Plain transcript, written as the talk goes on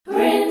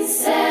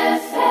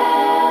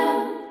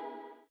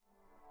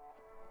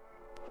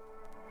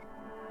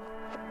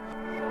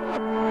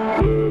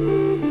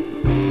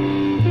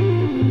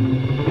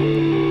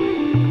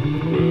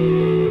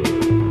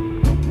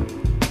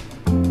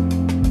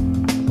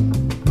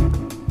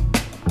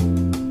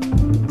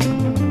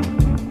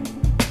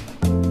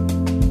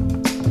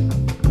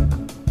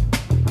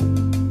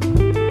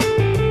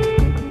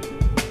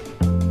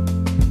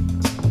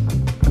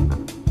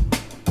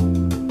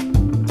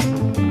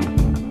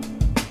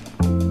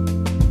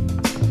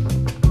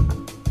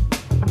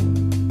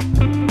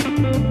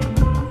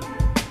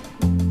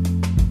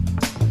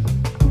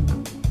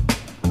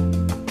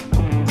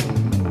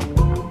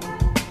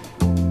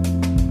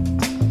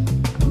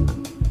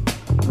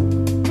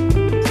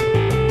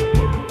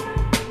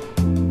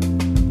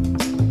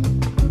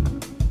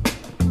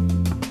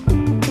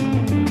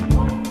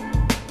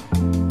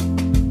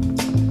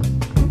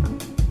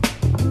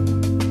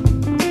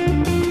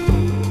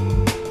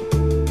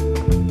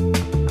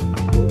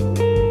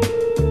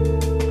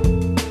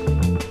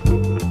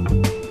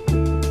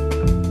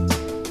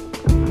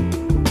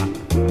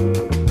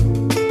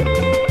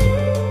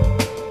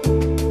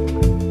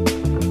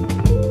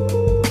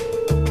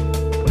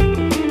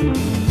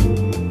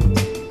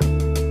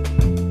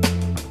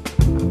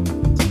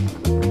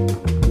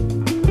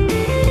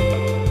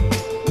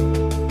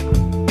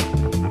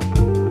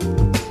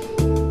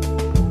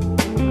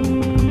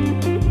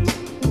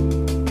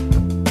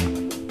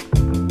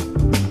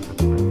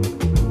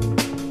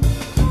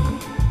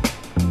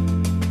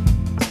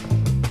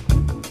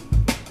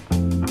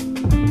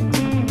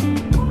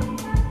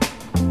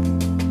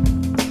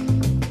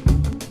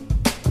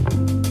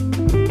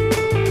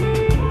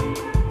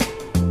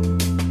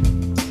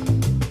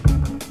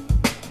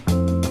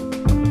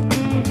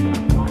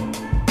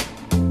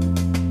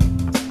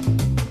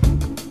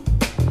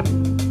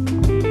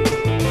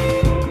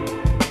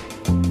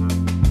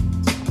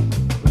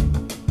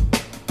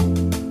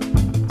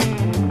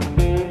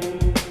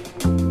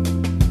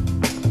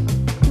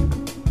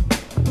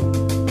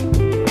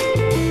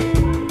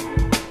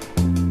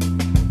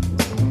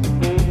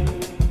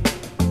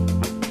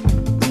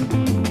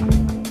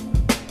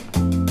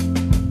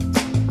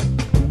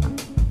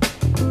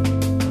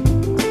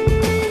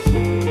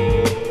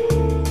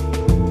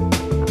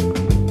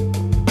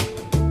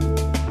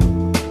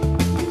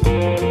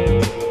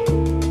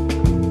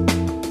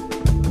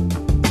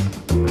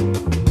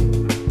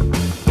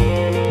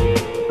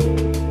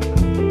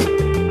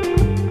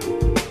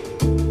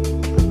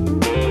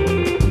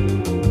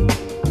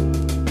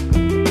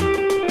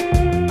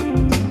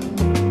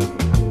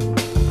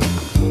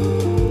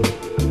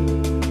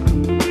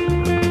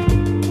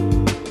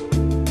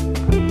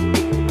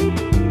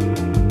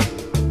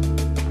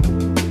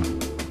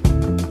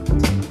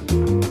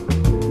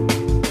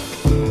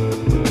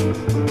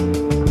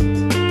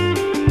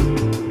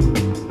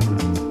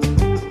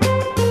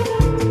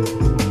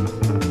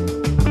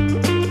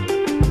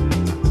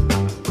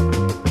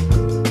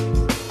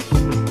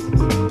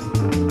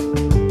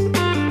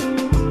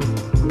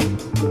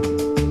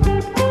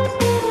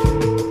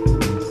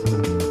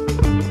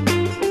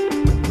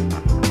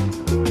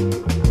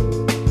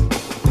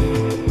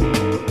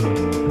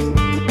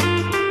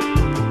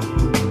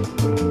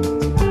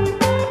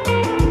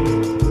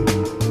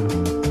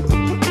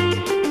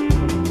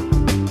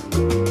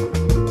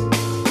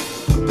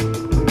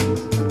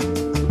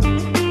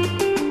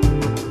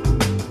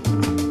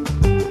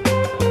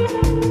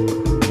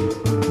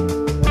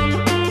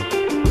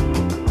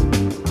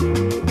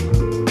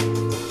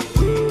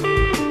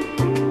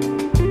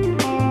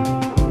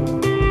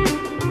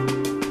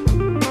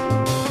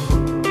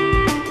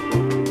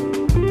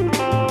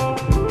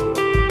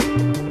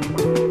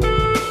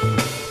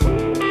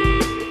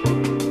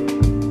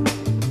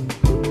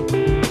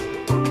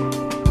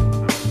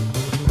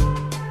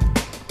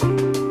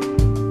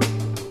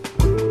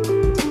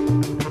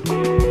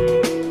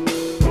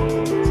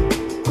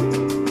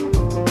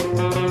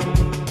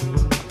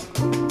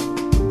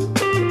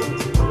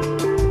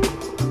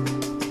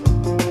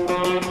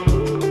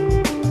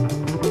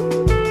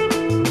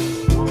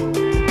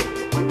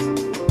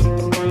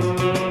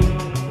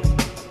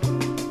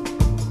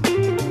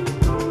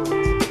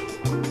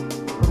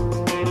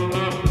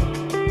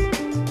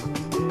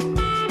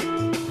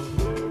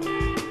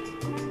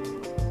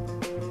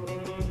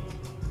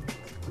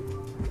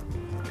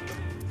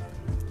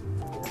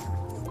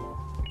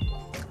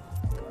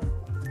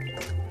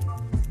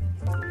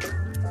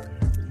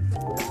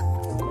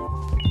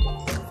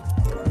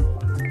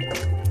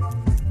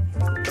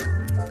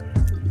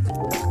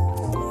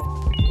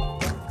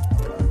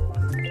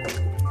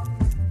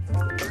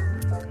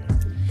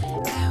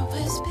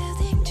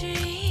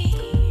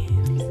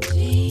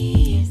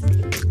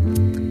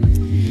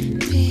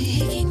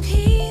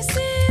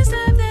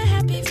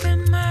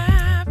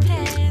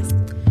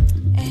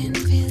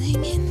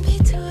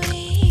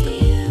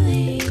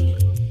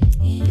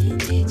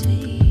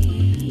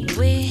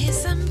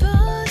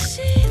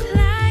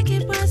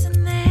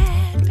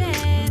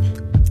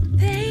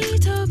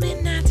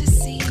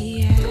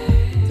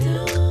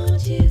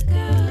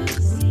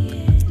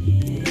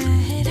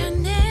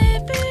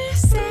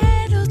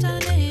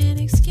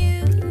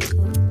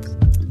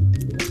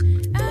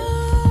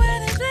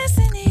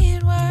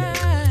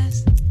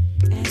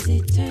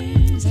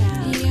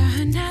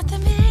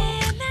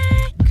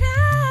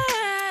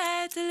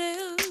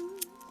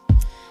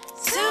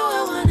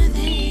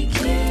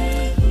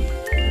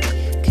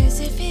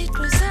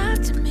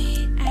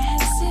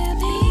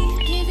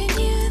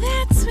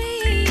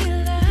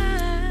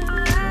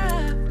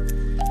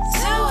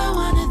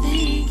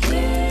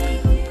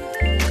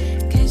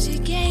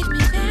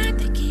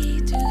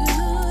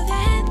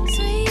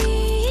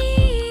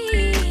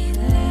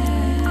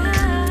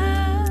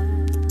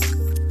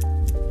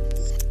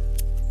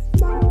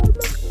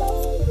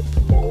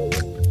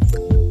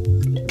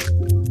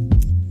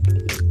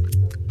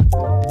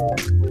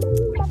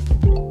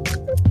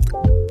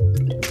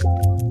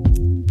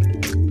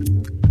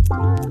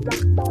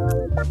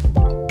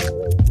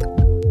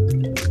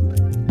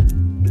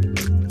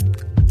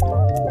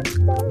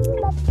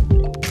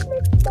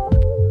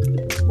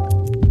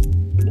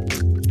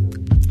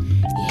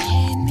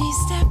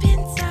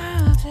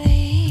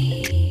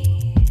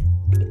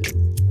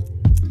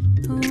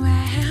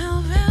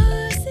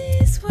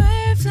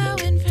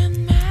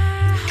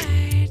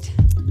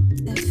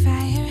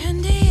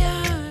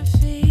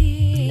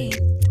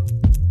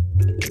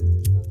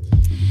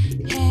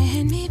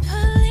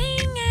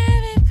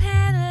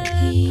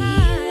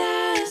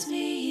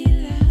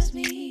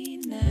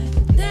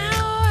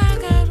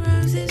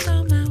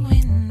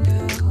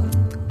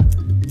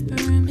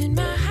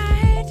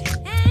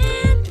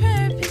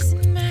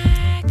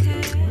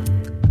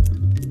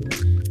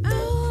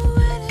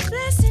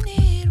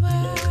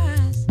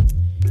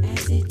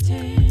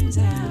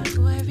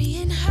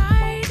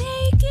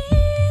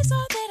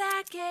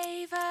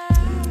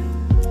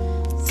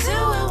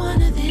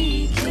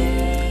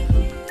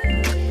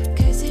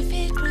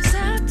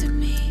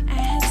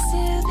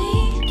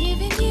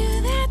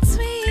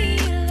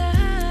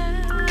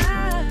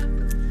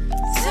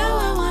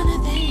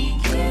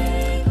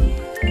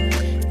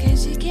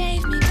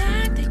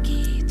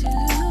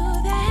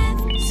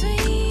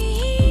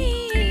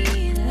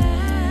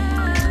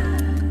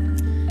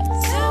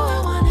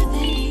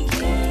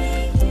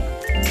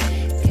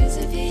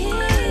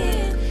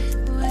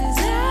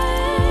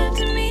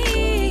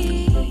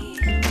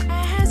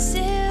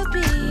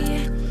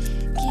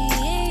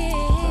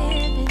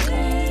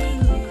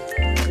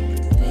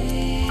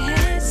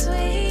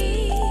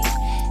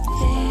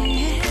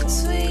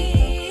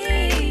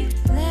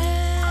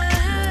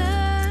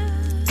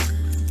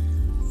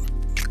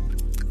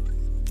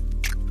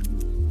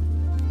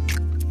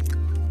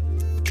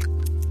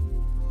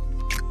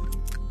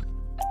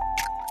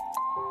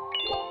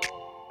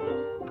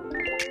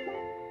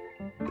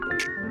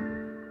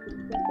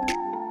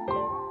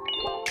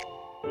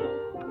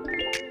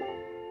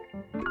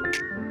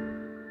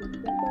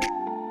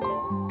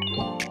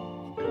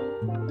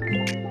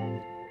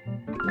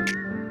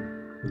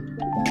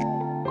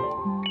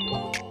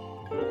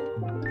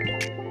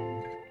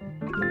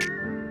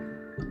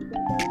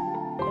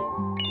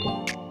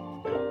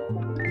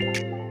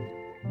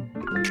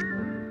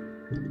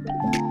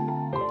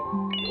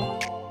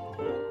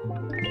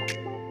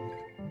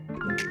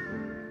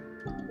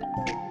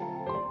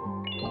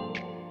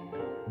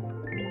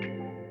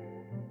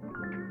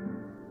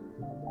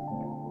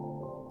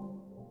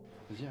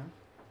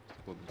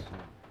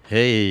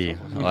Hey,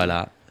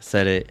 voilà,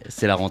 c'est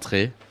la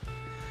rentrée.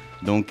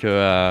 Donc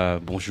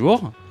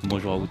bonjour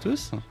à vous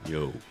tous.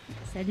 Yo.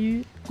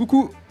 Salut.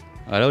 Coucou.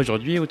 Voilà,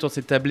 aujourd'hui autour de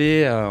cette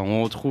tablée,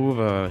 on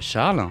retrouve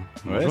Charles.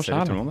 Bonjour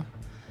Charles. Tout le monde.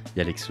 Il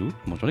y a Lexou.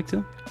 Bonjour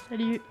Lexou.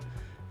 Salut.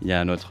 Il y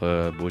a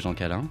notre beau Jean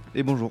Calin.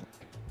 Et bonjour.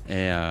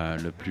 Et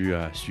le plus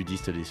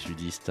sudiste des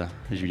sudistes,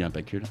 Julien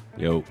Pacul.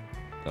 Yo.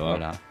 Ça va.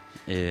 Voilà.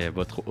 Et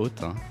votre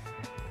hôte,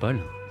 Paul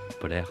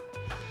Polaire.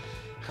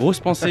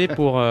 Grosse pensée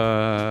pour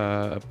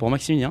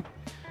Maximilien.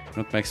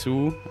 Donc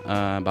Maxou,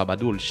 barba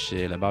dolce,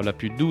 la barbe la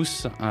plus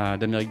douce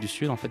d'Amérique du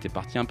Sud, en fait, est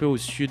partie un peu au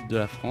sud de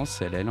la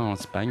France. Elle est là en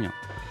Espagne.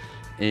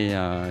 Et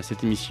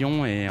cette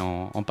émission est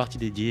en partie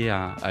dédiée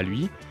à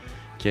lui,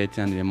 qui a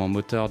été un élément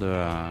moteur de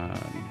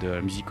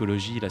la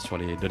musicologie là, sur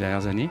les 2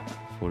 dernières années.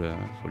 Faut le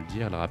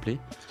dire, le rappeler.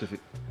 Tout à fait.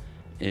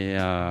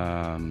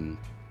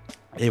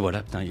 Et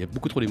voilà, putain, il y a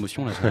beaucoup trop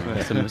d'émotions là,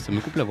 ça me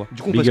coupe la voix.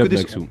 Du coup,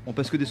 on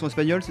passe que des sons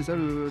espagnols, c'est ça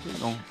le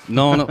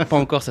Non, pas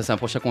encore, ça c'est un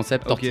prochain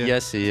concept. Okay.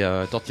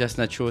 Tortillas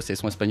nachos, c'est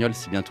son espagnol,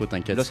 c'est bientôt,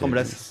 t'inquiète. Los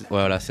Ramblas.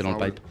 Voilà, c'est dans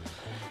le pipe.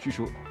 Je suis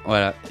chaud.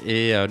 Voilà,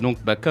 et donc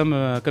comme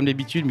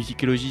d'habitude,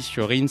 Musicologie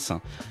sur Rinse,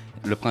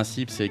 le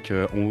principe c'est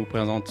qu'on vous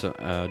présente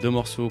 2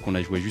 morceaux qu'on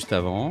a joués juste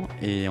avant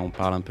et on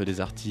parle un peu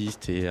des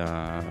artistes et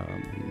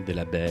des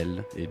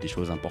labels et des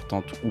choses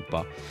importantes ou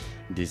pas,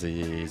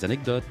 des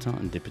anecdotes,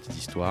 des petites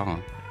histoires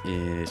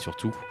et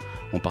surtout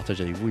on partage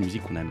avec vous une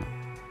musique qu'on aime.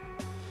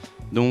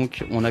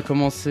 Donc on a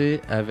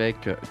commencé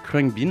avec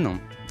Crunk Bean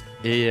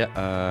et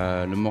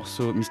le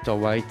morceau Mr.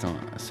 White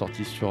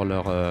sorti sur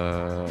leur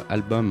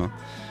album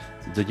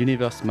The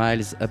Universe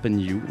Smiles Upon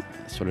You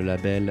sur le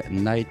label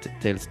Night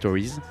Tale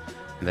Stories,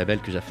 un label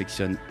que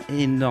j'affectionne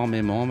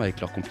énormément avec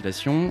leur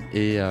compilation.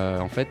 Et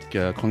en fait,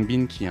 Crunk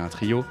Bean, qui est un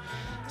trio,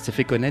 s'est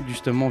fait connaître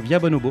justement via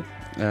Bonobo,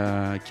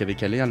 qui avait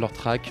calé un de leurs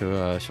tracks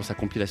sur sa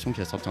compilation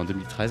qui a sorti en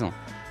 2013,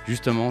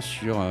 justement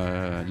sur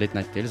Late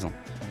Night Tales.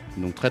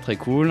 Donc très très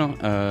cool.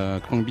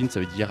 Crunk Bean,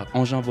 ça veut dire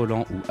engin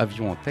volant ou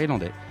avion en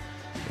thaïlandais.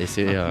 Et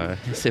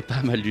c'est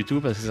pas mal du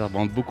tout parce que ça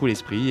reprend beaucoup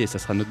l'esprit et ça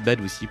sera notre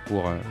bed aussi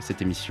pour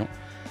cette émission.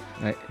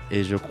 Ouais.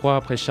 Et je crois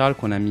après Charles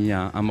qu'on a mis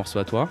un morceau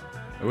à toi.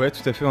 Ouais,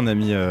 tout à fait. On a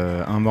mis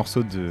un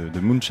morceau de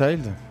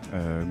Moonchild,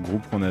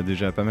 groupe qu'on a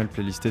déjà pas mal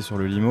playlisté sur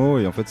le Limo.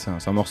 Et en fait,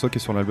 c'est un morceau qui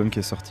est sur l'album qui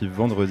est sorti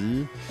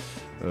vendredi.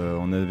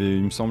 On avait,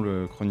 il me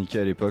semble, chroniqué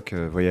à l'époque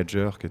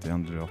Voyager, qui était un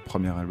de leurs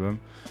premiers albums.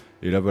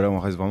 Et là, voilà, on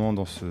reste vraiment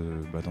dans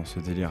ce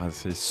délire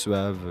assez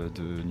suave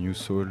de New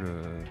Soul.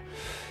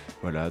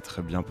 Voilà,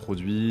 très bien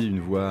produit, une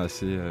voix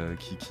assez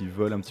qui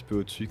vole un petit peu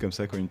au-dessus, comme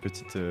ça, comme une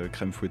petite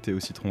crème fouettée au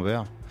citron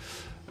vert.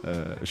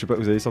 Je sais pas,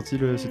 vous avez sorti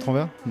le citron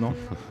vert ? Non ?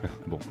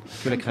 Bon.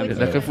 Que la crème.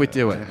 La crème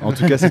fouettée, ouais. En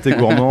tout cas, c'était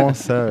gourmand,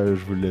 ça,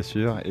 je vous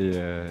l'assure. Et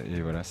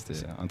voilà,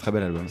 c'était un très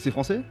bel album. C'est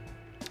français ?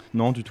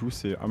 Non, du tout,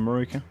 c'est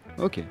américain.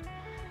 Ok.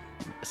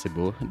 C'est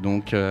beau.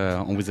 Donc,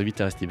 on vous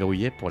invite à rester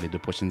verrouillés pour les 2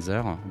 prochaines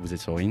heures. Vous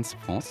êtes sur Rinse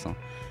France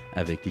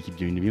avec l'équipe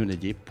de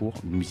Limonadier pour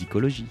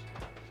Musicologie.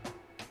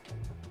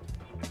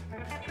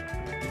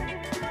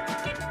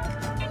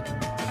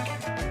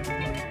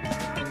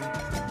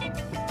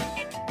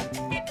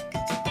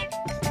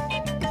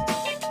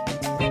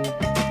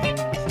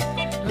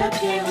 La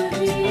pierre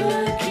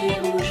vive qui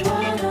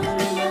rougeoie dans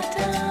le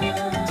matin,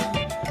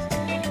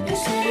 et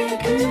ces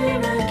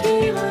légumes qui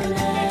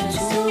renaissent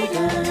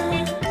soudain.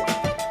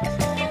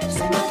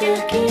 C'est ma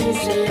terre qui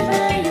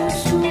s'éveille au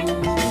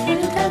souffle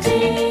de ta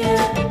vie.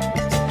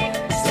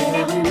 C'est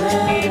la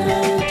rumeur de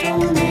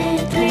ton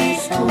été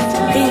sans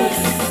fin.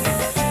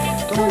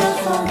 Ton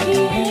enfant qui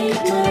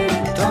rythme le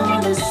temps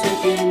de se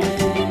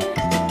dénuer.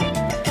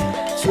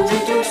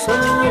 Souris tout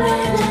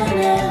soleil d'un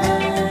air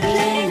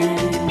ingénu.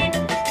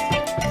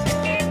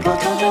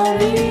 Portant en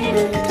lui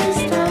le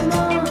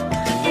testament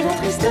de la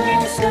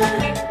tristesse,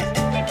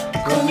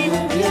 comme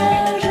une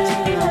vierge,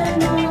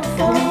 un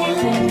enfant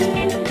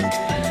réu.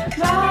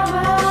 Va,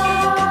 va,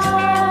 va,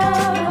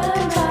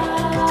 va,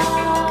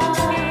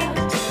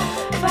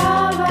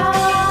 va, va,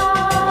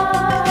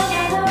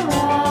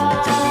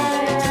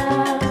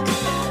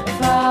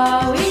 va,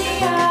 oui,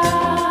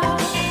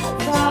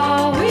 va,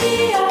 oui,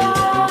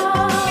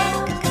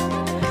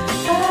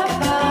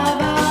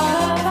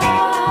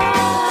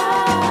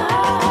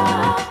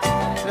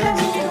 la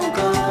nuit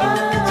encore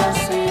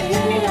embrassée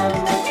à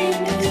moitié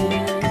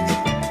nue,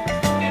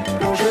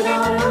 plonge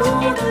dans l'eau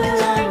de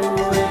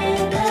l'amour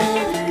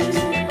éperdu.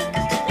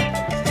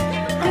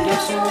 Un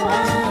garçon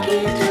brun qui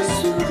te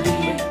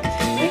sourit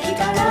et qui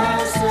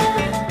t'enlace,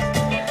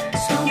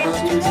 sans que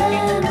tu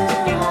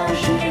m'aimeras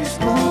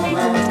jusqu'au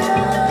matin.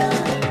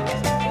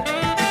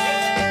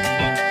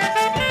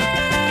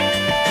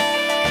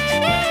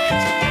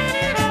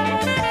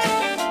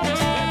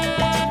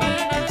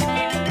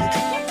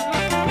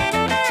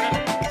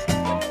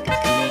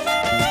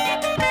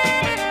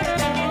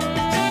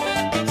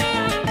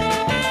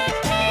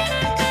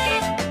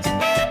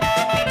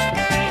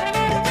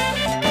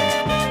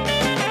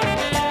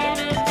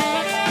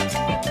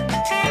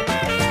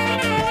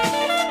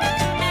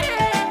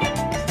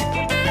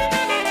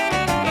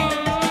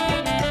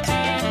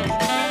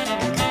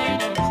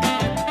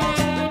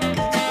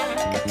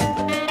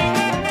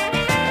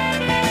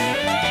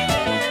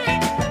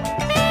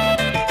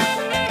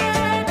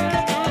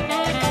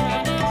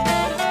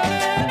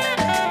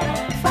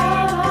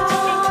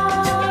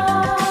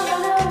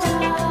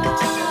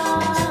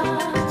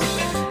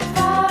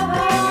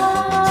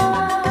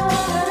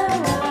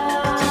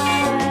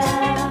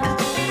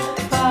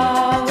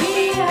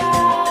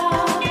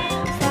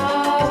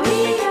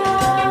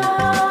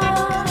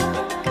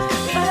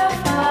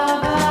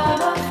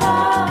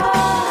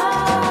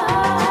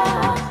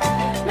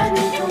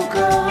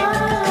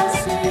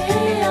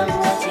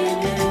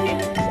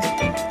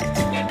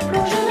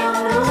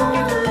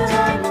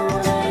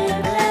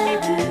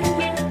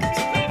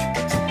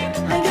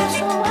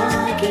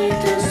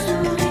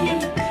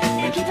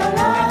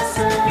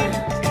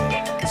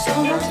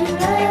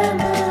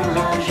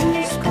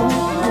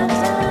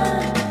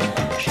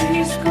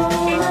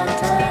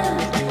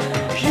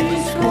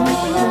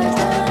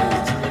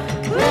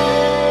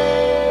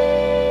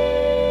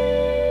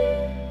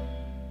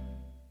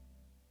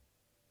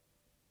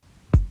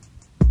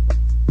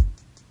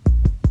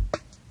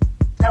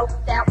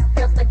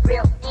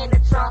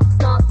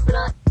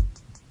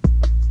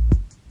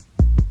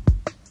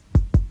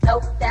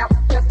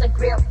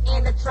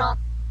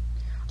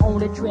 on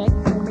the track,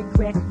 on the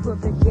crack,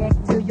 put the jack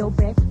to your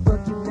back,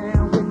 fuck you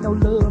down with no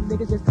love.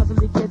 Niggas just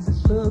constantly catching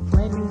slug,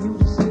 claiming you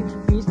the shit,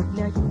 bitch.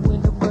 Now you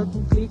in the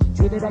fucking clique.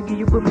 Treated, I give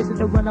you permission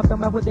to run off the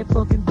mouth with that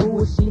fucking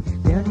bullshit.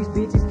 Now these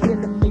bitches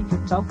killing me,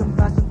 talking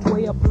about some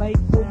 12 play,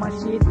 pull my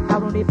shit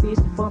out on that bitch,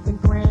 bumping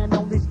grind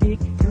on this dick.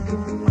 You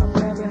can be my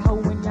private hoe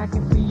and I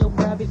can be your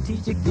private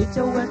teacher. Get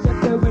your ass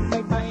up there and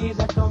make my hands,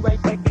 I come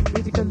right back and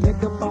bitch,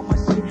 collect up all my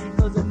shit.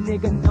 Cause a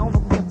nigga known to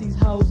put these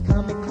hoes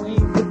coming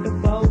clean with the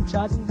bow,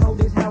 charging hoe,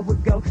 this how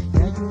it go.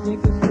 Now you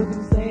niggas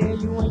looking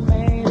sad, you ain't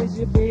mad, it's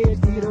your bitch,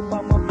 get up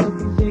on my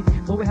fucking dick.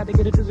 But we have to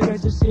get it to the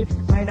rest of shit.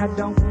 Man, I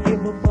don't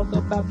give a fuck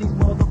about these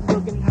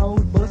motherfucking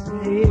hoes,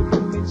 busting head,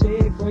 putting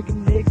check,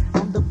 breaking neck.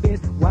 I'm the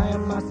best, why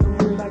am I so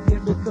real like this?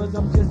 Because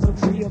I'm just so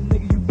real,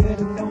 nigga, you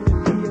better know the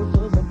deal.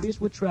 Cause a bitch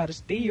would try to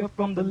steal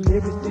from the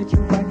lyrics that you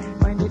write.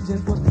 Man, it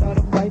just was start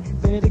a fight,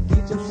 better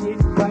get your shit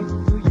right.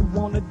 Do you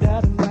wanna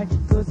die tonight?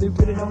 Cause it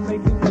really don't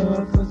make me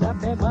love. Cause I've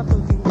had my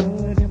fucking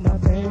blood in my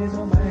pants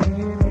on my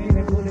hand, man,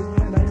 and bullets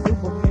fly like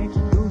Superman.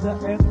 Lose a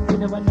earth, you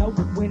never know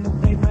when the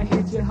blade might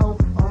hit your hoe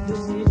on the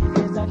shit.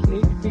 As I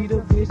click, beat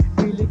a bitch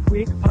really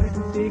quick, hard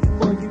to thick,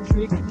 boy you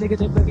trick, nigga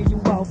they bugging you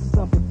off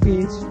something,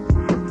 bitch.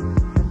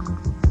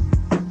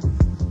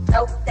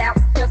 Doped out,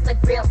 just a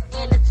grill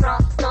in the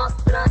trunk, skunk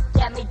blunt,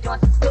 got me doing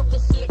some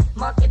stupid shit.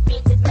 Monkey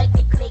bitches make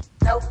me click.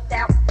 Doped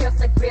out,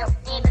 just a grill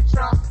in the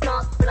trunk,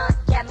 skunk blunt,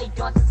 got me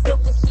doing some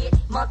stupid shit.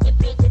 Monkey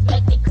bitches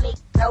make me click.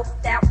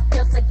 Doped out,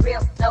 just a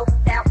grill,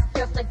 doped out,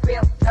 just a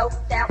grill,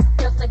 doped out,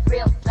 just a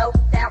grill,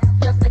 doped out,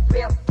 just a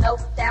grill,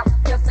 doped out,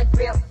 just a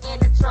grill in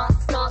the trunk,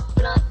 skunk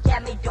blunt,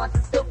 got me doing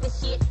some stupid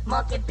shit.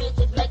 Monkey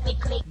bitches make me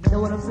click. You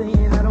know what I'm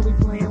saying? I don't be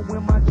playing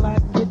with my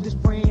Glock, get this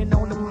spraying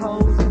on them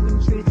hoes and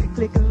them tricks,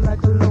 clicking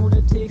like a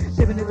lunatic.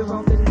 Seven niggas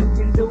wrong that you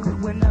can do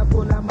when I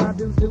pull out my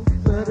doo-doo.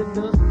 But it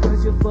does,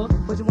 cause you fuck,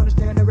 but you wanna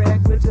stand and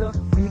rack with her.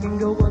 We can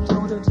go up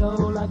toe to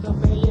toe like a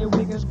man, yeah,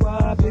 we can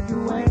squab. If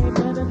you ain't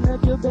bad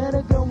enough, you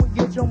better go and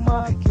get your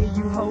mark. Kill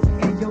you hoe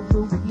and your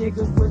crew,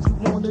 niggas, what you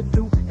wanna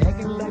do?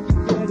 Acting like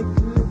you got it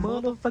good,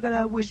 motherfucker,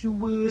 I wish you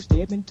would.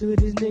 Step into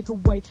this nigga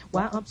way,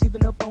 while I'm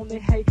sipping up on the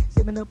hate,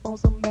 sipping up on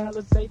some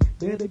Alizé.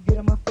 Better get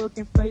on my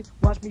fucking face,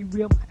 watch me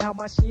rip out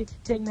my shit.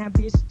 Take 9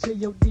 bitches to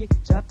your dick,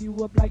 chop you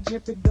up like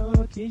Jeffrey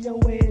Dunn, kill your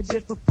ass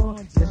just for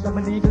fun. Just like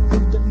my nigga do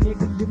the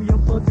nigga, live in your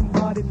fucking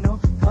body, no.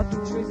 Caught the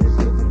tricks and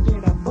shit, and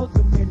then I fuck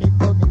them in they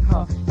fucking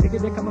heart.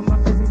 Niggas that come in my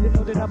face and you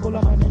know that I pull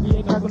out my nigga,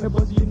 ain't not gonna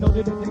buzz you know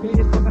that the nigga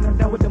is fucking, I'm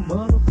down with the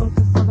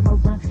motherfuckers all of my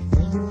rhyme.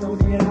 And you know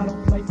that I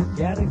don't play,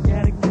 gotta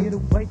get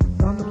away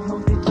from them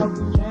hoes that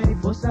talking, yeah,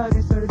 ain't bust out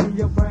insert in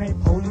your brain.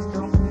 Police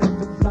coming up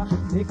the block,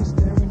 niggas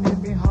staring at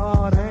me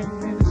hard, I ain't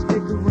finna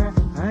stick around,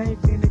 I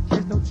ain't finna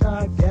catch no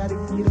charge, gotta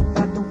get up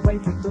out the way,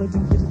 cause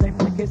them bitches ain't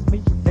finna catch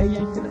me, they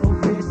ain't finna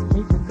arrest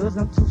me, cause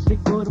I'm too slick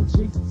for them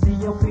cheeks.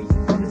 C.O.P.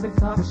 on this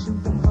car, shoot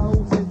them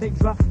hoes as they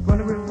drop,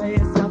 running real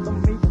fast out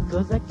on me,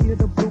 cause I killed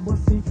the boomer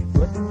C,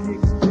 but them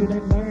niggas still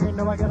ain't learn,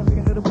 now I gotta make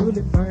another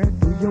bullet burn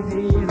through your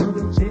head or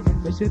them shit,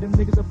 make sure them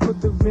niggas will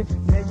put the rent,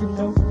 now you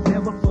know,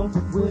 never fuck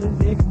with a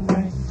nigga,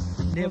 man,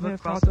 never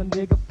cross a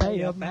nigga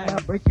path, man,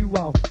 I'll break you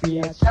off,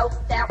 bitch.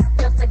 Doped out,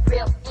 just a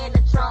grill in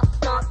the trunk,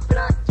 skunk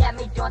blunt, got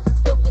me doing some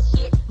stupid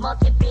shit.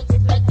 Monkey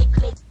bitches make me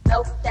click.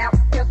 Doped out,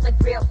 just a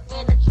grill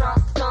in the trunk,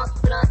 skunk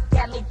blunt,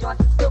 got me doing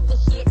some stupid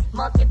shit.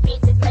 Monkey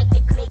bitches make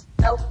me click.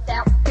 Doped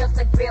out, just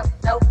a grill,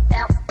 doped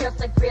out,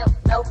 just a grill,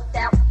 doped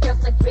out,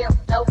 just a grill,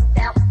 doped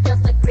out,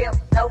 just a grill,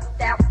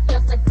 doped out,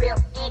 just a grill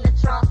in the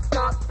trunk,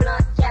 skunk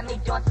blunt, got me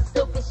doing some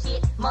stupid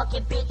shit.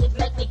 Monkey bitches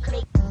make me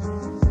click.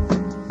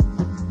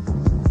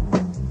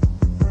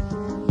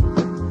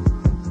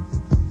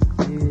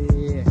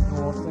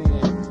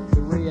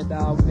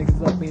 Dog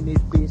niggas up in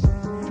this bitch,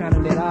 trying to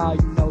let all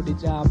you know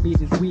that y'all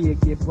bitches will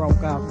get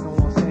broke off, you know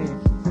what I'm saying?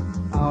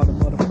 All the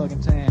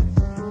motherfucking time.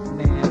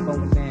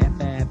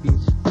 9-4-9-5,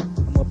 bitch.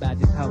 I'm about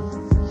this hoe.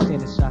 Sending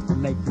shots to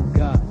Lake through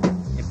God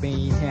and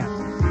being happy.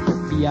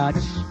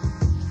 Biatch.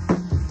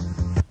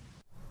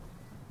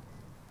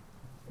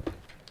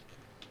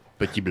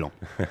 Petit blanc.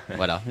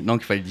 Voilà,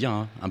 donc il fallait le dire,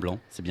 hein, un blanc,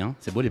 c'est bien,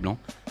 c'est beau les blancs.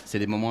 C'est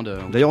des moments de.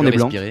 D'ailleurs, on est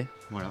blanc. Respirer.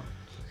 Voilà.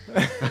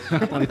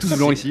 On est tous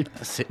blancs ici.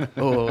 C'est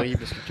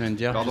horrible ce que tu viens de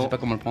dire, Pardon. je sais pas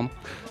comment le prendre.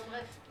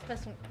 Bref,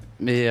 passons.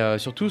 Mais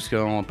surtout,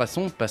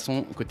 passons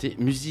au côté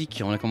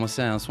musique. On a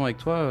commencé un son avec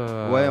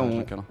toi. Ouais,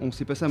 Jean-Carl. on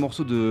s'est passé un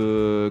morceau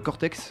de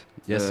Cortex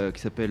Yes.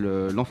 qui s'appelle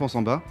L'Enfant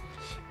Samba.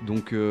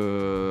 Donc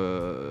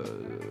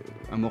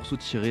un morceau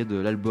tiré de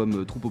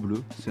l'album Troupeau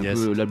Bleu. C'est un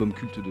peu l'album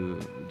culte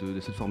de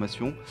cette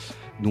formation.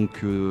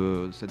 Donc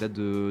ça date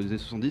des années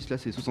 70, là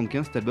c'est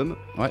 75 cet album.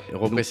 Ouais,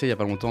 repressé il y a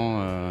pas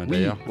longtemps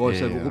d'ailleurs. Oui,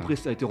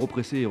 ça a été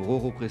repressé et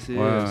re-repressé.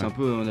 Ouais. C'est un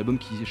peu un album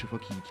qui, à chaque fois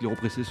qu'il est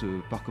repressé, se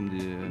part comme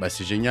des... Bah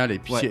c'est génial. Et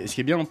puis Ouais. ce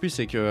qui est bien en plus,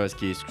 c'est que ce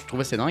que je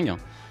trouve assez dingue,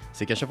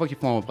 c'est qu'à chaque fois qu'ils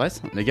font en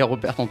represse, les gars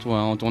repartent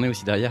en tournée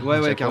aussi derrière. Ouais, à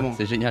chaque fois. carrément.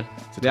 C'est génial.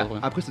 C'est Mais trop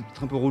bien. après c'est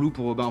peut-être un peu relou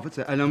pour... en fait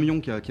c'est Alain Mion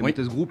qui a Oui.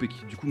 monté ce groupe et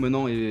qui du coup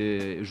maintenant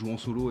joue en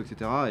solo,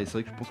 etc. Et c'est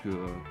vrai que je pense que tout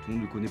le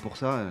monde le connaît pour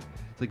ça.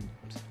 C'est vrai que,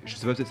 je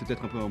sais pas, c'est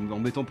peut-être un peu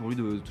embêtant pour lui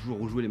de toujours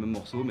rejouer les mêmes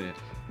morceaux, mais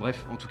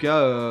bref, en tout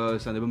cas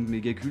c'est un album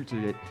méga culte.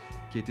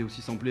 qui a été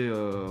aussi samplé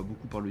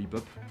beaucoup par le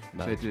hip-hop.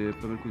 Bah. Ça a été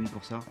pas mal connu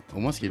pour ça. Au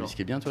moins, ce qui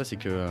est bien, toi, c'est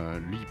que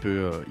lui,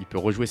 il peut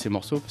rejouer ses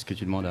morceaux, parce que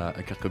tu demandes à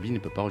Kurt Cobain, il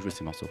peut pas rejouer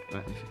ses morceaux.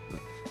 Ouais.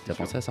 T'as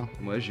pensé à ça?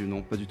 Ouais,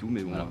 non, pas du tout,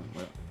 mais bon, Voilà.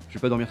 voilà. Je vais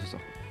pas dormir ce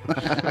soir.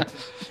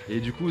 Et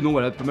du coup, non,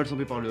 voilà, pas mal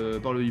samplé par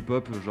le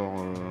hip-hop,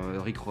 genre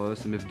Rick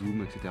Ross, MF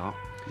Doom, etc.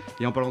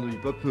 Et en parlant de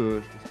hip-hop, je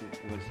pense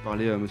qu'on va laisser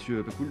parler à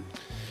monsieur Pacool.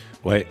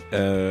 Ouais,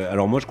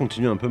 alors moi je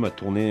continue un peu ma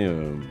tournée,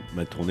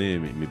 mes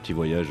petits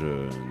voyages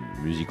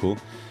musicaux.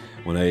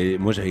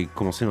 Moi j'avais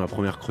commencé ma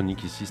première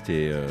chronique ici,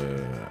 c'était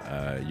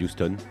à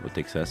Houston, au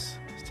Texas.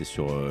 C'était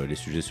sur les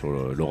sujets sur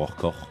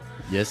l'horrorcore.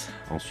 Yes.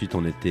 Ensuite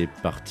on était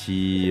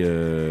parti,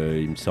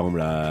 il me semble,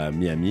 à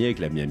Miami avec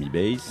la Miami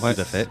Bass. Ouais,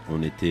 tout à fait.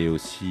 On était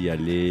aussi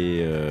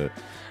allé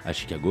à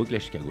Chicago avec la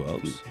Chicago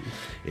House.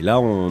 Et là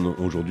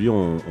aujourd'hui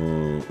on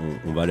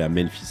va aller à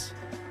Memphis.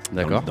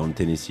 D'accord. Dans le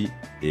Tennessee.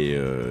 Et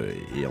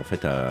en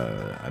fait, à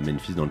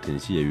Memphis, dans le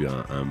Tennessee, il y a eu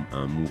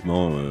un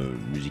mouvement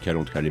musical,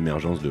 en tout cas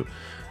l'émergence de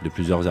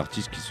plusieurs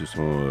artistes qui se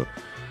sont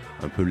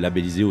un peu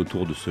labellisés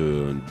autour de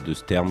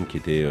ce terme qui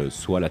était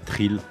soit la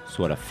trill,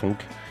 soit la funk,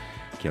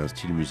 qui est un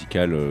style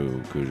musical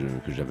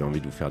que j'avais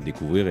envie de vous faire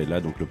découvrir. Et là,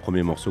 donc, le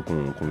premier morceau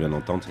qu'on vient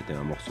d'entendre, c'était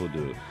un morceau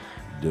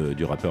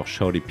du rappeur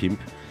Shawty Pimp.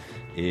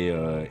 Et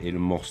le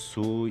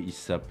morceau, il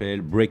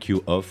s'appelle Break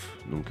You Off,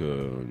 donc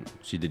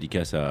aussi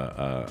dédicace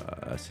à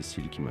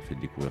Cécile qui m'a fait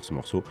découvrir ce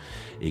morceau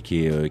et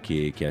qui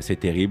est assez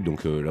terrible.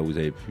 Donc là, vous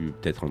avez pu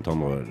peut-être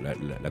entendre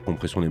la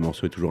compression des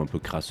morceaux est toujours un peu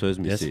crasseuse,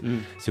 mais yes.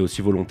 c'est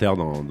aussi volontaire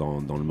dans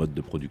le mode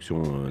de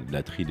production de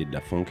la trill et de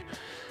la funk.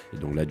 Et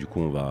donc là, du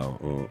coup, on va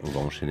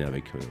enchaîner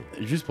avec.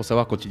 Juste pour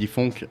savoir, quand tu dis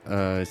funk,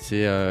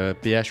 c'est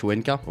PH ou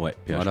NK? Ouais,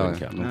 PH voilà, ou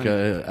NK. Donc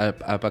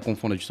à pas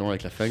confondre justement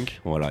avec la funk.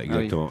 Voilà,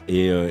 exactement. Ah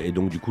oui. Et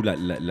donc du coup,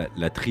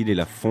 la trill et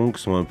la funk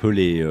sont un peu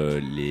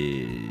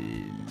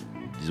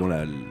disons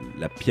la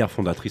pierre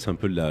fondatrice un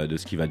peu de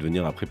ce qui va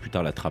devenir après plus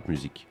tard la trap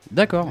music.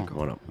 D'accord.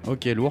 Voilà.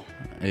 Ok, lourd.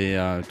 Et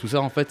tout ça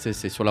en fait,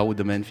 c'est sur la route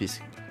de Memphis.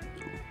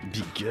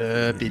 Big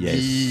up,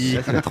 Eddie. Yes.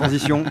 Là, c'est la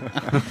transition.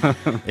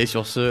 Et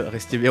sur ce,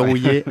 restez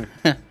verrouillés.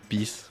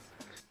 Peace.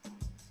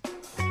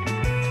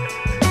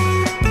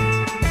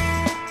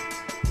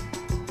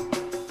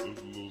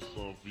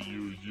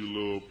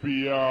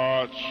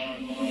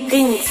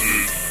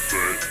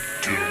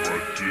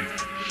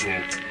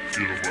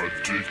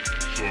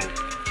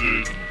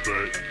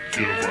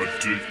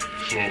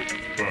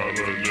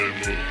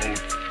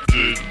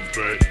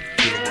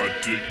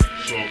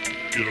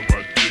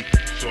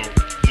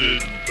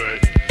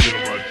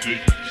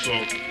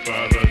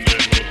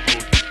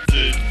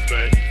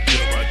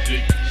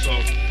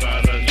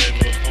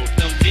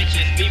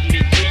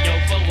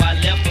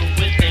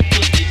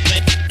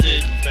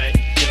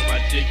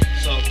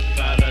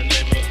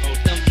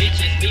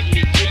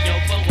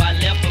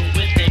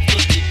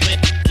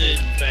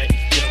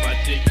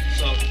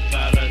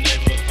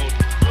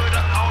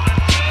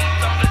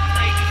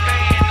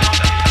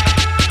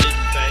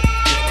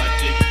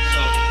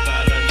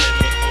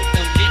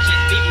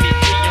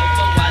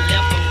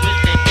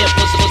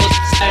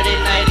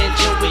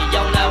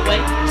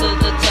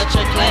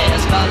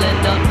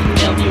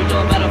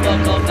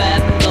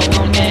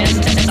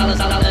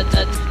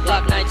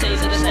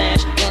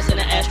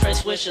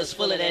 Swishers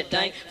full of that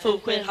dang. Fool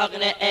quit hogging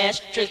that ash.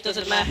 Tricks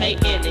doesn't my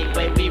hate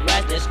anyway. We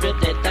write that script,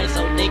 that thing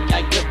so thick.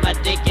 I grip my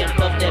dick and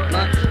puff that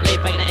blunt. Lay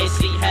back in the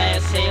AC, high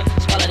as hell.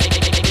 Swallow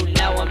that.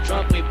 Now I'm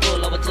drunk. We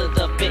pull over to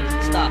the pit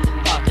stop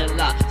parking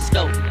lot.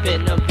 Scope,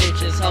 been them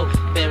bitches hope.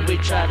 Then we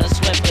try to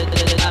sweat it.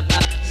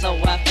 So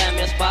I found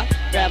me a spot.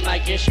 Grab my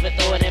gear, ship it,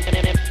 throw it in.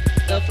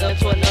 The flip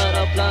to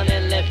another blunt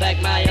and let back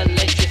my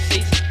electric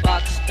seats.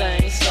 Box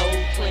thing so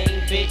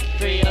clean, big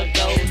 3 of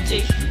gold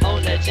teeth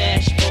on the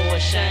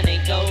dashboard,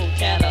 shining gold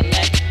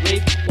Cadillac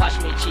reef.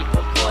 Watch me cheap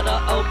a quarter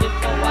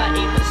before I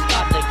even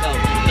start to go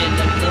in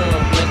the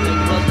club. Western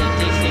was the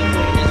DC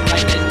queen is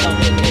right next door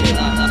with me.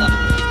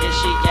 And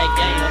she got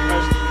game at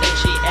first, then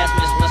she asked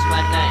me what's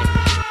my name,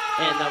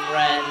 and I'm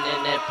riding in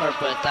that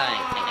purple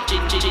thing.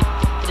 She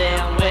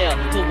damn well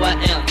who I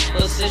am,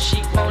 but since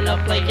she wanna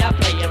play, I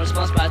play in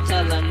response by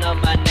telling her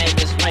my name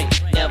is Ray.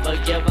 Never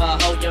give a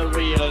hoe your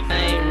real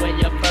name when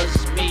you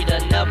first meet her.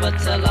 Never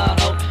tell a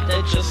hoe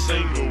that you're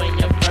single when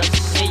you first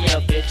see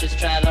her. Bitches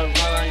try to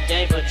run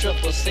game, but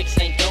 666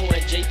 ain't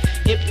doing G.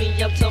 Hit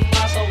me up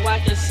tomorrow so I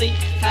can see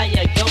how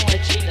you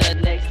going G. The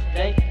next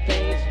day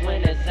things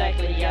went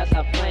exactly as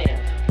I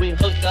planned. We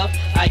hooked up,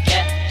 I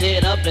got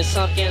hit up and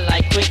sunken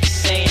like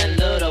quicksand.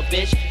 Little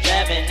bitch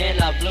driving in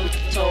a blue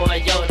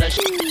Toyota.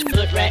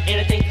 Hood rat,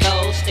 anything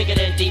goes, stick it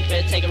in deep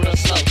and take a real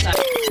slow time.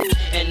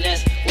 And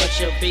that's what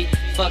you'll be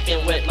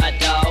fucking with my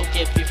dog.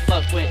 If you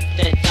fuck with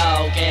that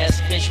dog ass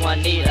bitch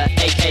Juanita,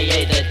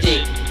 aka the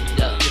D.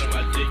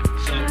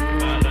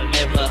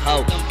 Never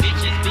hope. Them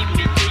bitches beat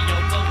me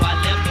 304, I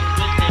left them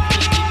with that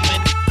pussy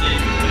wet.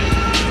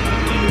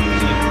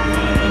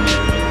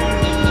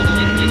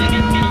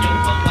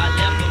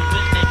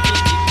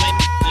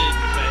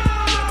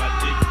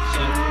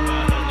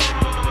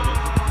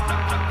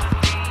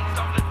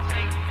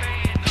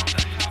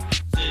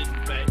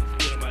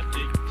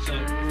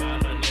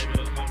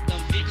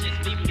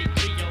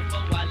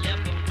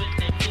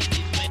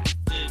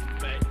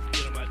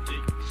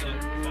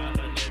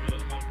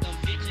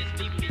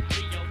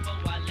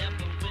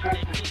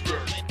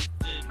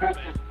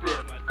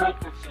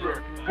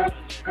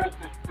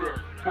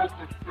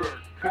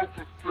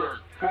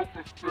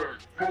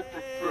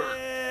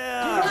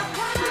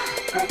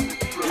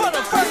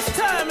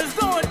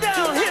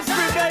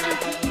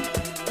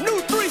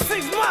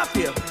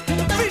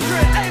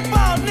 featuring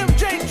 8-Ball and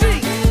MJG,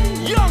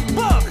 Young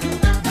Buck.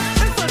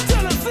 It's a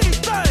Tennessee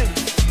thing.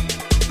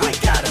 We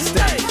gotta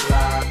stay.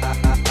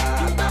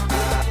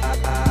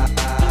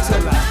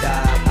 Till I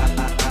die.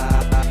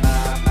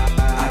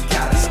 I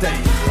gotta stay.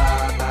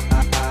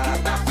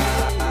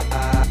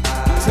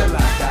 Till I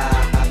die.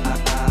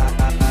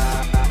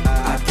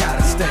 I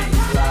gotta stay.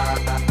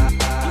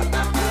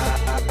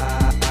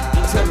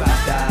 Till I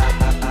die.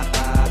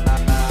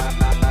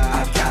 I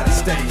gotta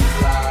stay.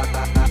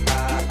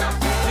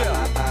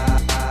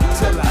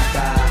 Till I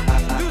die.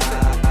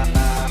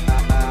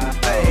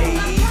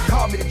 Hey,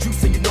 call me the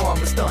juice and you know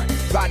I'm a stunt.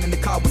 Riding in the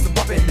car with some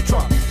bumper in the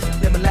trunk.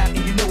 Let me laugh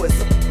and you know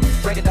it's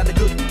break it down the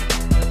good.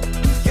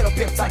 Get up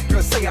pimp tight,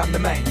 girl, say I'm the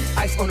main.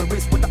 Ice on the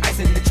wrist with the ice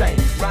in the chain.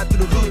 Ride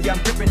through the hood, yeah,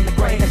 I'm gripping the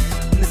grain.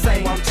 In the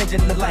same, while I'm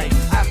changing the lane.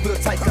 I feel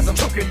tight cause I'm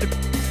choking the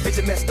bitch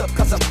and messed up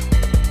cause I'm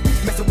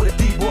messing with a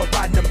D-boy,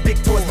 riding them big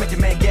toys, make your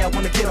man gal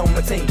wanna get on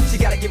my team. She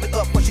gotta give it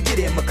up when she get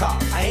in my car.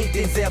 I ain't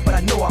Denzel, but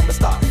I know I'm a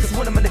star. Cause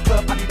when I'm in the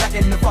club, I be back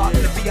in the bar,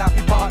 in the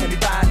VIP bar, and be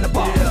buying the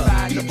bar.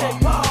 DJ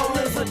Paul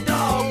is a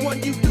dog,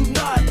 one you do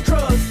not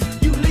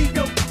trust. You leave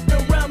your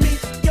around me,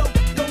 yo,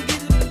 gon'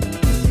 get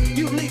it.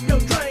 You leave your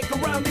drink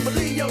around me, but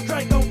leave your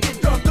drink gon'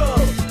 get drunk up.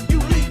 You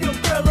leave your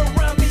girl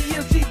around me,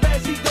 if she bad,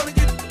 she gonna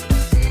get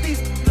these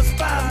the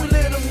spies. We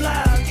let them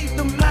lie, keep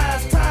them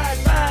lies tied,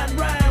 find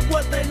rhyme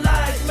what they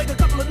like. Make a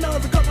couple of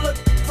nuns, a couple of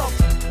songs,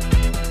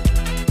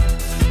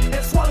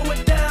 and swallow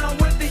it down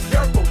with the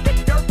yerbo,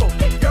 yerbo,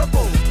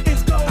 yerbo.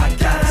 It's going I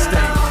gotta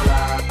down. Stay.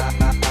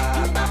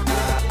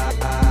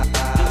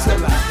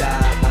 Till I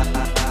die.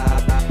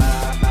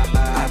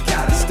 I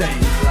gotta stay.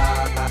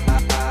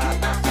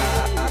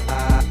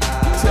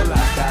 Till I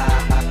die.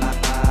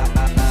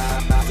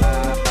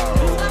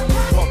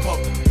 Pump up.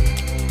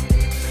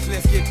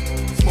 Let's get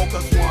smoke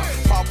us one.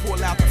 I'll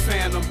pull out the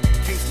phantom.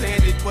 Can't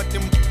stand it, but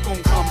them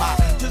gon' come out.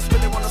 Just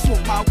really wanna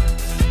smoke my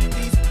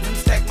these them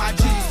stack my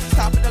G's.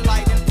 Stop at the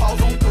light and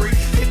pause on 3.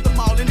 Hit them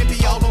all and it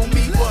be all on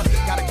me. But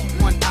gotta keep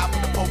one eye for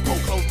the popo.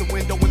 Close the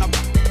window when I'm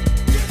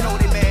know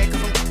they mad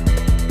cause I'm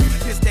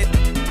this that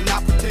I'm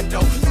not pretendo.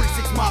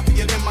 3-6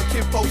 Mafia in my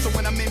kinfo. So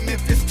when I'm in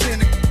Memphis,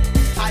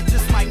 I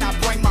just might not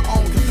bring my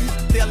own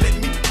cause they'll let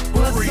me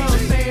breathe. What's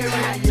up, Mary?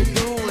 How you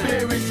doing?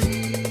 Mary,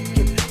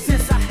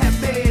 since I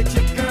have met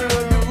you, girl,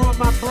 you ruined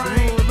my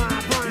brain.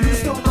 You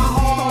stole my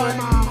heart,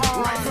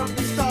 right from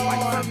the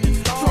start.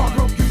 So I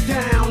broke you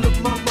down, look,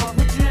 mama,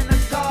 put you in the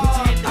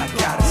dark. I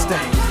gotta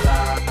stay.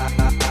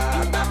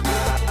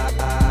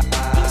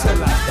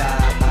 Till I die.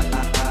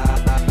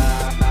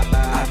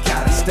 I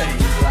gotta stay.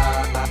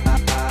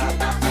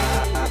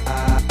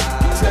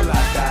 Till I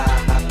die.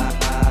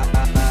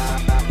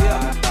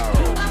 Yeah.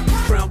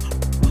 Trim,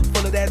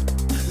 full of that.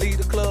 Leave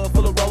the club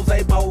full of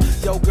rose mo.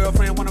 Yo,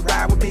 girlfriend wanna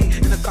ride with me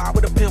in the car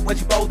with a pimp. What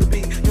you supposed to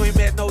be? You ain't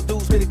met no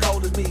dudes really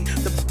cold as me.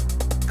 The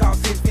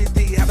cost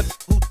 650. Have a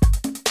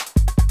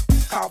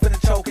coughing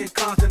and choking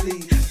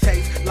constantly.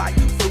 Taste like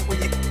fruit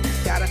when you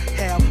gotta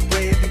have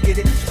bread to get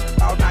it.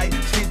 All night,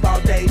 sleep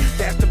all day.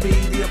 That's to be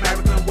the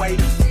American way.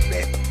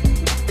 That,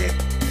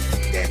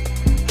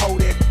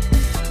 hold it,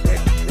 that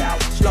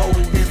out slow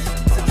and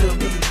listen to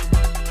me.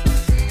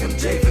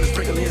 MJ finna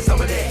sprinkle in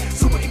some of that.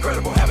 Super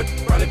incredible, have it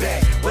run it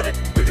back. What it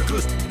with the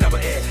goods never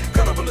add.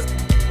 Cut up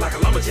like a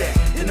lumberjack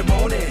in the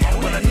morning.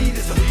 When I need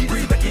is to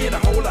breathe back in a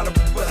whole lot of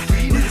what I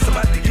need. Need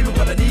somebody to give me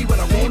what I need when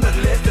I want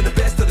nothing less than the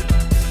best of the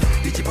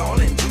DJ Paul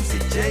and Juicy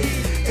J,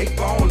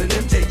 8-Ball and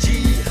MJG,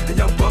 and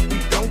Young Buck. We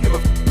don't give a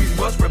we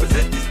must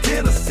represent this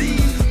Tennessee.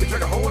 We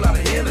drink a whole lot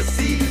of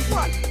Hennessy.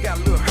 What? Got a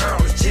little hair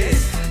on his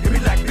chest. If you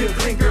like Bill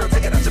Clean, girl,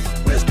 take it out your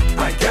wrist.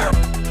 Right there.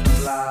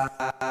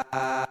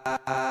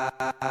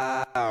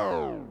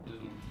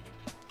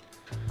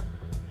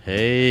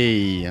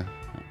 Hey.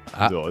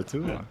 Ah. De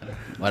retour.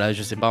 Voilà,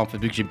 je sais pas, en fait,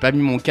 vu que j'ai pas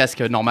mis mon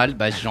casque normal,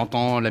 bah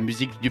j'entends la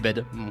musique du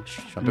bed. Bon, je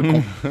suis un peu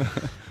con.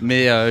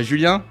 Mais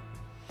Julien,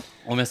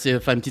 on va faire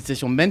une petite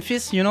session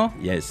Memphis, you know?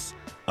 Yes.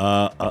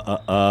 Je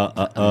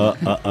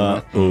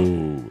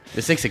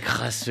sais que c'est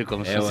crasseux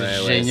comme ça,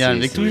 c'est génial.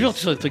 Mais toujours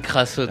sur des trucs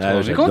crasseux,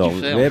 toi. Mais comment tu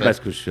fais, en fait? Parce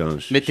que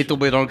Mais t'es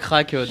tombé dans le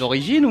crack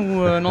d'origine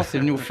ou non, c'est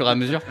venu au fur et à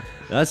mesure?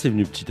 Ah, c'est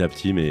venu petit à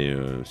petit, mais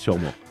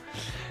sûrement.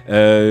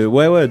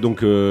 Ouais,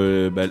 donc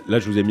là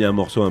je vous ai mis un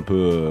morceau un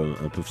peu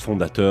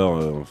fondateur,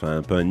 enfin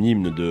un peu un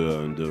hymne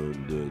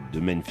de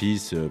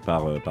Memphis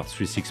par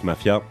 3-6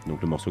 Mafia,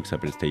 donc le morceau qui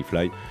s'appelle Stay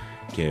Fly,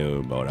 qui est un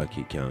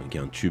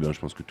tube, hein. Je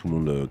pense que tout le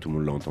monde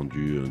l'a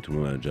entendu, tout le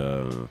monde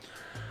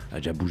a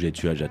déjà bougé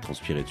dessus, a déjà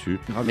transpiré dessus.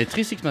 Mais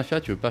 3-6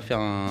 Mafia, tu veux pas faire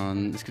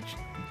un... Est-ce que tu...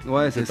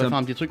 Ouais, c'est ça. Faire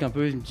un petit truc, un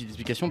peu, une petite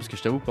explication, parce que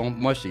je t'avoue, par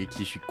exemple, moi, je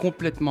suis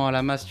complètement à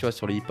la masse, tu vois,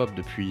 sur le hip-hop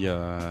depuis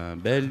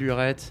Belle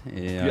Lurette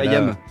et.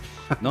 IAM.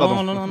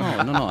 Non, quand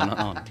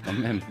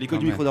même. L'écho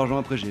du micro d'argent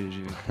après, j'ai.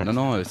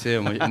 Non, c'est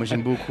moi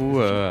j'aime beaucoup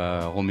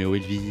Roméo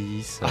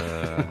Elvis,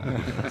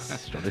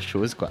 ce genre de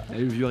choses, quoi.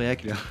 Le vieux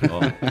réac là.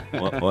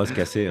 On va se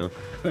casser, hein.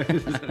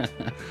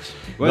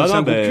 Ouais, c'est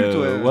un groupe culte,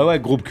 ouais,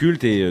 groupe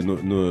culte et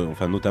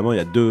enfin notamment il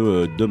y a deux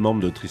deux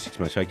membres de 36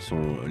 Mafia qui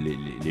sont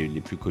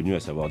les plus connus, à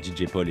savoir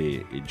DJ Paul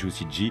et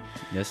Juicy J.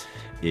 Yes.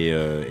 Et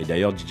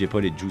d'ailleurs, DJ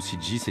Paul et Juicy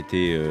J,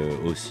 c'était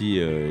aussi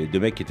les deux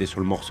mecs qui étaient sur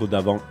le morceau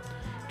d'avant,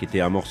 qui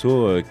était un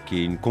morceau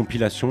qui est une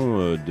compilation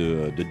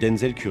de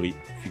Denzel Curry,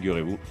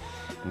 figurez-vous.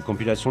 Une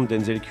compilation de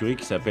Denzel Curry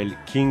qui s'appelle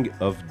King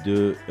of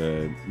the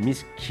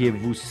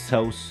Mischievous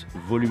South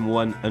Volume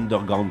 1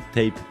 Underground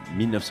Tape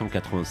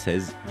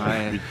 1996.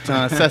 Ouais.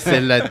 Putain, ça c'est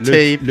la tape.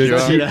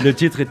 Le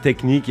titre est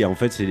technique et en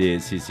fait c'est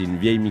une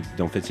vieille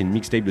c'est une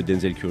mixtape de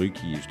Denzel Curry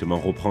qui justement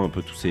reprend un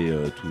peu tous ces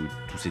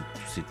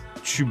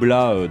tubes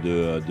là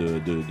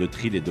de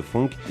trill et de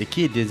funk. Et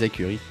qui est Denzel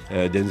Curry?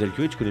 Denzel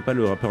Curry, tu connais pas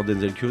le rappeur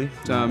Denzel Curry?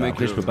 C'est un mec.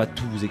 Après je peux pas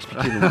tout vous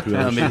expliquer non plus.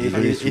 Non, mais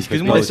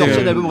excuse-moi, Il a sorti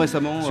un album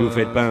récemment. Si vous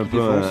faites pas un peu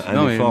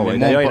un effort. mais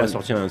D'ailleurs, moi, il a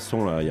sorti un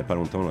son là, il y a pas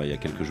longtemps, là, il y a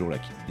quelques jours là,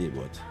 qui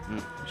déboîte.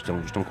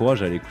 Je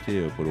t'encourage à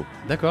l'écouter, Polo.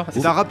 D'accord.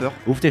 C'est un rappeur.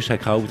 Ouvre tes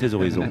chakras, ouvre tes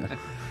horizons.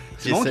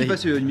 C'est marrant qu'il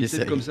fasse une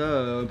mixtape comme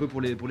ça, un peu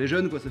pour les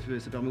jeunes, quoi. Ça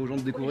permet aux gens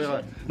de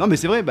découvrir. Non, mais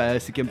c'est vrai,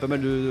 c'est quand même pas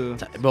mal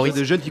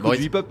de jeunes qui écoutent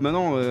du hip-hop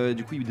maintenant.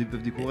 Du coup, ils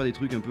peuvent découvrir des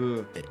trucs un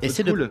peu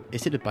cool.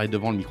 Essaie de parler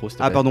devant le micro, s'il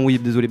te plaît. Ah, pardon, oui,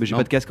 désolé, j'ai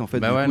pas de casque en fait.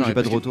 Bah ouais, j'ai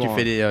pas de retour.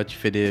 Tu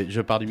fais des.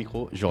 Je pars du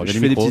micro, je reviens Je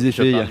du fais des micro. petits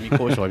effets. Je pars du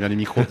micro, je reviens du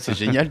micro. C'est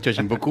génial, tu vois,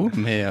 j'aime beaucoup,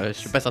 mais je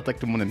suis pas certain que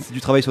tout le monde aime. C'est du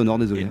travail sonore,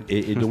 désolé.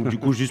 Et donc, du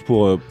coup, juste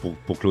pour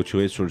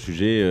clôturer sur le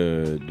sujet,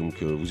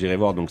 vous irez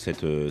voir donc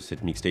cette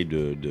mixtape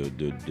de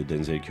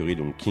Denzel Curry,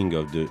 donc King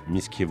of the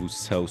Mischievous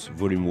South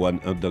Volume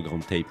 1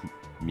 Underground Tape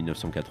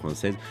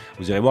 1996.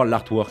 Vous irez voir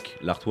l'artwork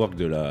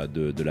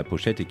de la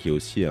pochette et qui est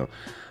aussi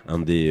un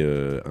des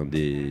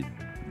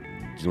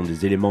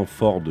éléments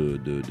forts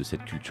de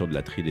cette culture de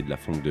la drill et de la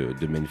funk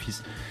de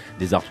Memphis.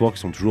 Des artworks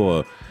qui sont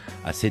toujours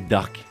assez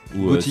dark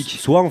ou gothique.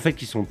 Soit en fait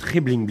qui sont très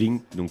bling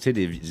bling, donc tu sais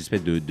des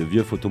espèces de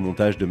vieux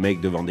photomontages de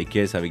mecs devant des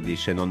caisses avec des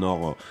chaînes en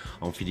or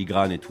en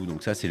filigrane et tout.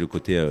 Donc ça c'est le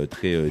côté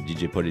très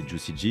DJ Paul et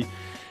Juicy J.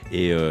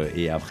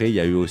 Et après, il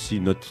y a eu aussi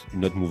une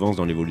autre mouvance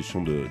dans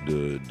l'évolution de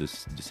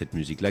cette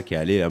musique-là qui est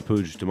allée un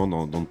peu justement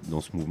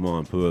dans ce mouvement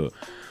un peu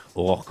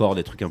horrorcore,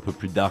 des trucs un peu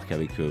plus dark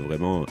avec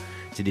vraiment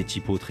des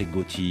typos très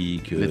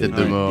gothiques, des têtes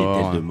de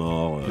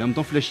mort. Mais en même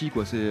temps flashy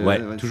quoi.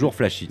 Toujours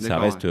flashy. Ça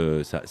reste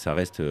Ouais.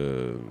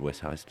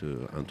 ça reste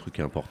un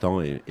truc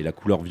important et la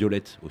couleur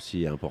violette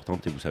aussi est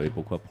importante et vous savez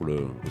pourquoi pour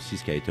aussi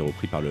ce qui a été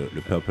repris par le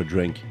Purple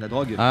Drank. La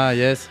drogue. Ah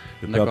yes.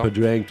 Le Purple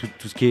Drank,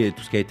 tout ce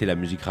qui a été la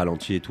musique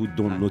ralentie et tout,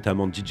 dont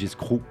notamment DJ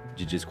Screw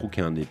qui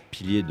est un des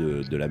piliers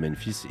de la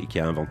Memphis et qui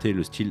a inventé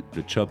le style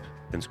de chop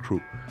and screw.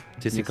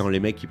 Tu sais, c'est quand les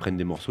mecs qui prennent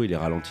des morceaux, ils les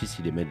ralentissent,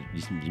 ils les mettent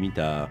limite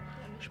à,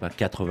 je sais pas,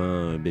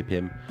 80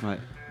 BPM. Ouais.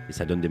 Et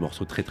ça donne des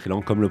morceaux très très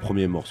lents, comme le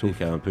premier morceau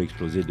qui a un peu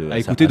explosé de. À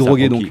écouter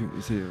drogué donc.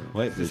 C'est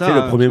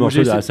le premier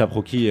morceau de A$AP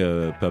Rocky,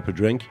 Purple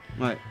Drank.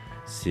 Ouais.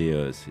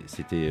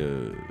 C'était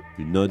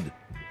une ode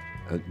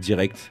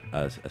direct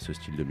à ce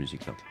style de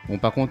musique là. Bon,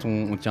 par contre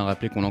on tient à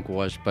rappeler qu'on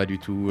n'encourage pas du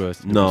tout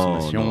cette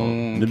consommation.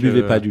 Non. Ne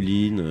buvez pas du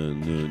lean,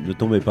 ne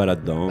tombez pas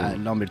là-dedans.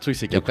 Non mais le truc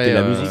c'est qu'après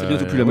la musique c'est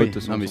bientôt plus la mode de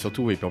toute façon. Non mais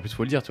surtout et puis en plus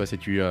faut le dire, tu vois, c'est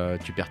tu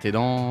perds tes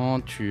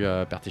dents, tu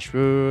perds tes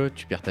cheveux,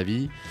 tu perds ta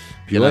vie.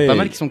 Il y en a pas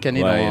mal qui sont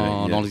cannés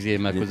dans le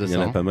game à cause de ça. Il y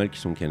en a pas mal qui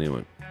sont cannés,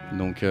 ouais.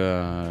 Donc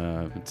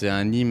c'est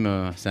un hymne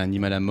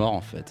à la mort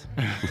en fait.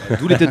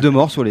 D'où les têtes de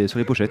mort sur les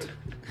pochettes.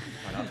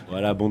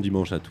 Voilà, bon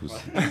dimanche à tous.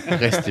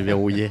 Restez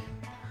verrouillés.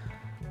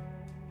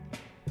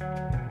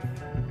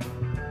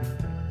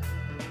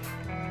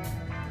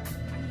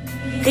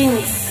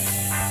 Rinz.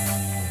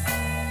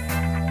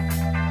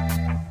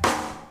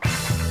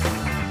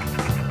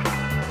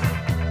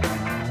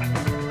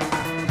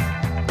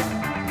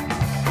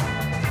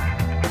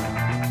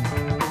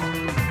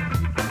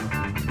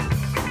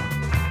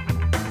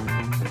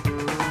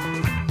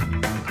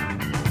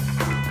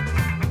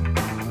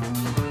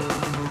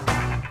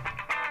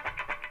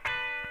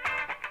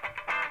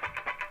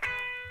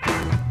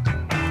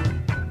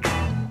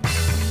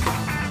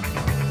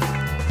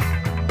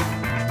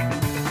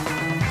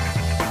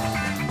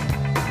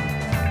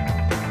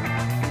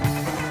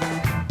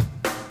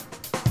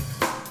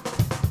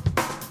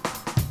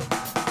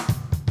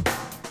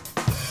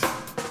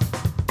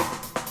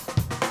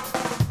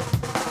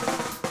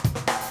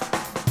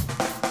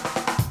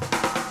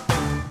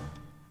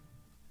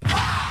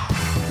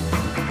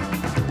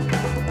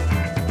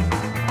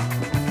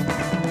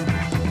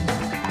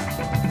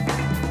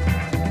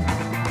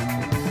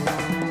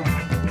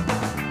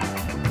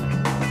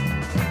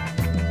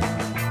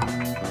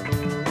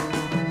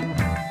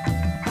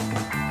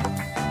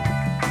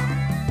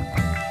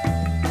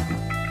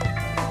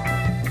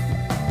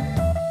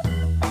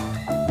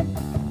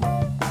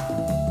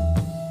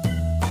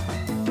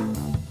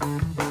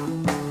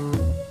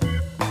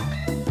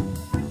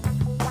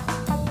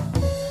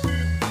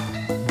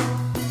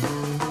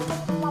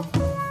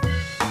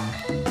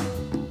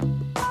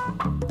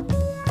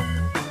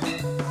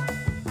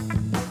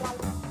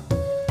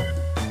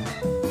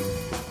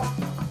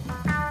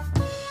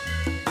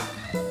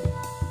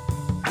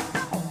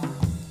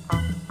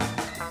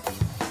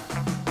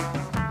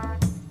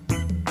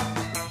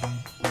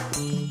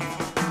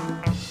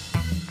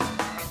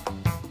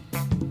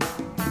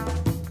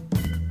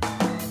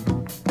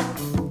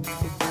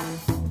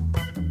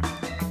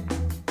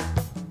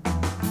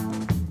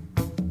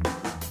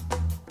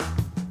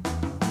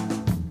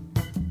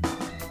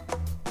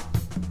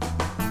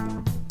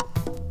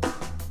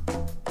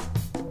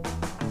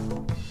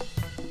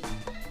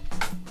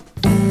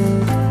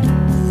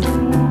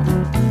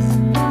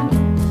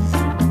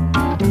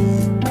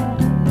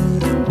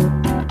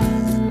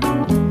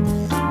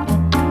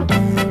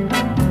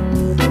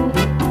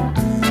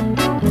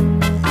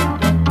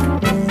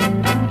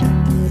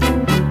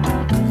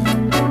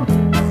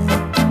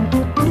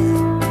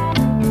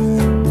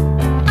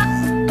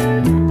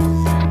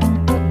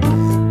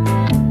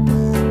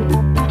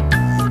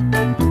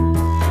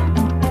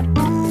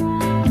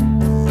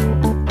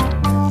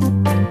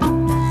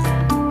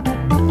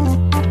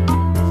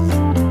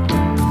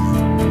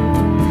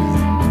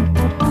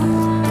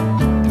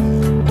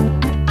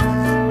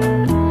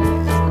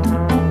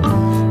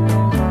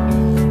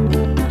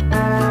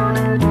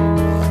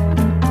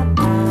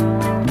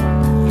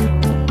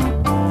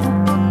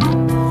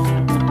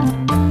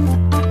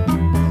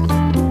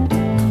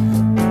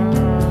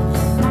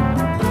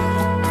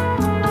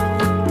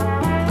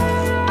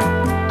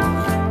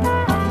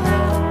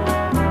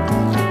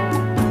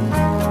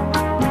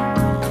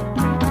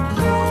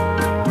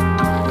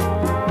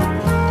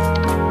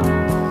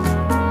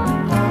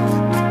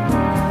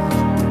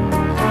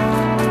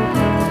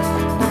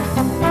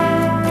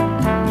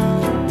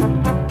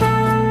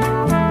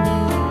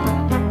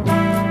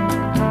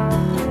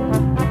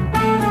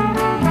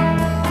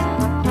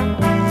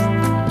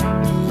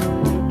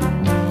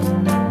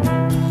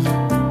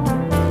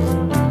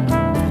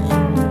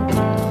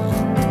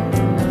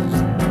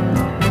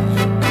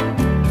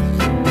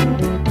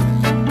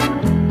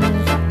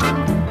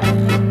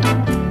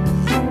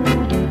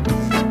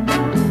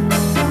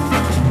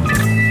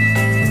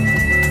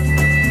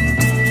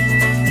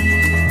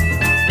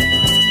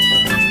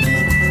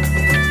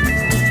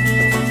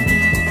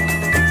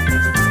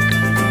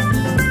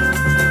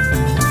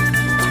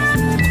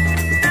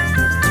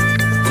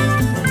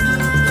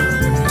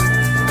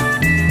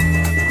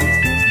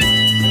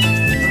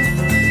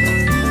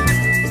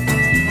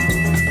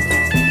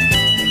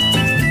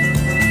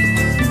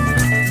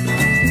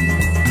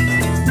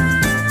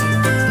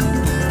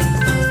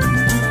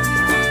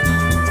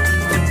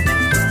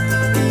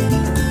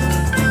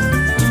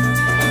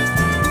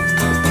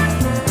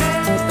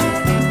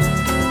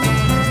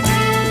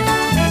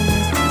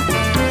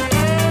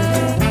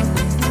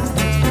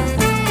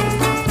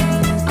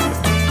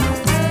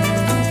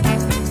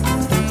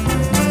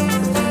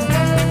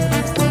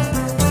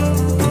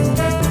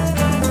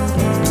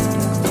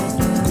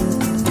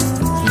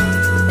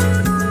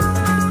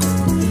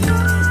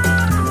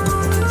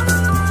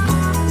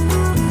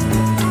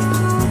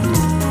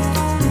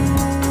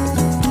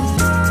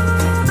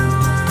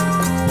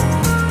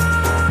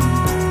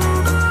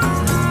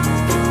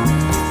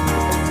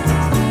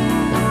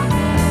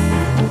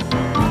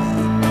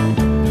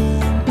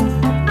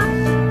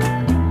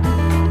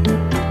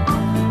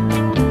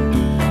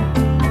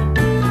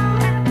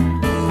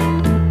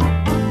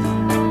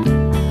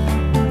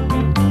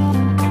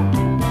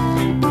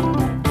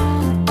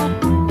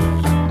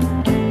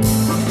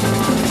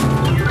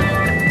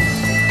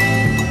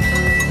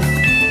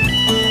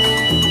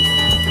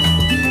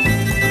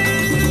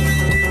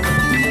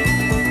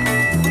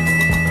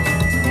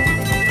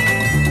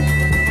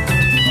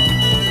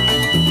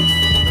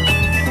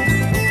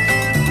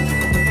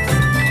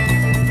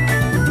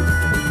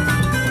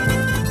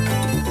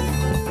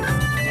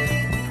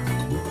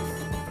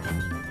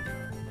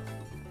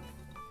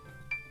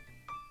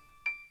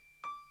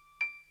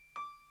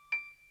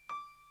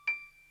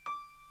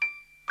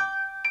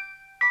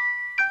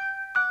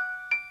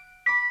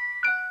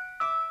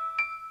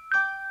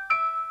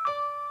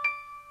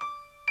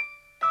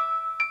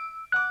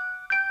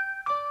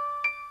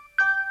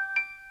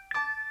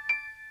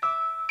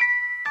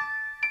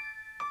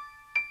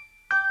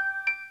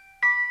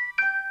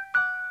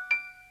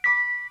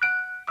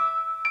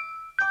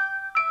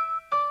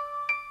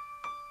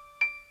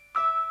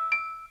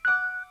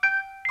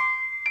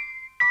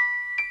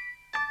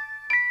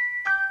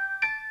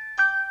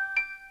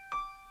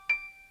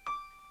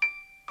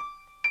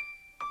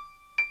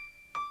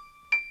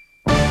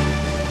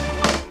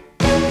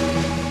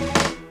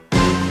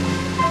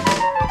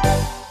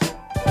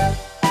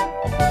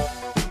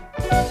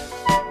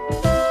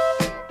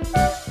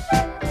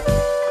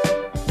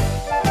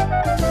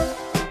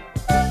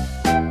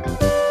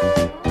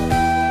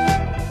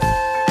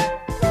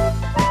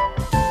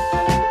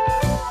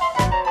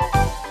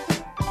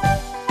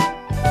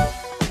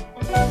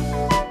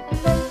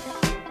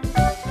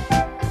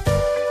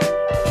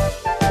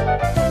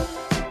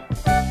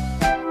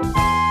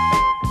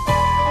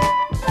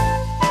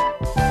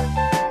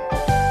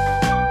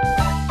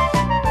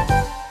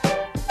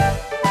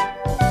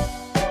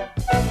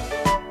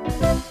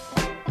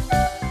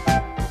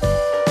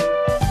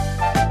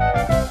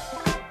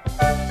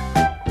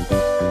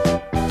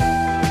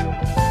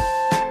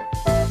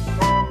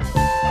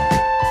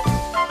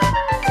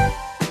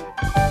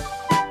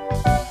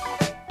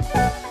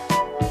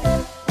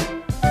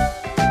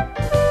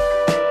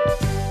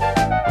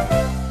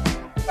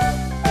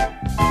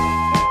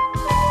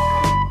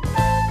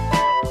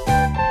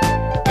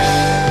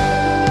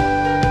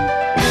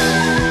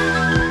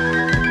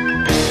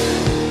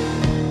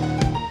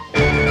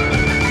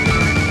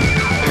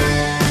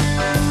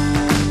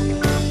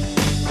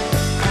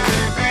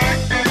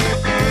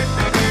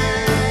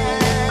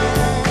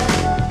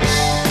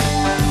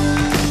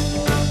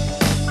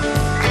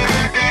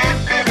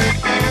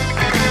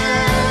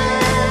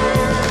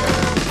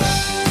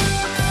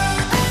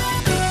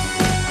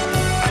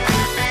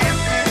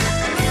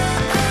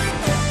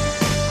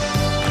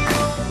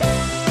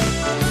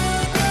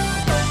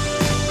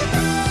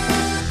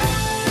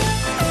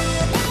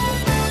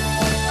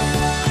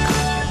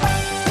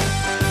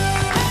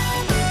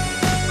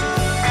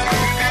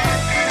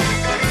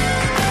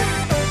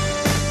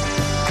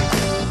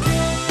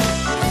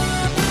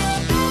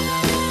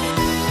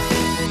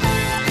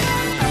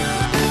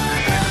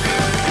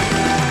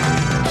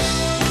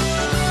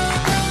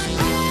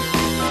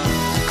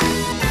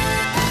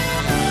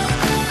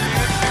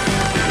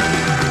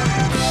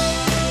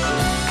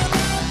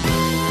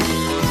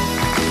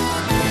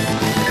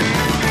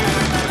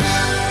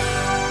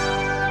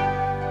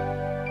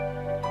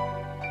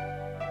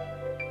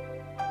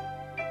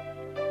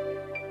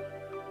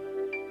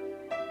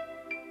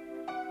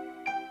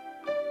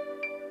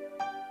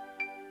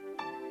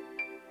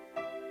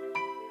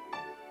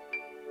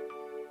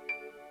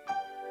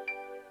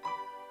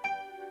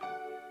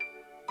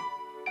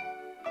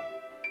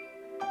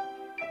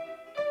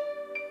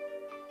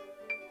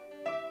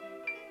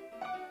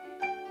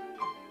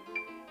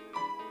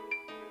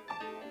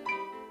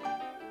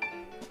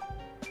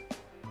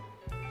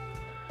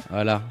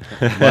 Voilà,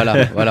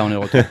 on est de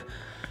retour.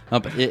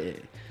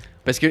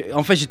 Parce que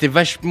en fait j'étais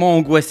vachement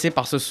angoissé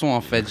par ce son en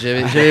fait.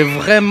 J'avais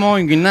vraiment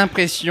une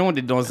impression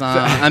d'être dans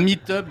un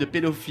meet-up de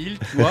pédophiles,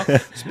 tu vois,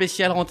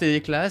 spécial rentrée des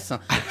classes,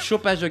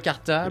 chopage de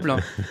cartable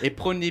et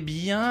prenez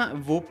bien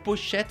vos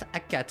pochettes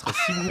A4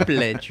 s'il vous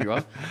plaît, tu vois.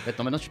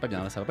 Attends, maintenant je suis pas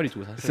bien, ça va pas du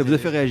tout. Ça vous a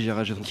fait réagir,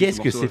 hein,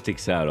 Qu'est-ce que c'était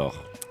que ça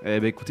alors? Eh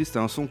ben écoutez, c'était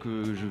un son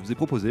que je vous ai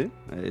proposé,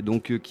 et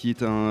donc qui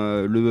est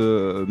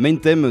le main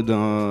theme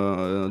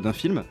d'un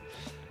film.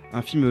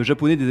 Un film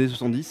japonais des années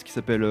 70 qui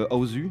s'appelle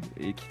Housu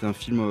et qui est un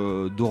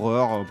film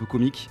d'horreur un peu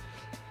comique.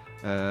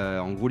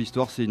 En gros,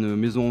 l'histoire, c'est une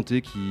maison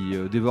hantée qui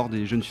dévore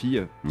des jeunes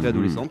filles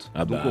préadolescentes.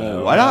 Ah bah,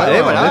 donc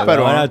voilà, pas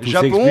loin. Tout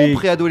Japon, s'explique.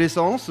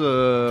 préadolescence, Tout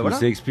voilà.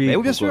 s'explique. Mais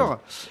oui, bien sûr.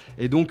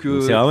 Et donc,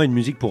 c'est vraiment une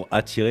musique pour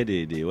attirer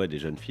des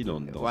jeunes filles dans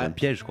ouais. un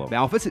piège, quoi.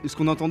 Bah, en fait, c'est ce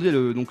qu'on a entendu.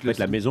 En fait,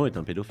 la maison est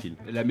un pédophile.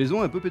 La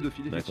maison est un peu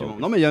pédophile, effectivement.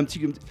 D'accord. Non, mais il y a un petit.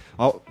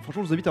 Alors,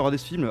 franchement, je vous invite à regarder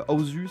ce film.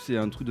 Housu, c'est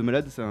un truc de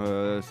malade.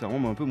 C'est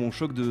vraiment un peu mon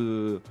choc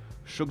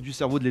du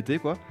cerveau de l'été,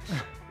 quoi.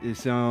 Et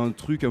c'est un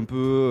truc un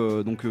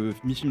peu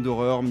mi-film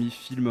d'horreur,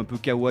 mi-film un peu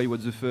kawaii, what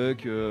the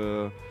fuck.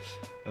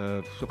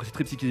 Après, c'est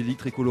très psychédélique,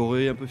 très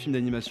coloré, un peu film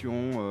d'animation.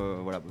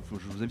 Voilà, je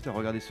vous invite à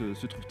regarder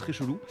ce truc très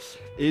chelou.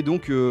 Et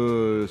donc,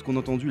 ce qu'on a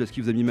entendu là, ce qui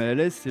vous a mis mal à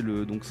l'aise, c'est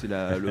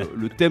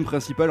le thème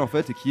principal en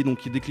fait, et qui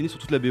est décliné sur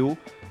toute la BO,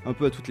 un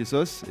peu à toutes les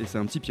sauces. Et c'est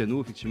un petit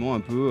piano, effectivement,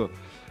 un peu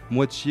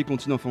moitié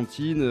comptine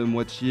enfantine,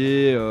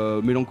 moitié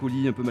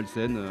mélancolie, un peu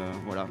malsaine.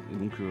 Voilà.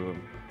 Et donc.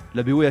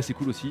 La BO est assez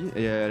cool aussi,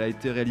 et elle a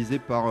été réalisée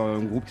par un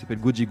groupe qui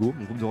s'appelle Gojigo,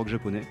 un groupe de rock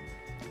japonais,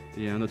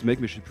 et un autre mec,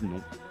 mais je sais plus le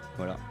nom.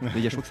 Voilà.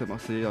 Mais je crois que ça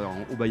c'est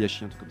en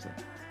Obayashi, un truc comme ça.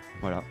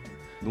 Voilà.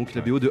 Donc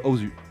la BO de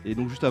Housu. Et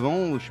donc juste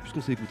avant, je sais plus ce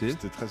qu'on s'est écouté.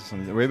 C'était très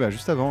 70. Oui, bah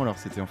juste avant, alors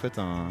c'était en fait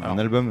un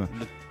album.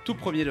 Le tout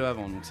premier de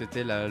avant, donc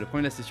c'était le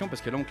premier de la session,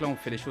 parce que là on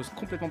fait les choses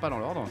complètement pas dans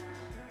l'ordre.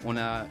 On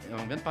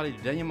vient de parler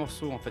du dernier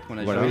morceau en fait qu'on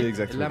a joué. Oui,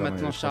 exactement. Là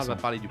maintenant Charles va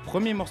parler du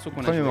premier morceau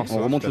qu'on a joué. On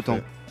remonte le temps.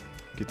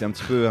 Qui était un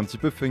petit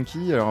peu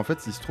funky. Alors en fait,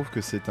 il se trouve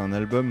que c'est un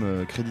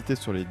album crédité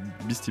sur les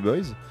Beastie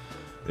Boys.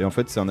 Et en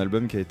fait, c'est un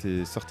album qui a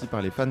été sorti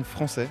par les fans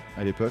français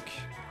à l'époque,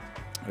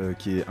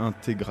 qui est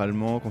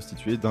intégralement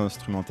constitué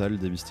d'instrumentales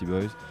des Beastie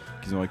Boys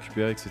qu'ils ont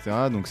récupéré,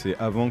 etc. Donc c'est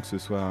avant que ce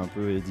soit un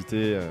peu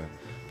édité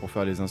pour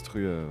faire les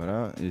instrus,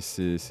 voilà. Et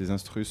ces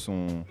instrus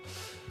sont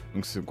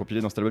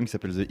compilés dans cet album qui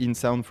s'appelle The In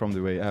Sound From The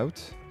Way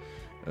Out.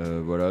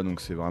 Voilà, donc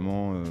c'est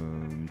vraiment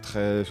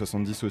très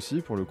 70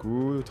 aussi pour le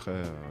coup,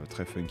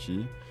 très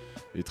funky.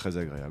 Et très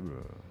agréable.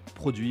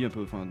 Produit un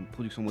peu, enfin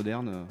production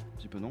moderne, un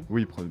petit peu, non?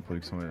 Oui,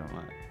 production moderne.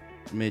 Ouais.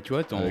 Mais tu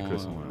vois,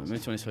 même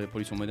si on est sur les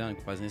productions modernes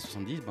comparées aux années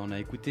 70, on a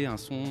écouté un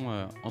son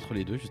entre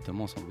les deux,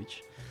 justement en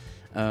sandwich.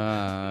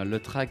 Le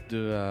track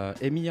de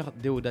Eumir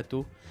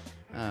Deodato,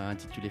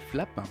 intitulé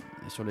Flap,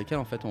 sur lequel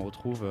en fait on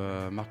retrouve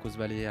Marcos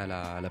Valle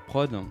à la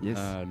prod, yes.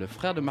 Le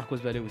frère de Marcos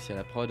Valle aussi à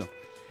la prod,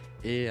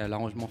 et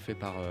l'arrangement fait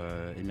par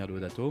Eumir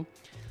Deodato.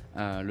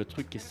 Le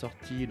truc qui est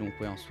sorti donc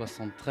en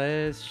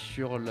 73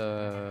 sur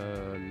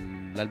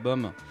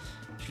l'album,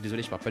 je suis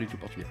désolé, je parle pas du tout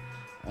portugais,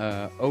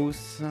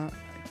 Os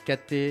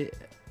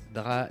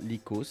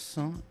Catedralicos,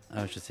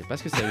 je sais pas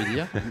ce que ça veut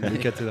dire. Les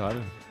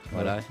cathédrales.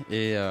 Voilà,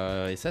 et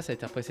ça a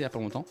été repressé il y a pas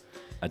longtemps.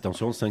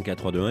 Attention, 5, 4,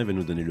 3, 2, 1, il va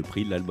nous donner le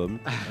prix de l'album.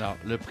 Alors,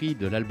 le prix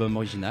de l'album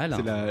original,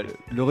 c'est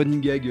le running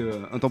gag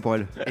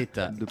intemporel, est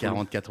à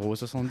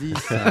 44,70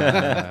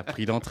 €,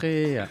 prix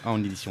d'entrée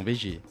en édition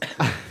VG.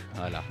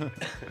 Voilà.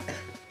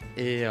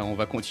 Et on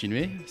va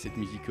continuer cette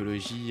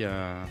musicologie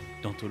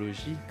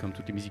d'anthologie, comme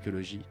toutes les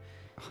musicologies.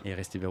 Et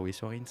restez verrouillés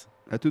sur Rins.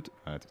 À toutes.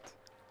 À toutes.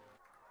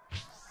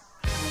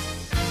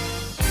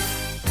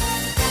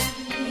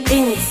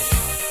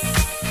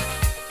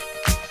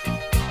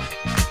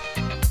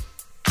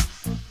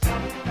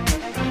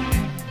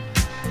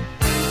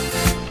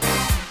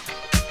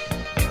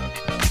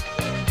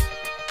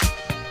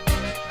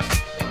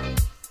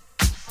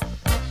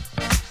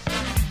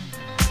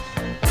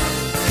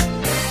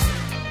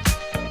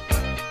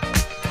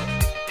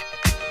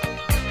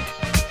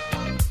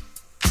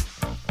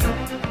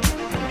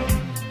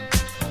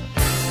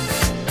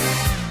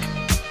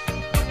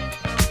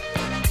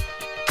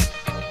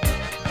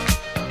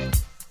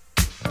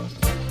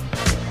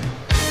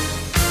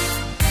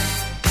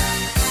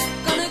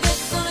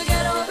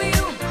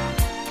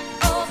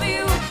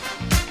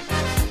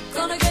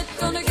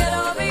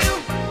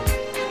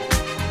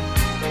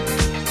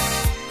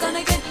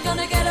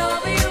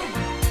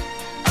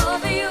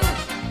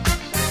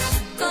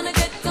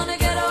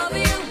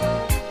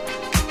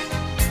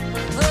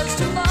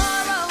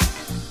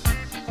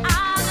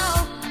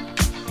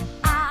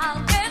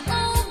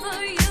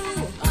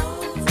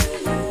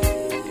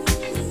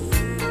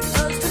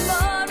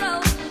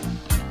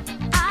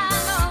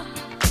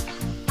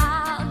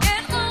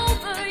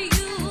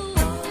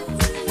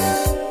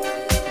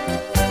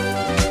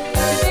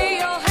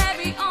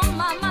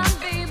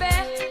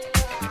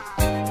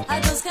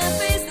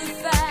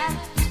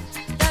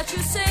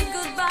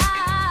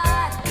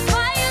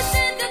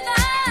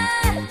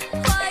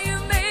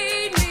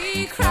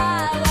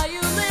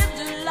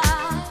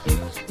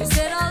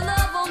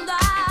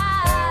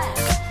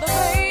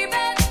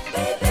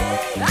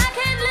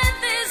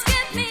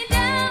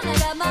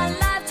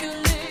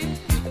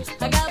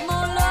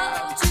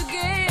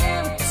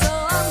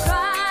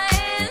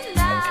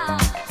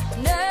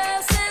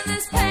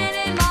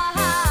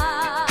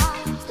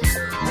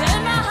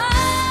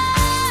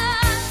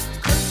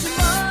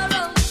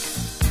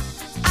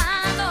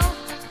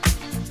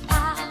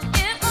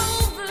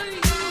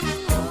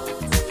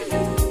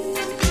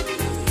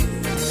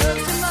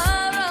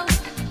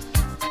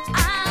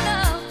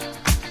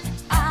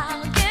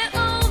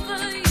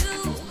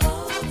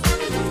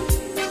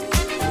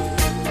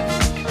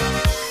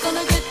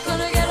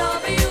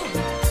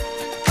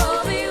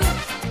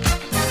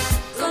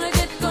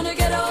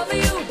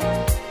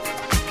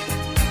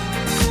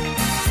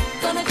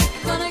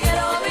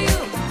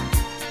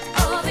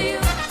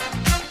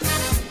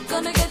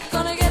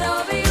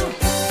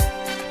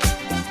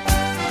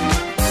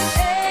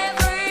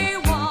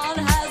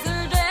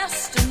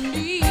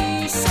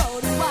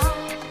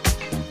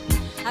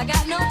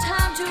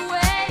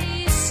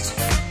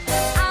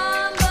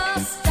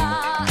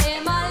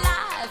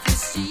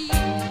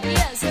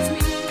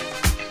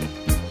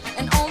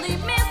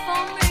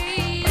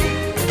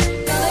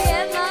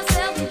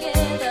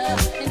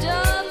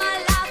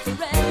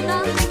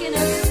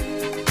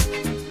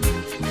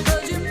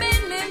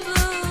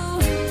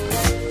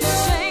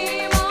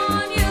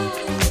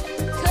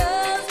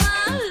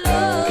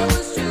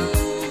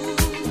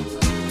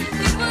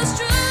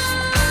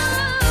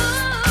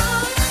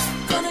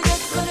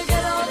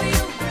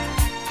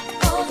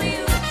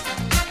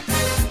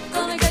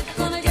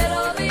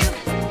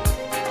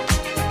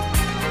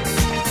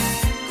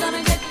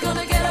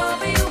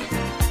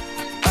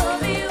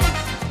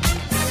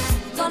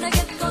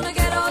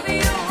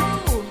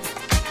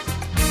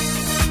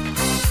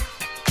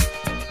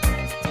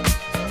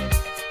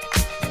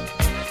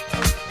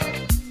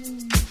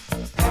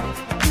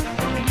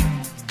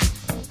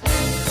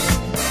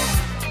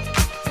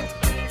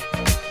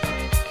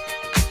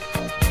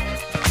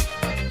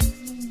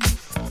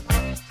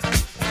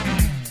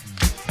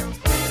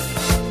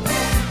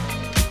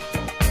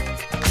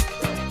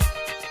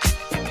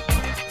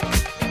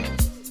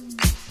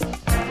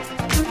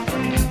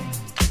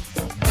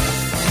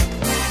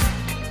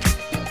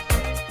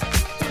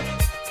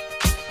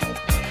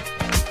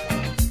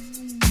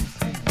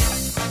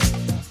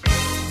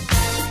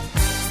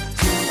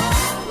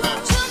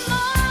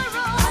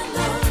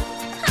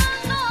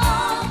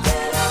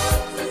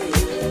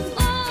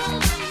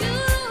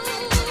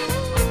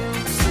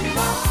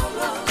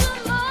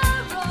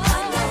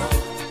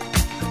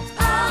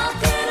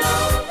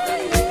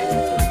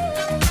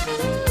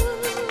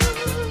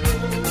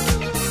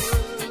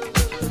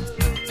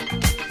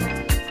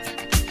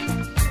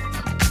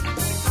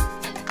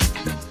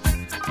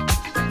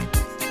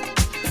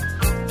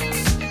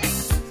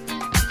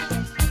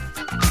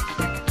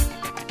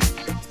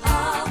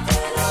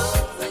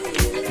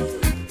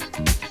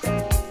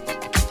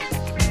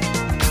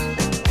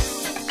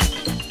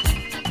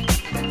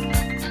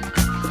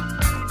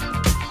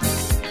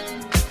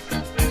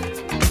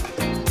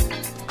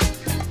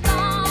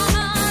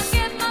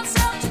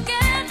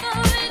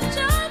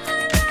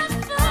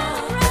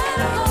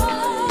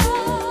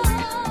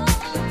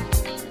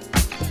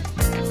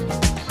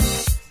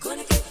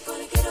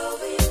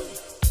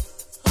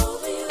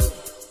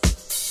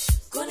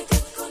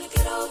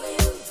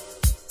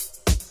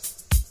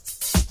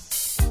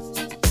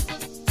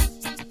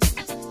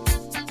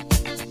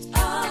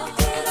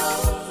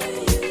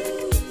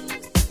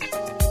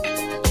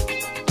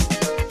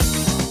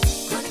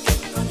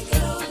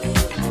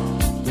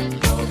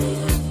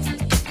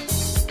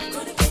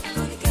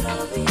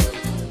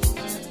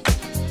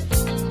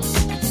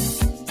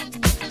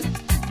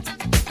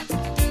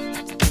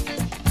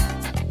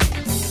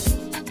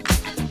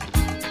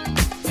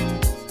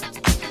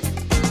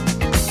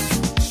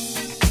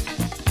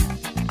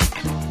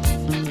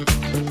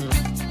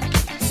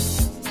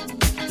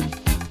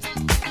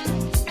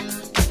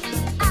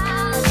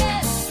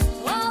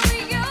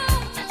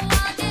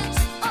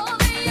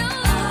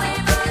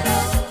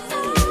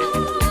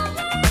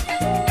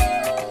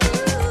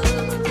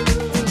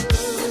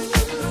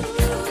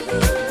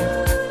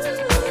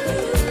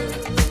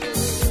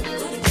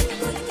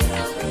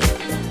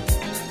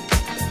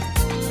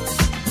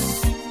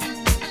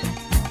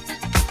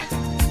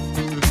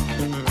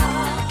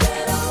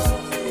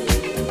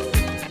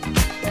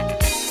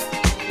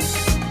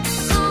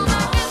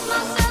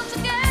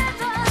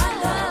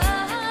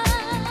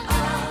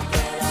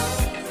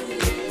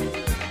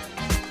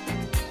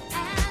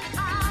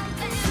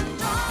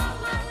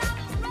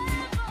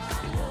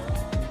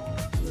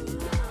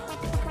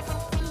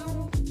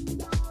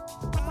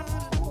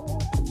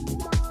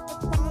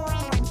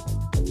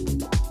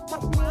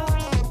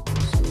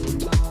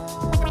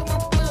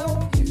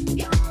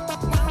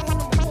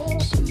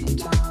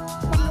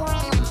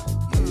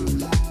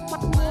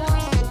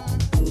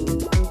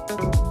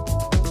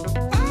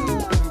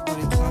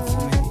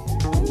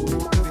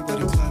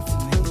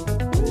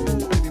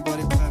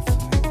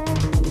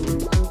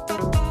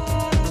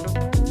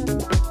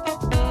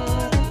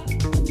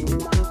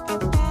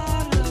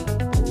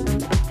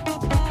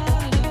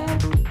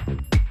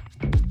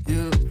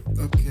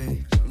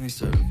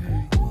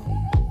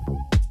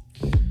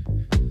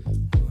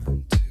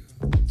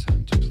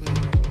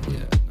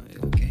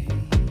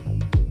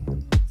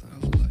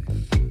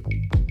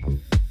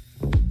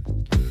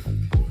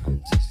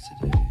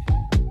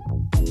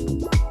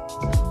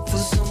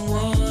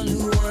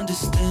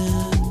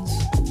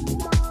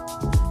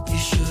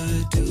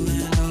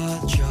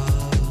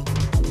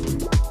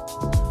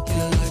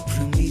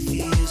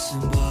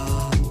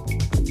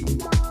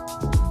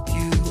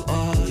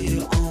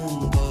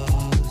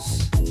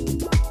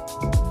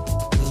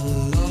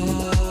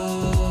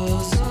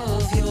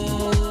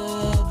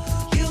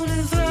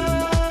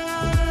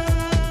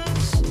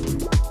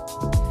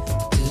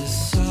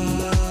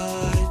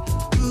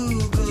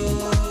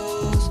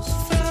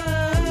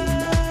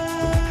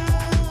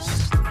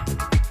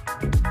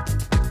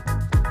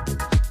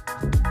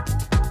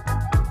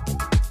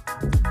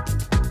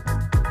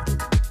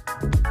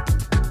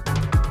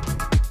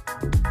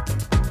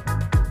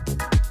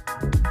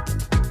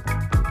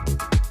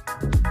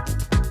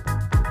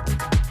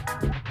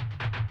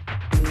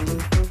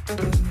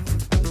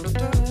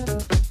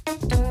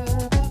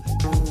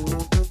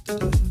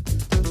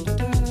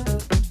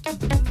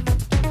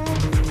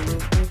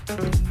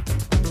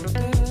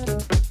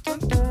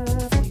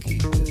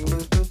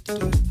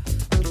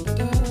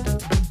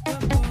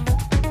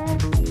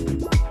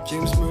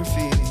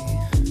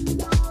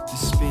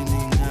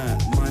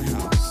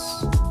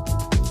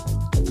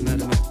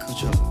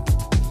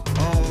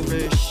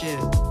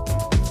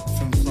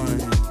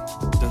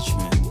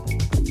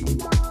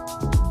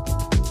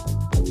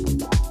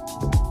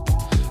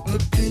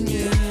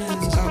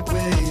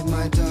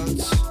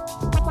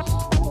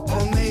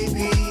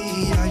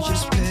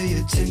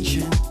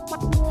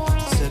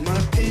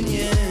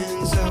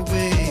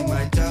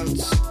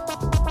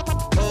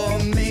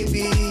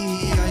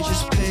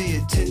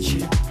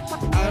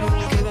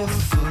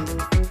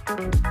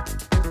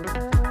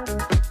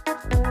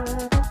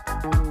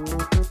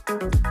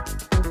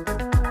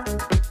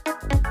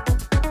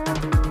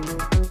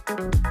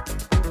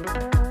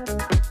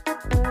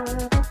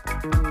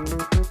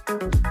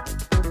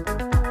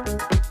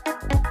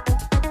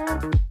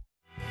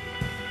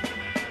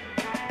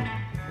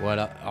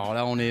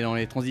 on est dans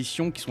les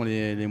transitions qui sont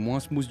les moins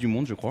smooth du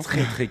monde, je crois.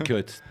 Très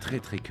cut, très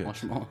cut.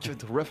 Franchement.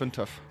 Cut rough and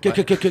tough.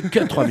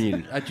 Cut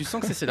 3000. Ah, tu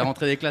sens que c'est la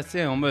rentrée des classes,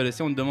 en mode,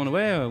 on te demande,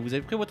 ouais, vous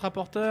avez pris votre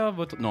rapporteur,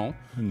 Non.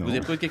 Non. Vous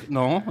avez pris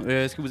Non.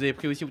 Est-ce que vous avez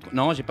pris aussi votre...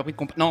 Non, j'ai pas pris de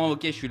Non,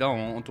 ok, je suis là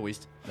en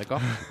touriste.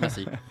 D'accord.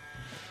 Merci.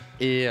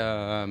 Et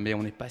mais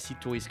on n'est pas si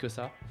touriste que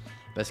ça.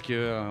 Parce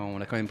que on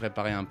a quand même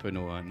préparé un peu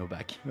nos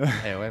bacs.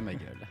 Eh ouais, ma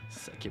gueule.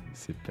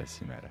 C'est pas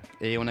si mal.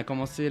 Et on a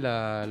commencé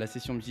la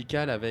session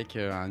musicale avec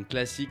un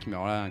classique, mais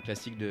alors là, un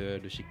classique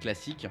de chez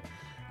Classique,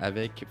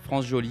 avec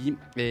France Joli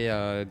et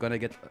Gonna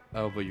Get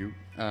Over You,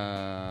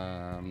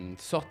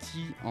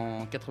 sorti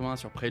en 81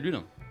 sur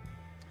Prélude.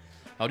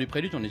 Alors du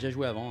Prélude, on a déjà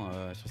joué avant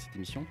sur cette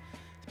émission.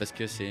 C'est parce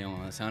que c'est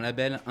un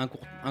label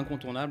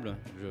incontournable,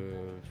 je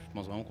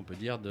pense vraiment qu'on peut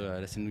dire, de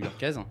la scène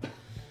new-yorkaise.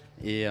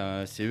 Et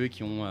c'est eux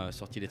qui ont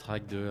sorti les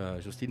tracks de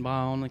Jocelyn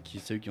Brown,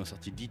 c'est eux qui ont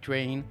sorti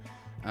D-Train.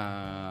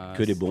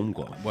 Que des bombes,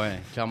 quoi. Ouais,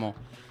 clairement.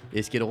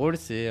 Et ce qui est drôle,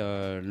 c'est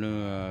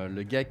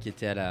le gars qui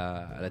était à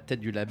la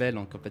tête du label,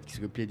 donc en fait qui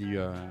s'occupait du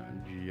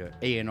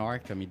A&R,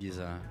 comme ils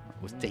disent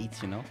aux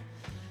States, you know.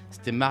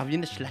 C'était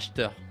Marvin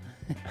Schlachter.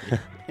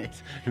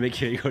 Le mec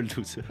qui rigole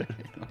tout seul.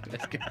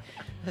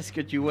 Est-ce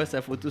que tu vois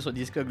sa photo sur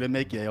Discog, le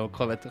mec il est en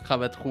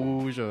cravate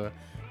rouge,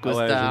 Ah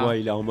ouais, je vois,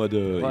 il est en mode,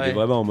 il est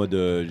vraiment en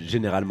mode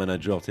général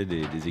manager, tu sais,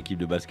 des équipes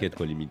de basket,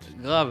 quoi, limite.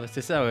 Grave,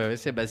 c'est ça, ouais,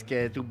 c'est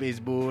basket ou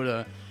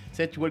baseball.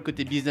 Tu vois le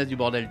côté business du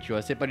bordel, tu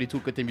vois. C'est pas du tout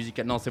le côté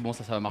musical. Non, c'est bon,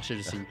 ça va marcher,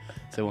 je signe.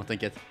 C'est bon,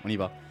 t'inquiète, on y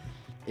va.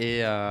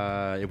 Et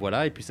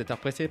voilà, et puis c'était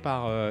repressé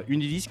par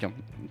Unidisc,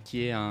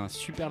 qui est un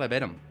super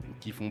label,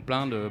 qui font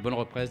plein de bonnes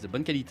represses, de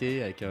bonne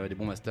qualité, avec des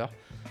bons masters.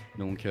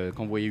 Donc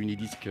quand vous voyez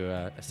Unidisc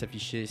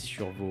s'afficher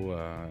sur vos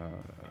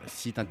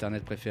sites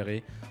internet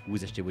préférés, où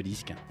vous achetez vos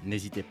disques,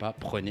 n'hésitez pas,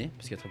 prenez,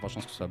 parce qu'il y a très forte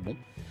chance que ce soit bon.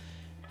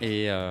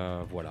 Et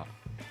voilà.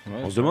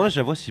 Ouais, on se demande à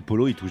chaque fois si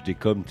Polo il touche des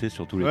coms, tu sais,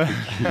 sur tous les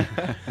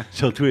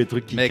sur tous les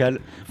trucs qui calent.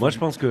 Moi je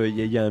pense qu'il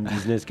y a un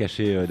business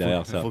caché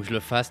derrière ça. Faut que je le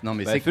fasse, non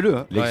mais Bah, c'est fais-le.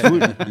 Hein.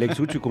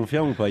 Lexou, tu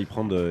confirmes ou pas? Il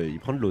prend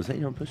de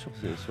l'oseille un peu sur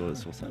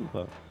ça ou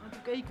pas? En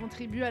tout cas, il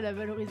contribue à la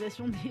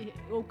valorisation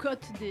aux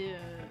cotes des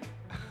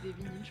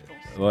vinyles, je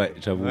pense. Ouais,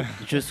 j'avoue.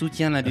 Je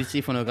soutiens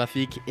l'industrie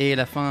phonographique et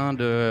la fin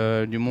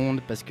du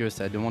monde parce que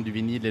ça demande du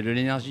vinyle et de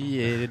l'énergie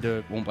et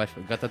de... Bon bref,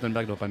 Greta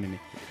Thunberg doit pas m'aimer.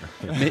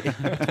 Mais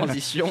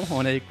transition,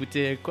 on a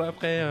écouté quoi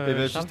après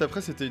juste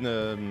après, c'était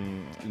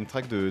une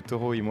track de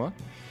Toro y moi.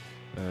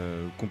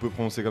 Qu'on peut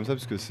prononcer comme ça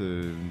parce que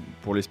c'est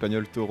pour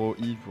l'espagnol Toro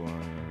y pour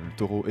le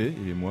Toro et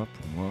moi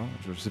pour moi.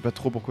 Je sais pas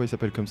trop pourquoi il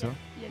s'appelle comme ça.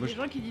 Il y a des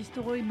gens qui disent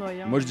Toro et Moi.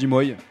 Hein. Moi je dis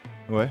Moi.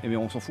 Ouais. Mais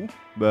on s'en fout.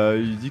 Bah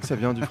il dit que ça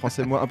vient du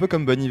français moi, un peu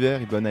comme Bon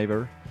Hiver et Bon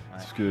Iver.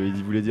 Parce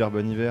qu'il voulait dire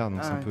Bon Hiver, donc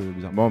c'est un peu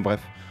bizarre. Bon bref,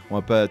 on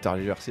va pas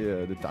tergiverser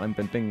de Tarlem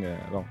Peng.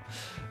 Bon.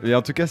 Et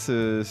en tout cas,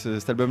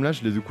 cet album-là,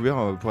 je l'ai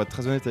découvert, pour être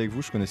très honnête avec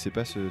vous, je connaissais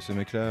pas ce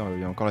mec-là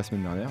il y a encore la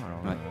semaine dernière.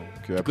 Alors,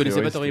 tu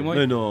connaissais pas Tori Moi?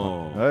 Mais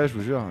non. Ouais, je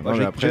vous jure. Bah,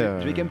 je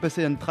vais quand même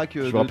passer une track.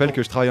 Je vous rappelle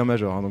que je travaille en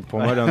major, hein, donc pour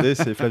moi l'indé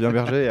c'est Flavien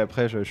Berger et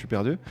après je suis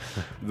perdu.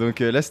 Donc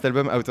là, cet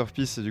album Out of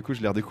Peace, du coup,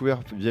 je l'ai redécouvert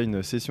via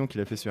une session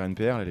qu'il a fait sur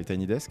NPR, les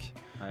Tiny Desk.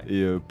 Ouais.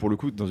 Et pour le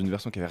coup, dans une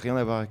version qui avait rien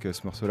à voir avec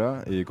ce morceau-là.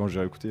 Et quand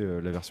j'ai écouté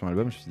la version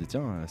album, je me suis dit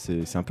tiens,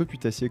 c'est un peu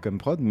putassier comme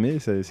prod, mais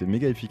c'est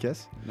méga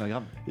efficace. Bah,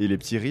 grave. Et les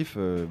petits riffs,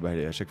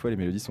 à chaque fois les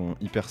mélodies sont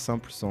hyper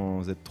simples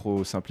sans être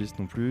trop simplistes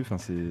non plus. Enfin,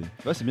 c'est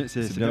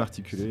bien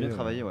articulé. C'est bien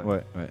travaillé, ouais.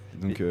 Ouais.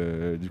 Donc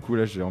du coup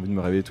là, j'ai envie de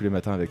me réveiller tous les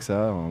matins avec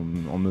ça,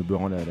 en me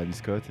beurrant la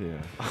biscotte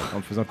et en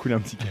me faisant couler un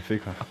petit café,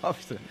 quoi. Oh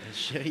putain,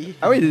 chérie.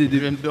 Ah oui, je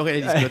vais me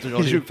beurrer la biscotte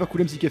aujourd'hui. Je vais me faire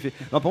couler un petit café.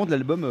 Non, par contre,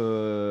 l'album,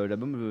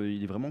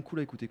 il est vraiment cool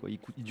à écouter, quoi.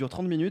 Il dure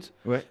 30 minutes.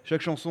 Ouais. Chaque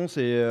chanson,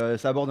 ça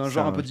aborde un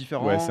genre un peu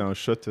différent. Ouais, c'est un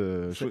shot.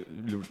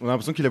 On a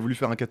l'impression qu'il a voulu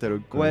faire un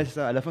catalogue, quoi. Ouais, c'est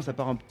ça. À la fin, ça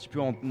part un petit peu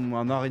en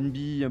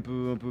R&B, un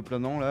peu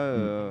planant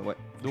là. Ouais.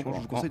 Donc,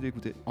 je vous conseille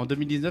d'écouter. En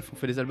 2019, on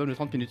fait les albums de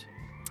 30 minutes.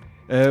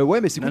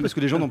 Ouais, mais c'est cool parce que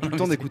les gens n'ont plus le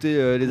temps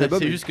d'écouter les albums.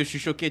 C'est juste que je suis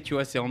choqué, tu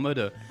vois. C'est en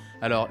mode.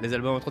 Alors, les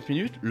albums en 30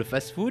 minutes, le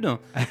fast-food,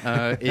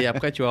 et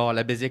après, tu vas avoir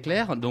la baise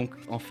éclair. Donc,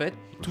 en fait,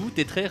 tout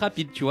est très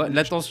rapide, tu vois.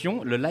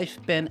 L'attention, le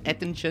lifespan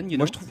attention,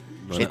 Moi,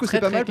 je trouve que c'est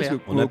pas mal parce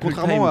que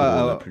contrairement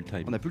à.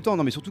 On a plus le temps,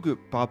 non, mais surtout que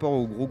par rapport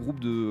aux gros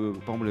groupes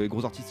par exemple, les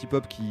gros artistes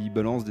hip-hop qui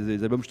balancent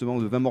des albums justement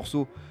de 20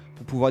 morceaux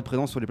pour pouvoir être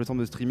présents sur les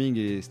plateformes de streaming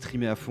et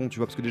streamer à fond, tu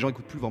vois, parce que les gens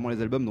écoutent plus vraiment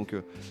les albums, donc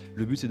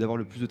le but c'est d'avoir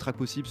le plus de tracks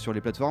possible sur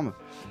les plateformes.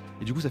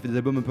 Et du coup, ça fait des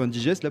albums un peu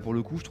indigestes. Là, pour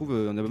le coup, je trouve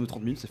un album de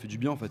 30 minutes, ça fait du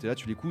bien en fait. Et là,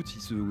 tu l'écoutes,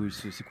 il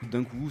s'écoute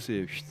d'un coup,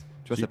 tu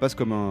vois, ça passe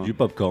comme un. Du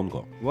popcorn,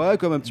 quoi. Ouais,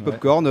 comme un petit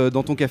popcorn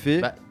dans ton café.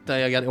 Bah,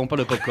 regardé, on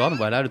parle de popcorn,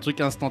 voilà, le truc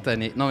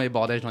instantané. Non, mais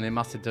bordel, j'en ai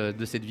marre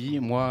de cette vie.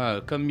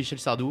 Moi, comme Michel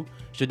Sardou,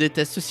 je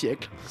déteste ce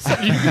siècle.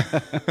 Salut.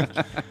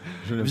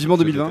 Vivement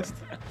 2020.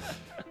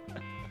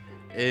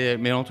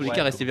 Mais en tous les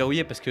cas, restez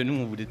verrouillés parce que nous,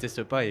 on vous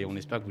déteste pas et on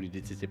espère que vous les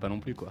détestez pas non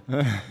plus, quoi.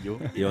 Yo.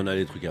 Et on a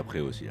des trucs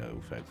après aussi à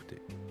vous faire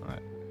écouter.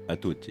 Ouais. À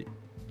tutti.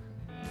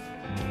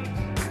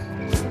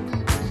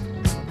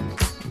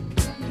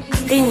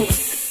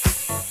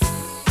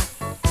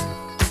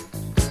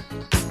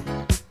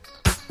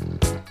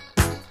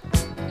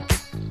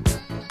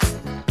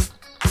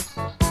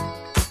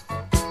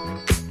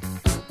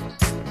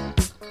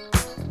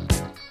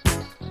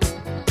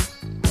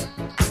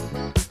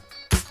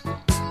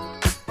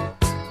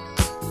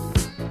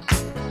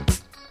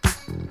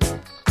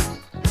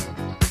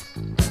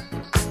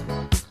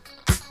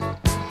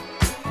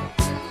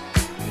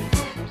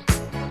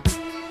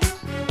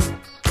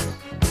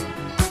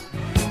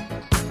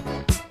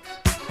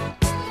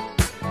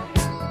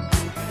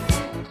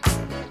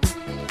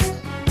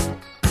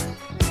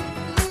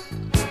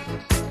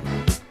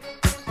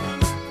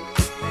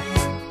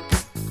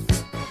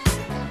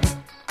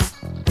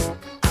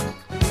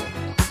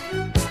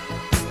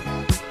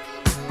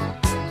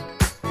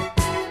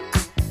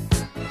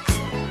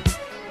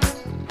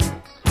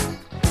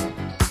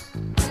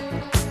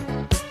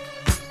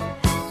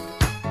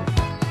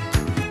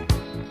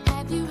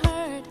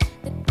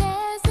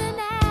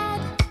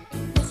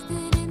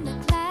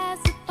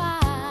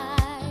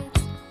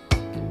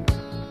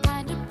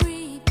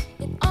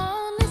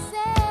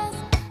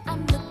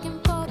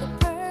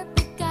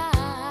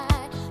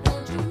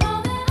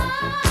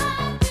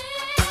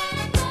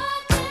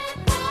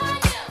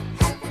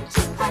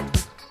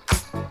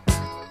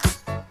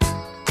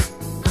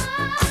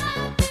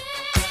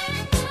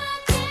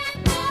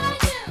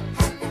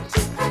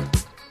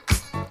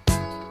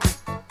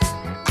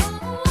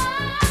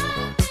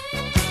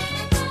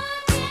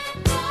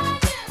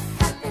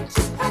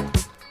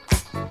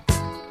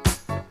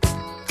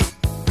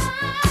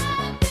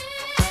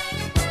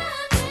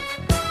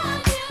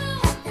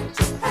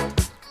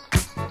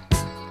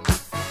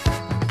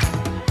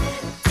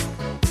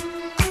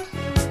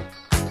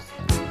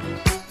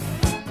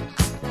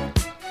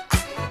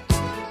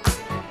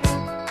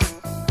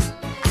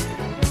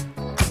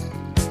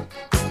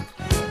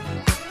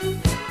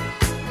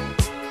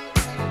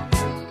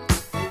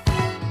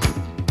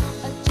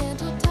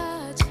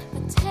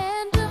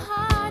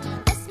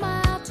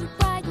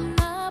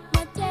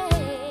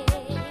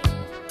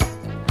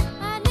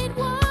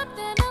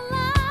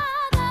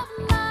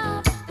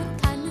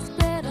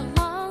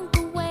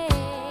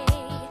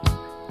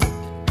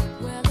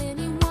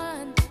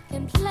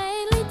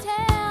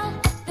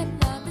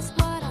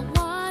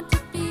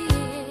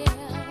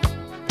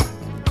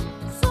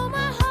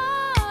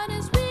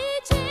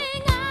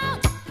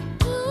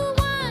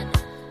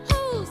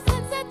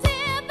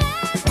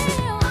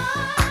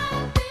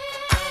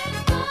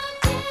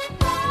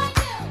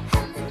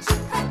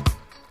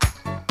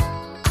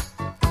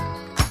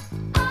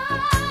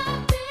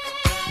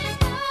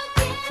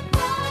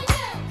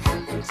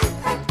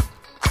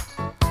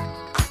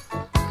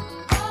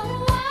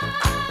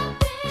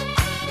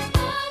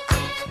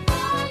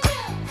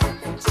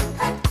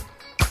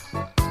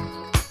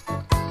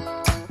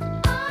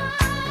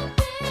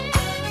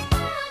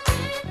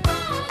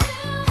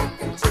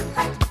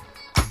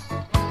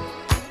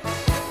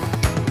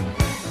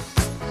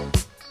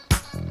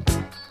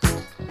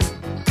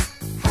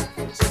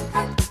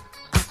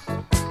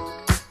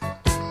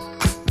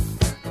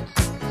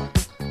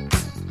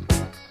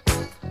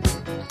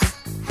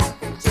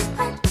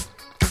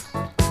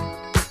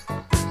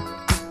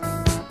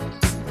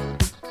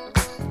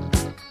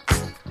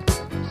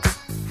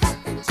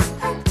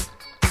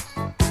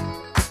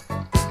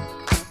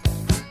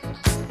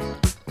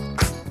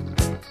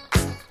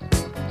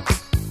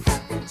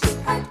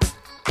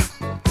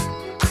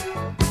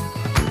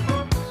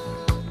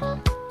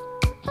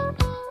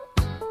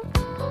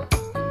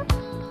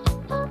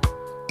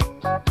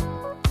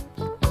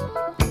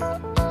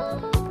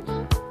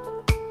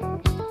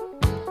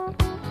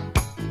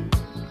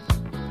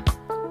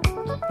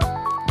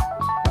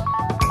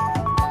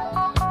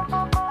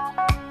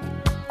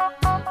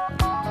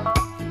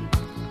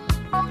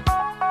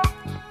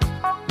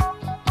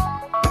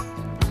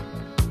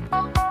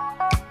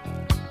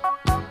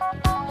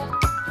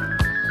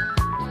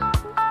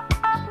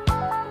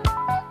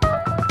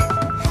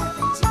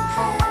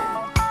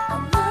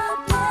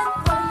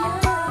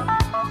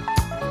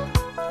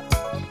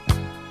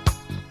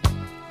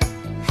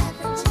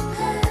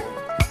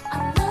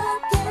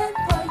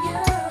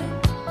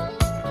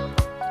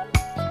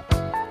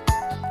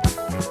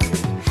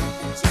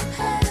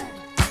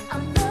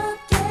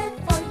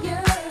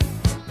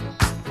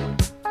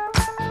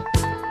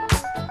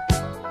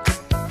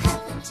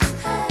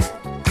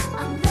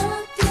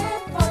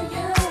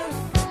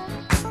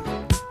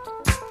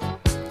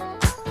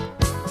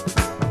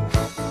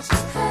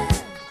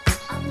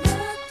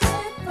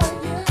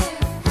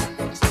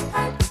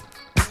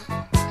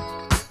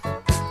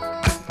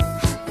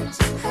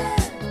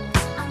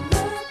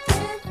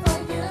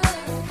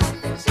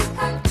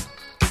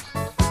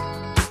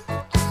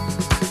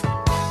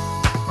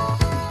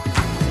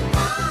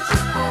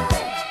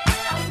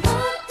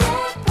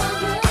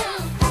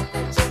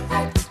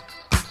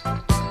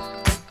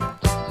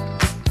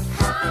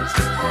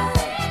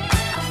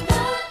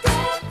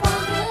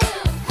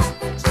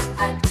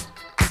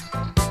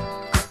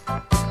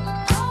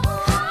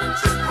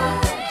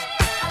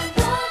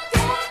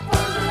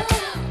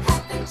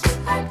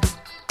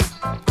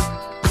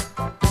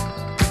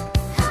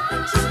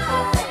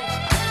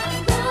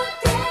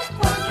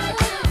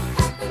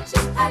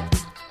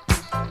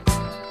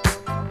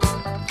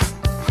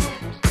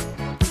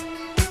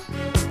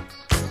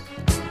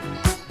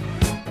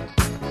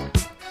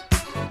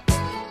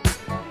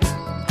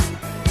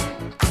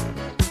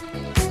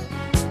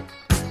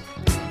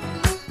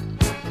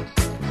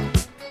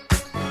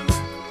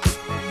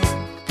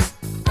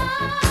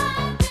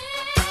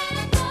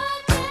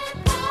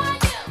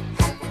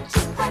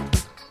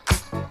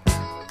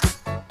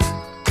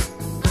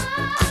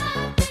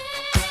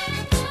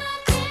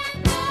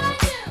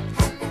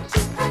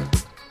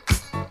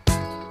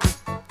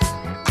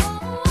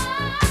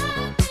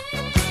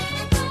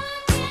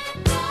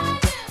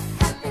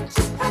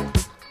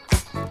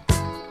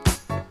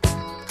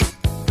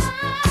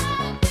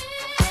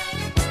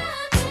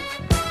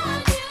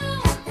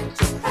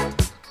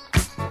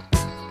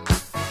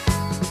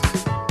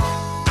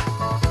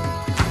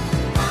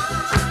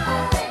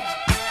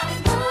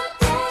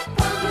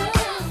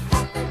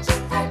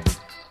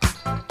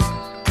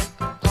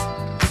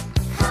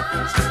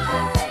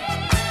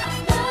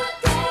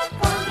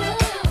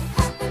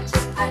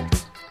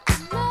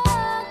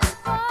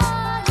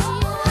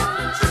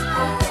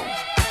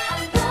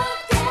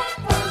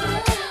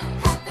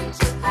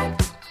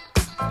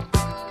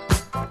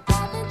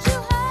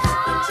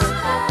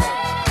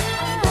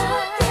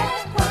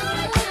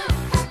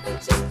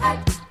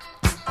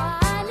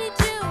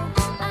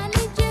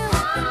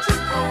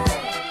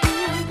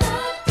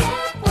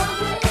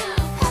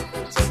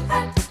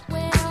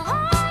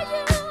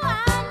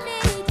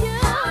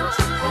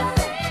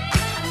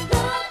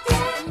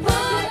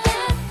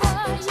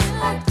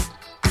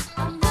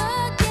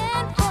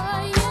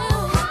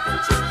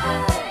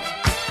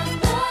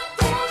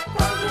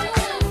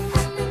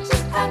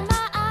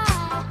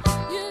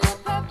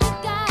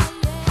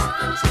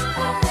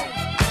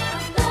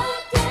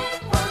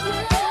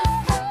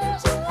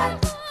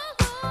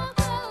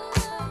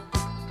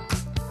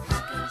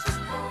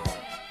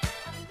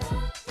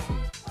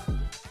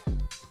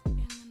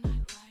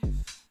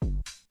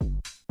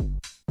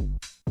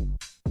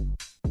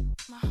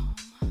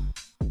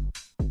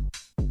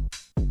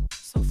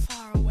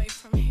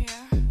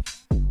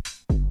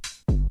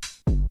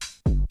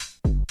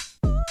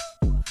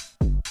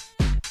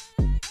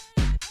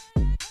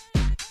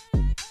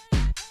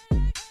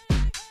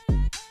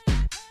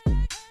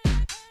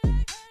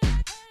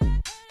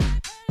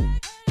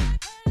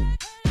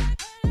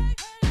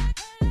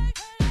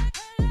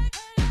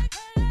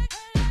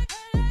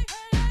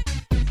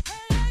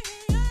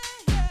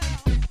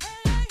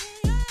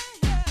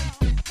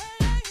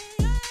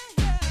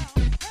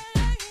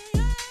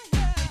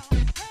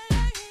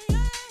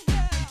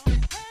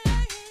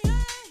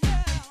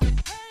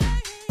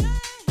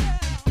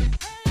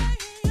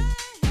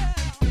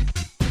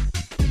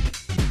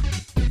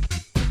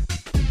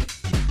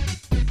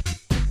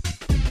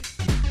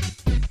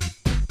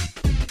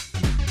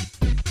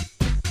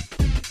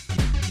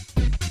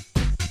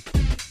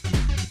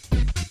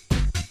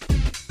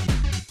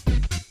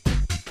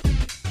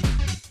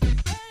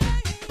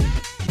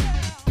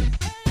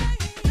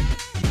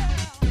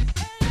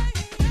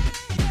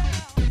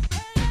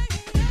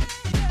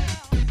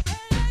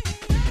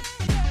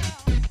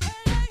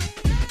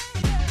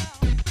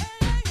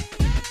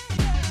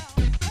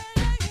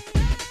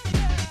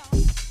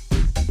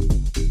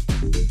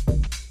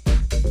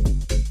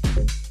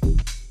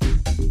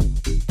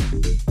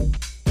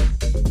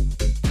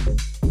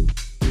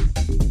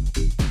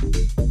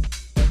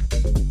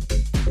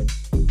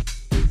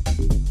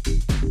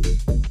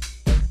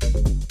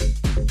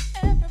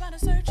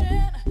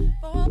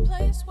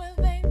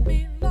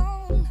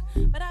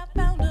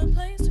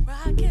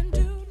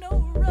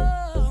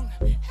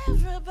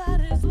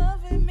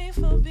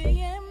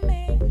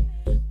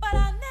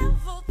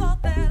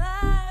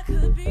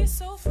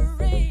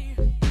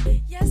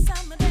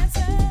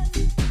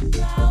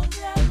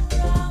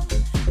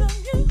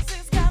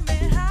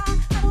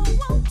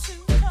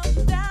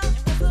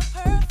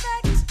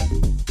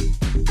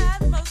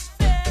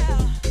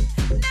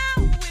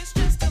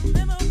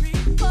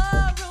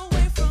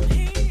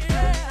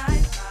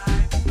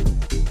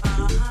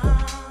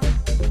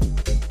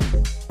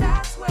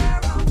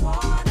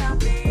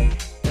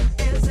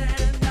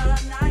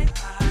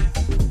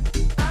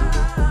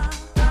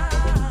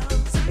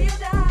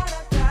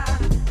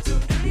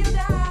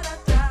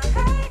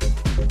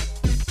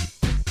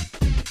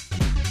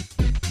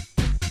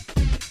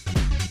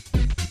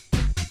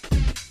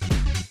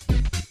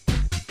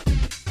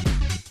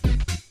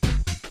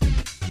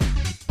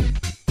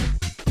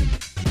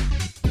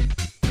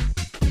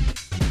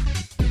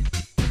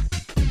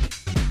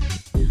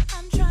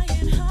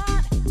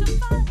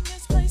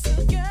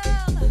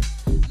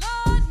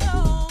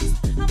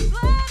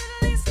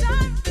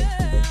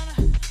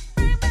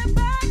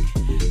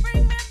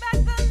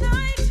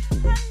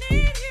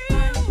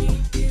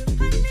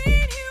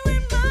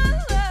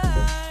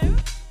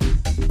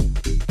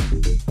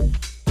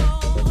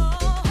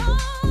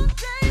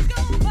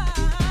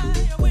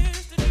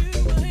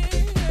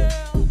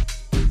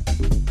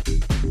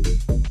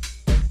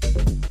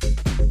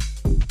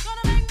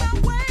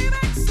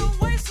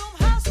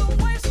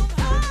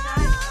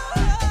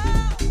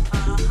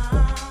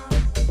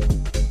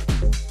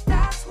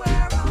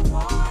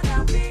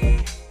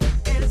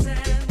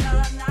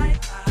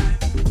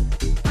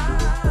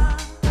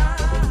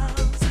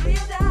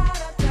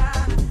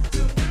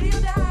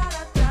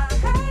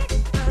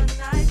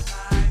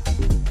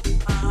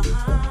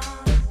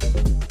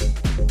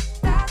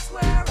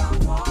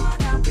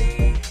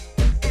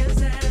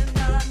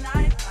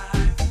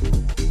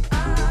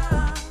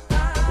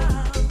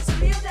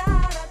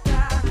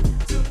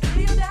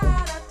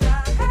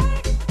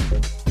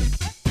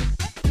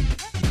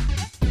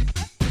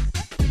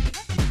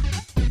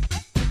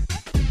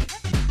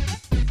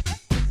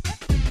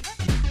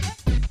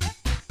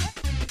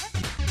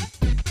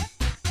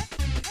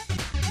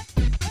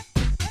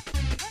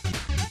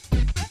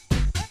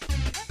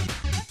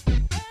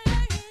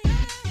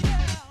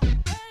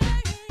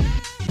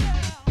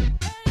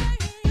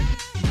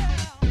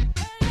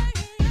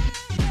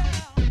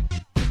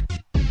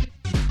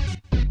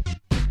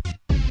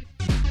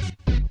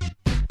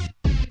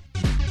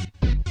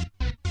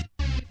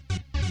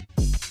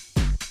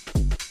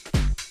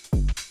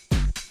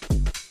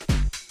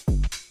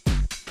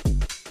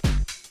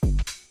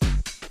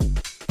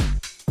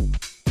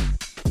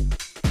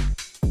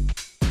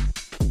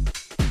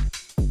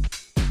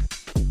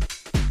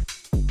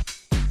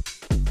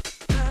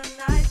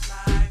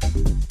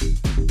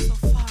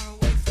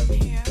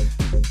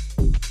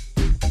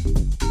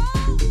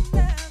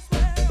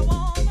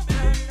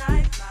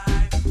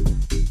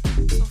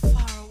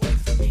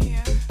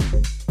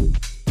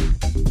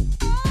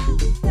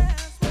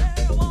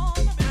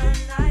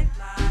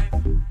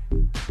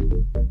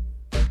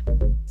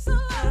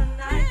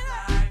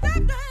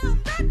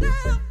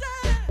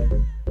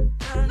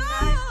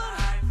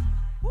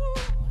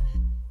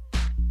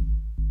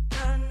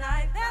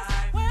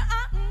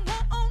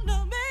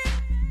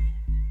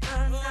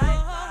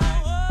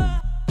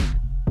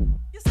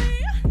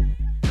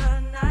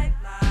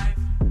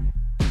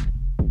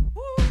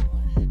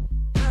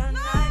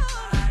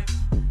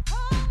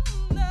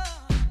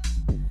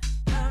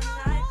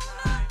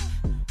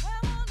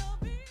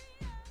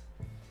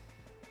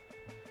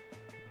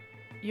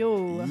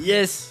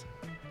 Yes.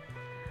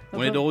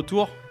 On est de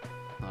retour.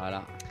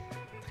 Voilà.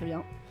 Très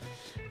bien.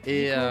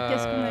 Et Du coup,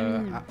 qu'est-ce qu'on a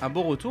mis un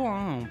beau retour,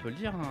 hein, on peut le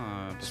dire,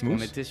 hein, parce Smooth.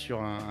 qu'on était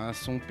sur un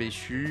son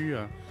péchu,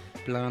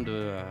 plein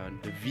de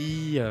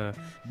vie,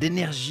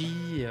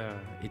 d'énergie,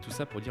 et tout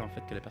ça pour dire en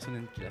fait que la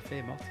personne qui l'a fait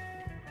est morte.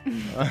 Et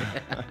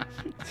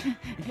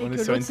On est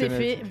que sur l'autre une s'est fait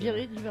thématique.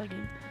 virer du Burger.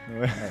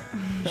 Ouais.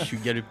 Je suis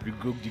le gars le plus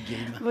glauque du game.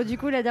 Bon, du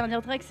coup, la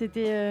dernière track,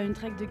 c'était une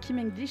track de Kim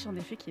English, en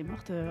effet, qui est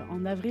morte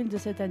en avril de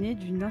cette année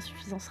d'une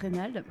insuffisance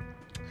rénale.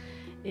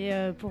 Et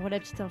pour la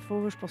petite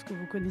info, je pense que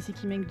vous connaissez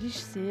Kim English,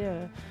 c'est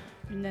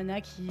une nana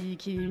qui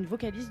est une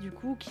vocaliste, du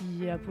coup,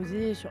 qui a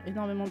posé sur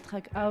énormément de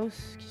tracks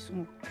house qui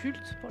sont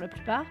cultes pour la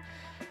plupart,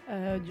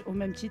 au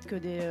même titre que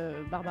des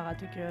Barbara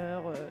Tucker.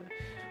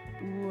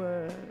 Ou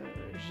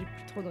j'ai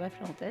plus trop de refs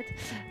là en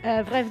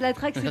tête. Bref, la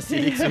track Merci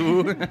c'était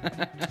Lexou.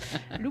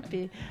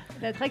 loupé.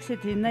 La track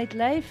c'était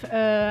Nightlife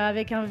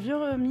avec un vieux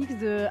remix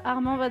de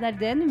Arman Van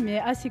Helden, mais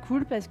assez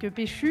cool parce que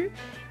péchu.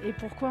 Et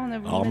pourquoi on a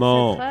voulu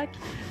Armand. mettre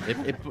cette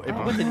track Et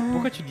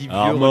pourquoi tu dis vieux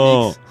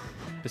Armand. remix?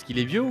 Parce qu'il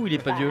est vieux ou il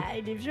est pas vieux?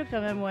 Il est vieux quand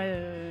même,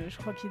 ouais. Je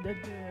crois qu'il date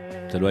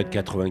de. Ça doit être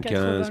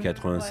 95, 80,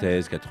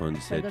 96, ouais.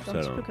 97, Ça date tout un ça.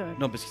 petit Là. peu quand même.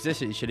 Non, parce que tu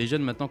sais, chez les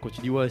jeunes maintenant, quand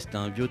tu dis ouais, c'était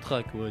un vieux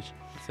track, ouais, tu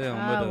sais, en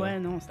Ah mode. ouais,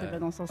 non, c'était pas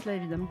dans ce sens-là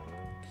évidemment.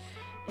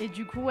 Et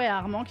du coup, ouais,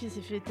 Armand qui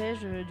s'est fait tège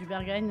du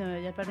Berghain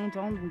il y a pas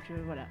longtemps, donc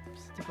voilà,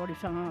 c'était pour lui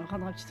faire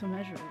rendre un petit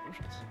hommage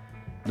aujourd'hui.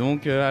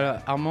 Donc,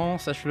 Armand,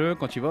 sache-le,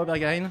 quand tu vas au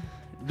Berghain,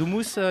 du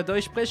musst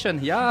Deutsch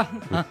sprechen, ja!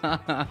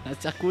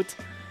 Sehr gut.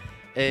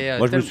 Et,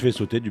 Moi, je me suis fait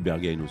sauter du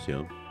Berghain aussi.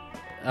 Hein.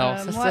 Alors,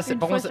 moi, c'est une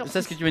par fois contre, sur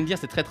ça, ce six. que tu viens de dire,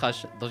 c'est très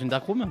trash. Dans une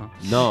dark room?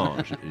 Non,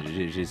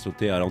 j'ai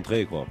sauté à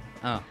l'entrée, quoi.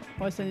 Ah,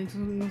 Ouais, ça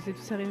nous est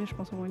tous arrivé, je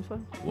pense, au moins une fois.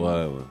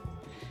 Ouais.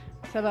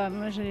 Ça va,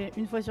 moi j'ai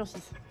une fois sur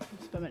 6,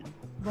 c'est pas mal.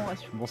 Bon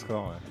ratio. Bon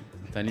score,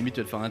 ouais. t'as limite, tu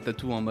vas te faire un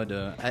tatou en mode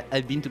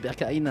I've been to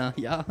Berghain,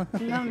 ja!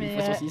 Non mais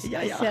Une fois sur six.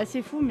 c'est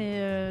assez fou,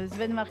 mais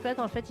Sven Marquardt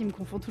en fait il me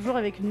confond toujours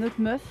avec une autre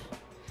meuf.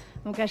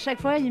 Donc à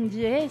chaque fois il me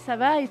dit hey, ça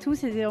va et tout,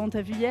 on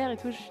t'a vu hier et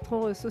tout, je suis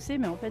trop saucée,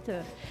 mais en fait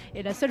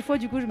et la seule fois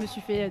du coup je me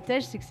suis fait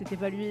tège, c'est que c'était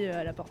pas lui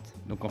à la porte.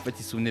 Donc en fait,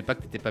 il se souvenait pas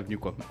que t'étais pas venu,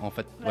 quoi. En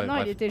fait, Bah ouais, non,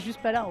 bref. il était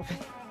juste pas là en fait.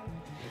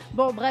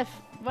 Bon bref,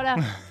 voilà,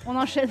 on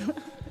enchaîne.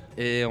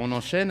 Et on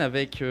enchaîne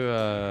avec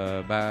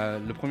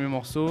le premier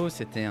morceau,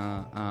 c'était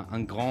un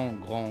grand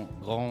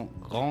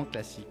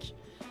classique.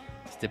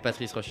 C'était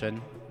Patrice Rushen,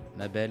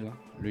 la belle,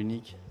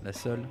 l'unique, la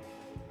seule,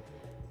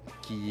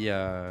 qui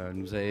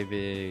nous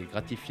avait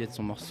gratifié de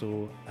son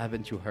morceau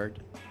Haven't You Heard.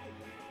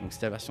 Donc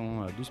c'était la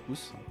version 12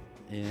 pouces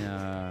et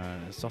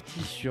sorti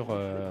sur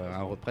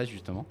un WordPress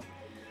justement,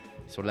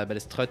 sur le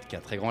label Strut, qui est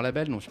un très grand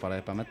label, dont je ne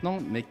parlerai pas maintenant,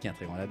 mais qui est un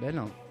très grand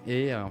label.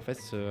 Et en fait,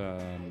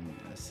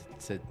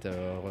 cette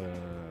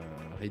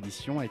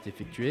réédition a été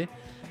effectuée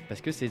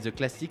parce que c'est The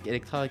Classic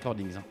Elektra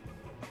Recordings.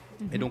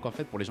 Et donc, en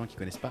fait, pour les gens qui ne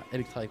connaissent pas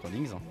Elektra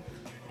Recordings,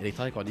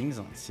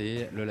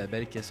 c'est le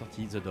label qui a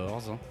sorti The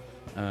Doors,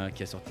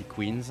 qui a sorti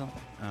Queens.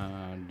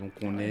 Donc,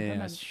 on Ouais, pas est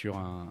mal. sur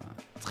un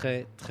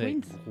très Queens.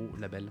 gros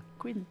label.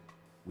 Queen.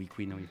 Oui,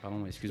 Queen, oui,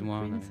 pardon,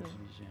 excuse-moi, Queen,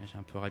 j'ai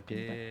un peu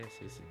répé,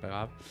 c'est pas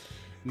grave.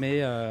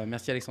 Mais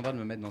merci Alexandra de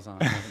me mettre dans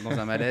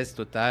un malaise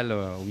total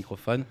au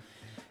microphone.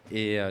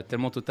 Et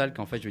tellement total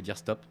qu'en fait je vais dire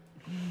stop.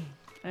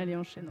 Allez,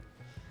 enchaîne.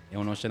 Et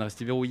on enchaîne,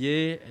 restez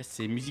verrouillés.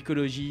 C'est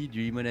Musicologie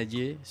du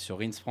Limonadier sur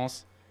Rins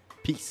France.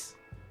 Peace.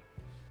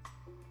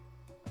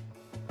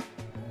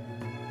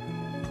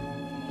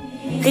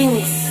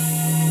 Rins.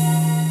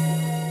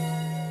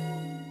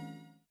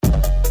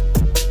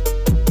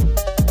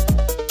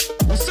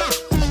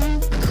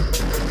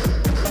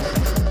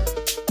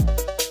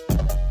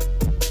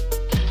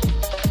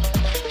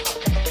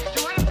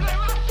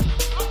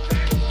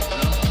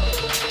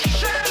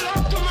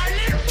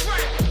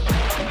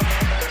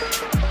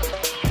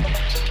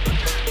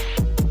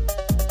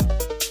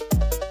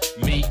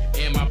 Me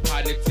and my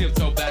partner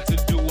tiptoe about to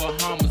do a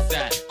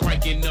homicide.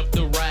 Cranking up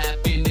the ride,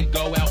 finna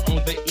go out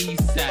on the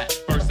east side.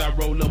 First I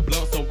roll a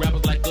blunt so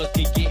rappers like us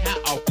can get high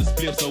off the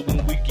split. So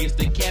when we get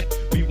the cap,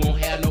 we won't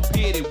have no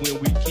pity when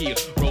we kill.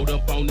 Rolled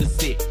up on the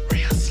set,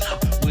 real slow,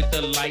 with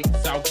the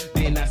lights out.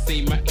 Then I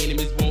see my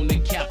enemies wanna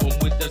cap them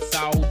with the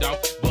sawed off.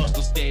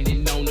 Buster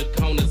standing on the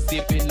corner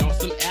sipping on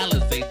some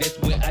Alizé. That's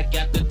where I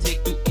got the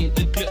take to in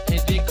the clip and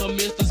then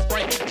commence to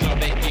spray. Jump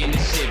back in the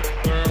shit,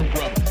 burn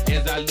rubber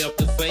as I left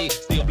the scene.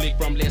 Still blick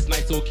from last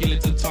night, so kill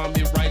it to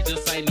Tommy right,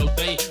 just ain't no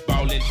thing.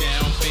 Ballin'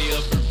 down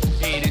Fairburn,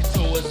 headed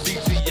towards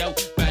CTO.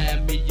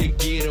 Find me a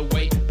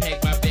getaway,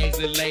 pack my bags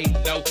and lay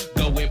low.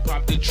 Go and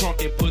pop the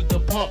trunk and put the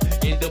pump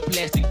in the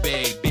plastic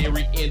bag.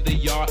 Buried in the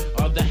yard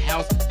of the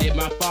house that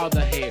my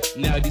father had.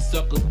 Now these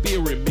suckers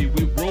fearing me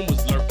with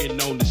rumors lurking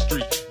on the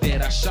street.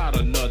 That I shot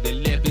another,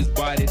 left his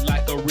body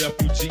like a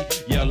refugee.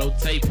 Yellow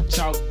tape,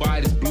 chalk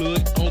bodies,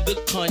 blood on the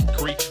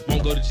concrete.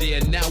 Won't go to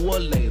jail now or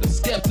later.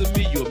 Step to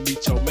me, you'll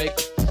meet your maker.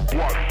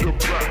 Watch your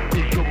back,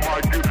 cause you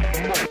might get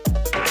smoked.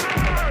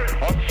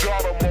 I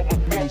shot a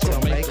motherfucker. Meet your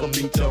maker,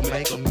 meet your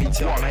maker, meet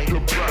your Watch maker.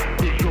 your back,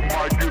 cause you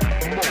might get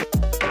smoked.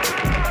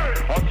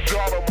 I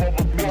shot a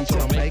Meet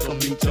your motherfucker. maker,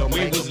 meet your We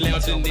maker. was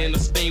lounging in a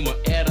steamer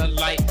at a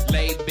light,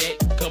 laid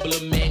back, couple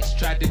of men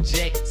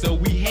jack, so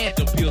we had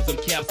to peel some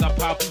caps. I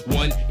pop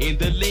one in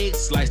the leg,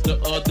 slice the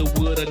other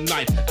with a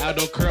knife. I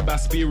don't care about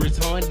spirits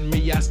haunting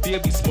me, I still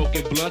be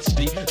smoking blunt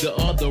street. The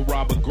other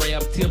robber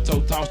grabbed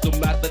tiptoe, tossed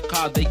them out the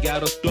car. They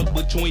got us stuck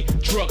between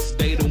trucks,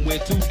 they done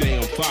went too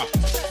damn far.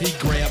 He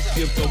grabbed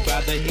tiptoe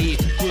by the head,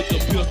 put the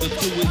pistol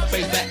to his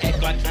face. I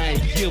act like I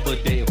ain't give a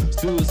damn.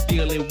 Stood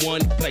still in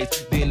one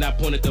place, then I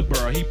pointed the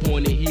barrel. He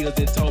pointed his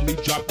and told me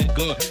drop the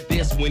gun.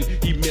 That's when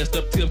he messed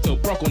up tiptoe,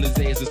 broke on his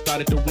ass and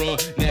started to run.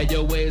 Now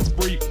your ass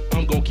free,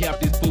 I'm gon' cap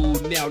this fool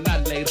now,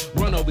 not later.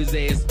 Run over his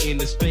ass in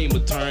the stream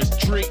of turns.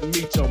 Trick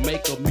me,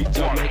 Tomoko, me,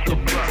 Tomoko,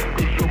 me.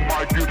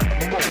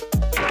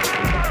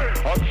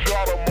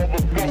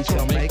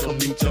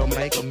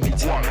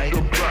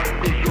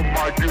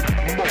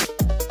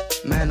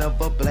 Man of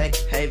a black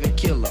haven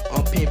killer.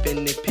 I'm pimping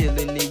and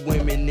peeling these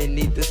women and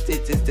need the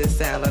stitches that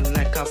sound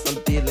like cause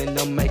I'm dealing.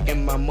 I'm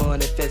making my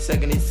money fat,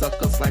 sucking these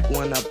suckers like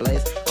when I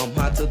blast. I'm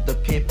hot to the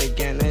pimp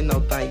again, ain't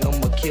no thing,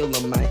 I'm a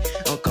killer, man.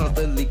 I'm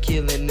constantly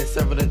killing and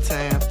serving the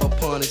time for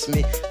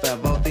punishment.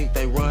 Favo think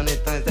they running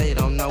things, they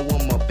don't know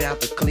I'm about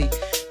to click.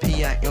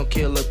 P.I.M.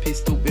 killer, P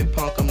stupid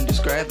punk, I'm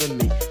describing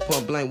me.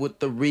 Point blank with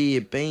the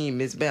red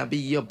beam, it's about to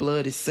be a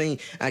bloody scene.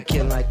 I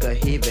kill like a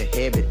heavy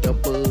habit, the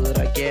bud,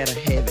 I gotta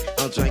have it.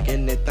 I'm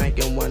drinking and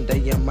thinking one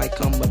day I might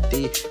come a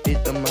dead.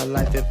 Bit of my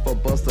life if for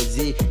Buster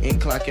Z and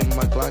clocking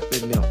my Glock to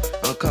them.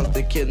 I'm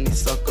constantly killing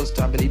these suckers,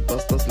 dropping these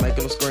busters,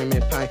 making them scream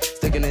in pain.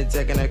 Sticking and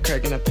jacking and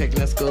cracking and picking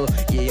that skull.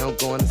 Yeah, I'm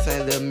going to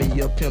say, let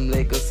me up him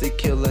legacy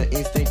killer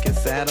instinct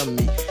inside of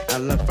me. I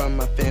learned from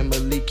my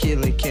family,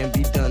 killing can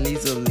be done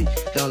easily.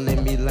 Don't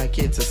let me like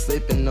it to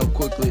sleeping no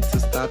quickly to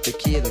stop the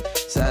killing.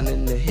 Shot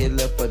in the head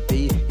left for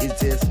D, it's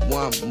just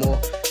one more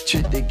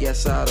trick to get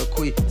shot or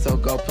quit. So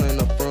go plan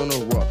a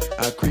funeral.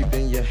 I creep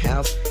in your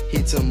house,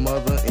 hit your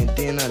mother, and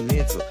then I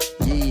lynch her.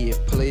 Yeah,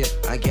 player,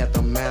 I got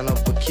the mind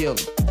of a killer.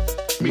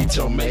 Me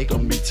Tomoko,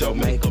 me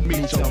Tomoko,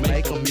 me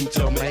Tomoko, me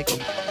Tomoko.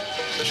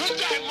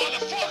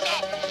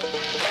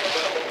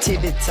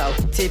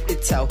 Tippy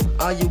toe,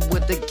 are you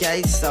with the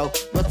gay so?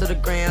 Run to the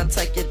ground,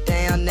 take you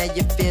down, now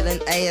you feeling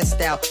assed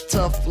out.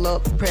 Tough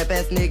luck, prep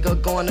ass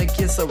nigga going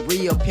against a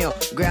real pimp.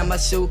 Grab my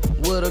shoe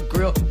with a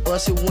grill,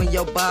 bust you in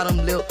your bottom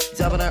lip.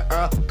 Jump in the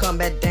earth, come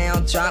back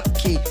down, drop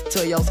key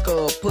to your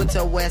skull. Put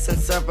your ass in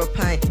server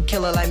pain,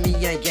 killer like me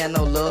ain't got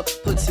no love.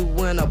 Put you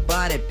in a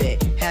body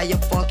bag, how your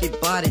funky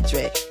body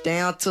drag.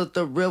 Down to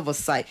the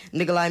riverside,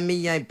 nigga like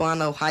me ain't born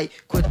no height.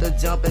 Quit the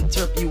jump and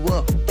trip you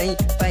up, think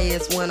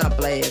fast when I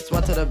blast.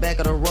 Run to the back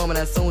of the room and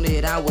I soon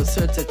it I was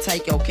here to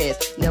take your cash.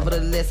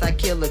 Nevertheless I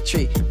kill a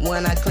tree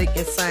when I click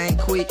and sign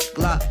quick.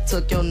 Glock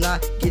took your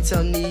knot, get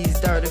your knees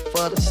dirty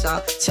for the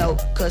shot. Choke,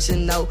 cause you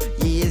know,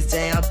 yeah it's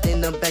jammed in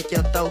the back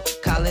your throat.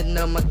 Calling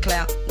them a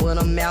clout when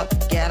I'm out.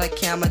 Gotta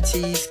count my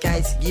cheese,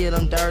 can't get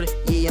them dirty.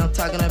 Yeah I'm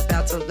talking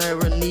about some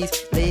nerve knees.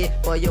 Lead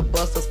for your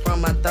busters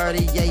from my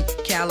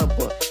 38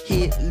 caliber.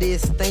 Hit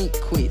list, think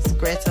quick,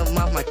 scratch them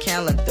off my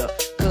calendar.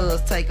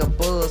 Cause take a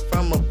buzz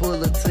from a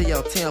bullet to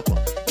your temple.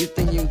 You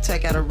think you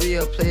take out a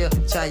real player?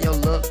 Try your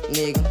luck,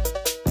 nigga.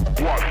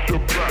 Watch the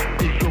back,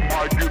 cause you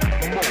might get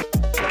smoked.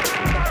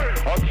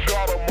 I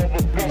shot a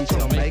motherfucker. Me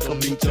Tomoko,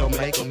 me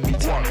Tomoko, me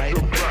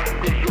Tomoko. Watch the back,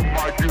 cause you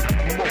might get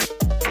smoked.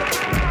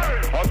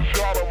 I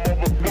shot a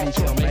motherfucker. Me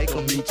Tomoko,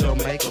 me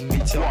Tomoko, me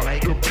Watch the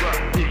Tomoko.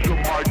 back, cause you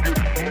might get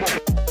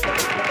smoked.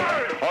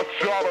 I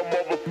shot a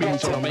motherfucker. Me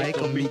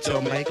Tomoko, me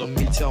Tomoko,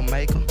 me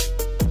Tomoko.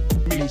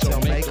 Me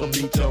Tomoko,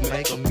 me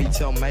Tomoko, me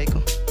Tomoko.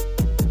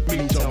 Me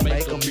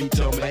Tomoko, me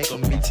Tomoko,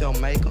 me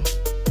Tomoko.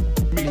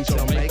 Me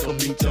Tomoko,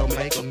 me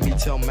Tomoko, me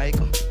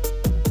Tomoko.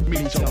 Me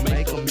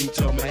Tomoko, me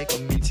Tomoko,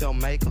 me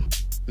Tomoko.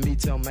 Me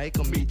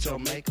Tomoko, me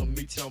Tomoko,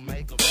 me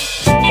Tomoko.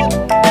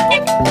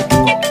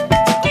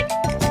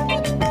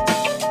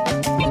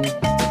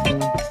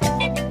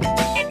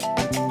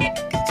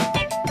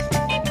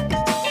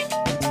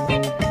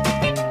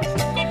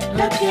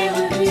 La pierre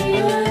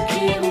vive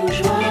qui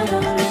rougeoie dans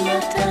le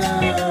matin.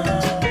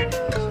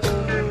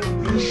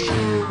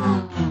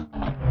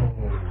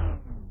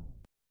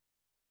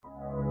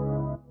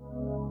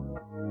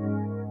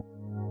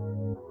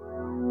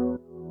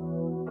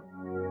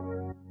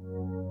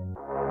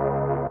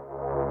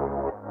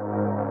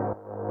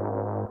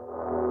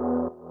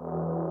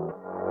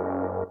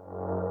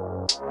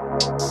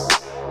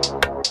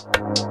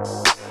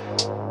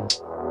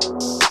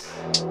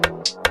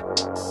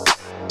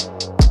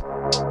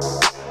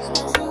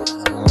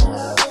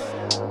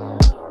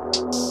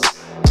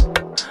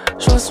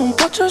 Son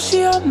pote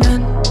j'y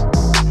amène.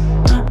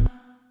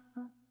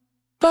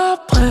 Pas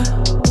prêt.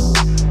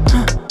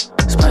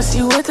 J'sais pas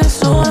si ouais t'es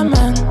sur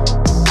amène.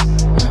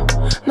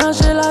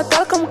 Nager la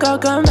dalle comme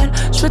Gargamel.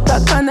 J'fais ta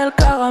cannelle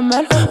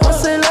caramel.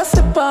 Penser là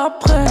c'est pas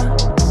après.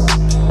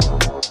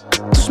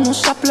 Touche mon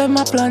chapelet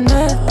ma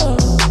planète.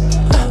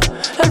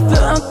 Elle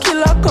veut un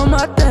killer comme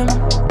Athème.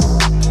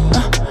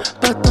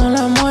 Pas dans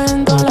la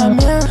moyenne, dans la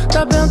mienne.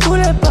 T'as bien tous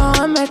les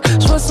paramètres.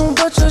 J'vois son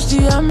pote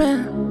j'dis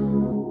amène.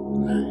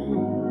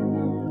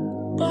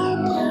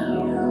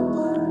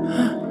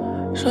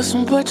 Je vois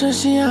son pote,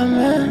 j'y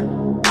amène.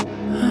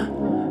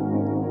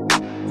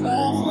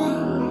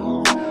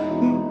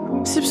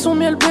 son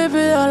miel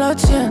bébé à la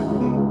tienne.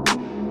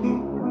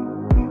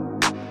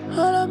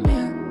 À la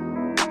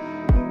mienne.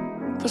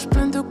 Poche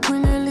pleine de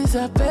Queen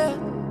Elizabeth.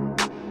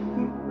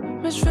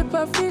 Mais je fais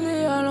pas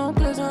filer à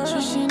l'anglaise. Je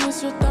suis chiné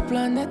sur ta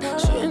planète.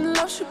 Je suis une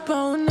love, je suis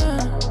pas honnête.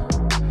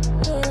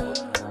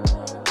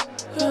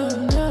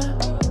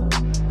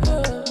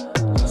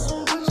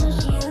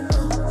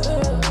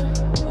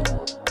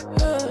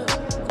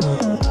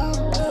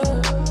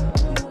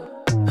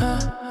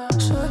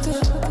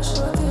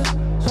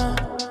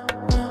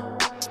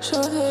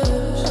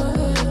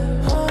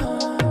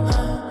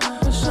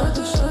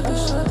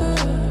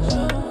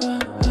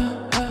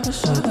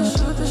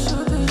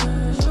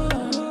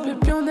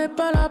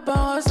 Pas là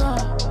par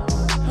hasard.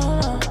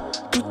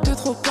 Tout est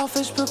trop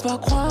parfait, je peux pas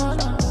croire.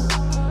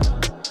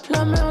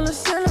 La mer, le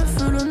ciel, le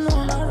feu, le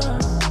noir.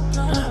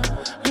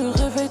 Le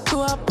réveil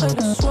tôt après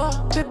le soir.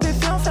 Bébé,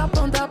 viens faire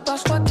bande à part.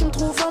 Je crois qu'il me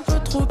trouve un peu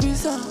trop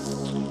bizarre.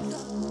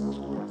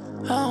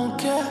 Ah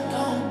ok,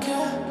 ah ok,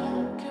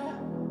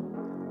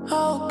 ah ok,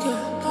 ah ok,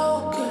 ah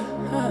ok,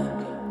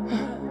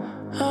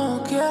 ah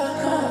ok, ah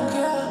ok.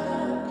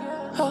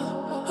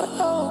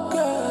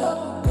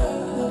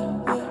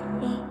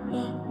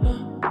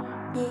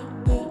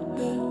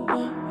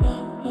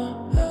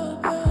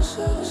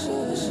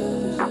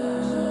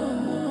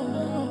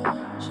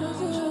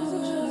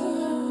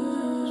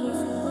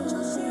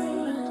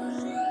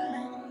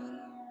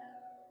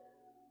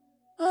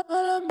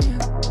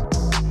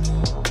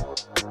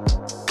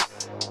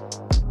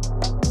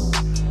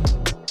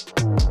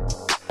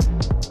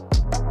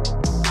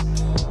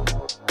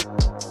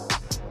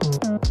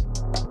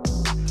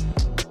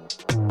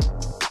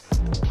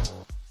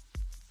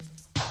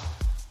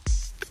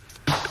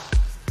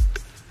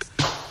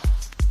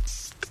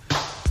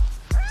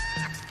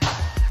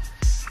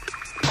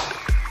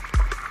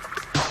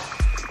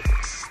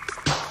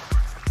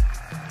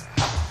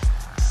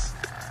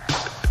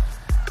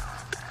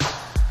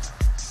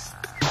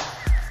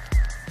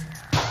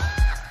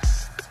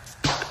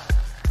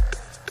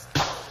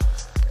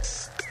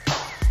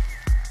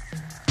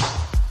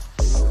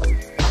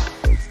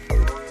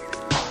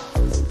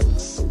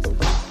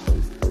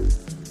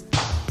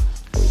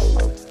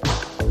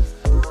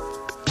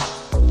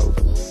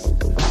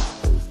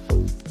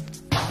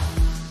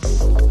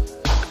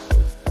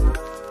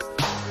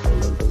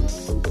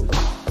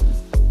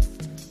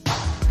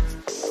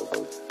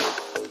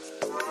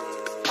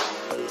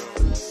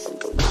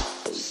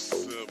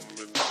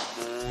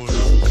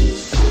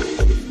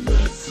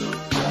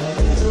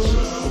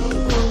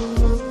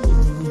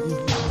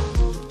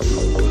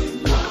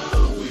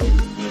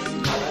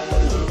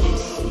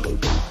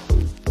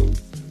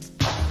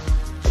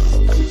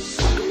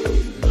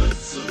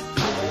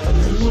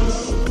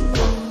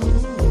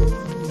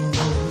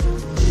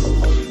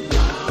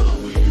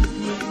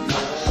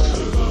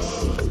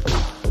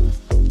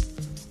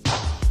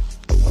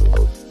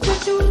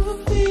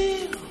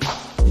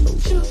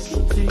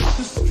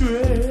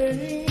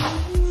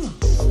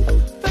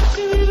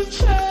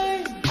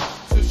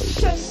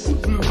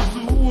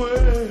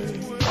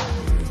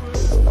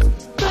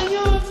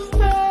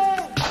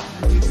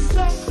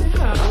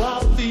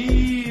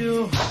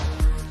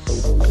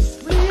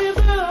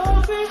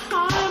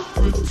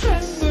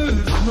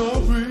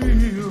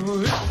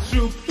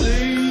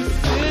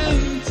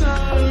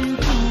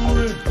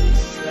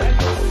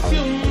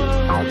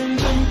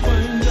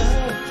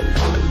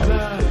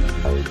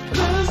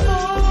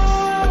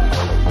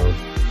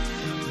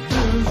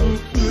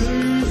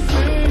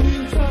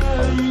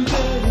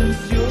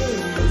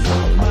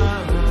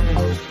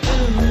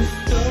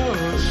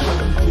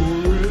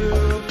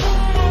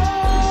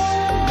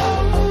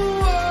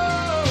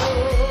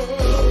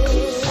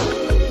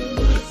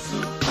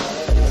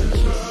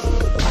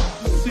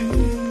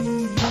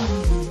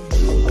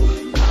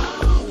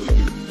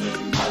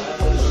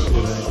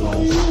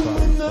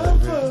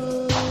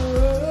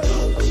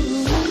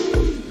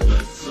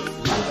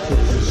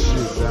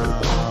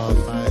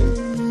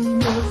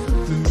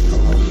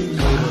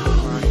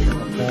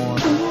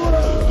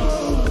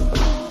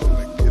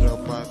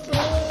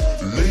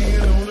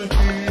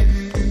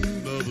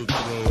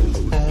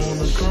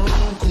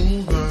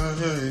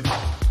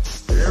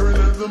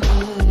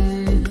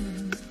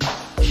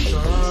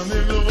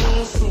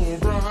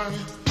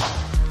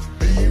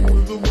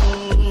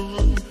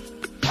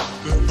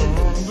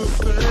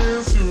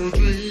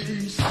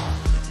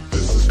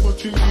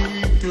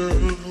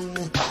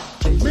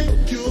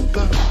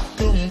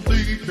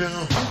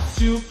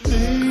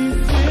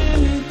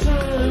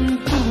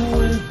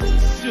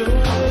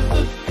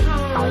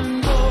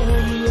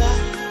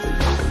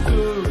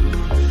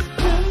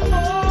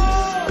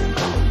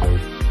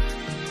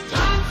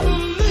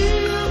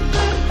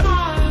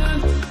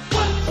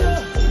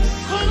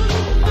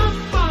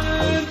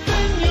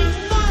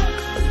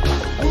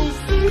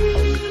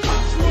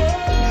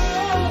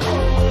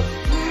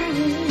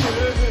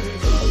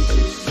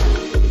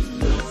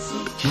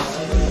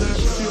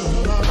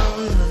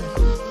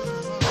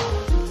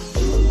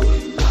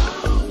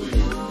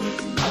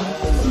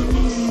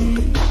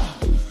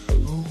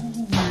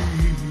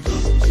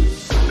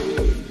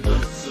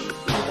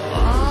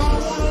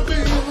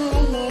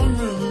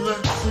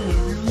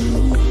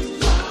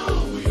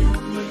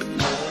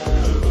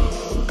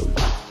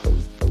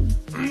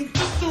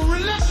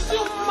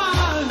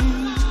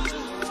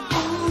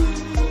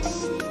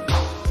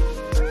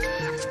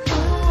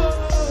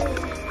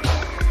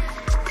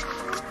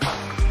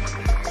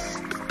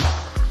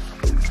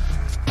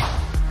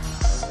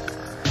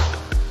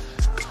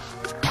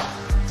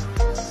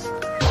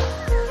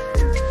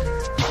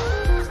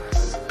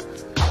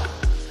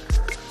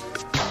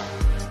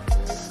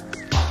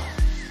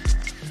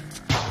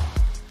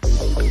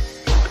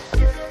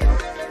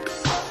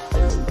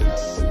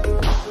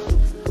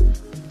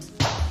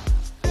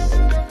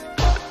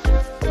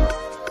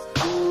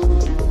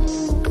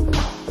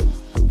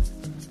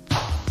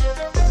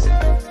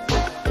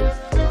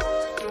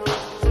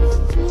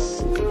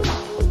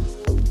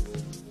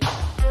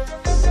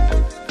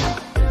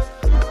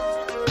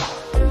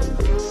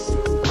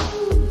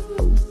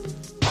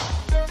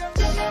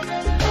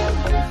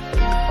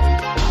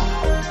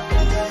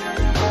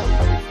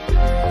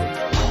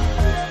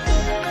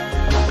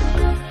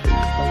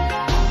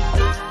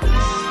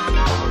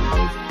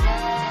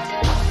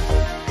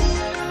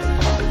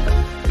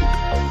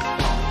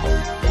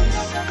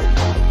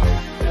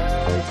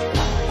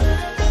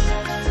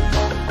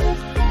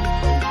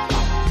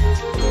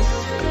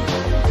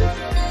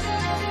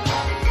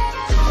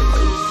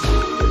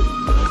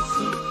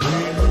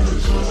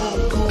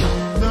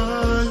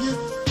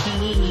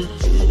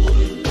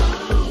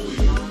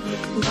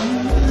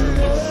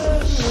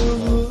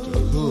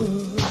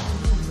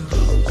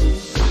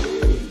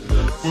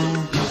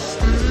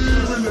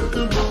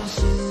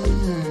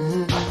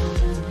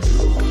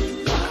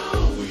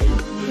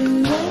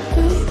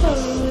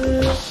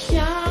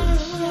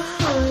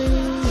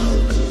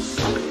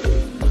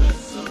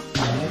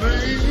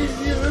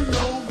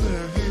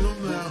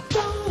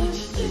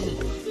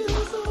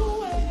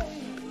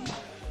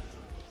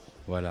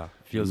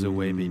 Feel the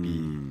way, baby.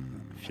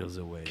 Feel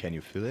the way. Can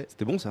you feel it?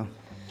 C'était bon ça.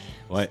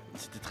 Ouais.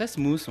 C'était très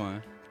smooth, ouais.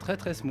 Très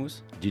très smooth.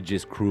 DJ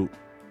Crew.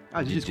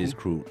 Ah, DJ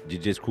Crew.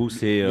 DJ Crew,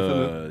 c'est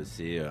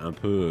un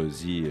peu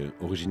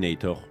The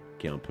Originator,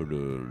 qui est un peu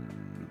le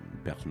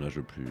personnage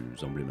le plus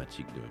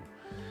emblématique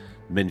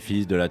de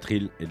Memphis, de la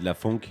drill et de la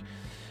funk.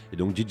 Et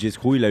donc DJ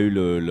Crew, il a eu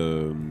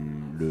le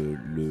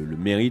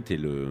mérite et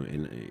le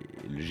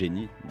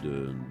génie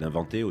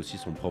d'inventer aussi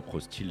son propre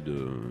style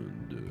de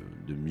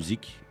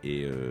musique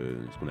et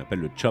ce qu'on appelle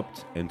le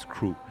chopped and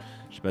screw.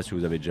 Je sais pas si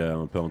vous avez déjà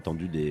un peu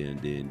entendu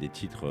des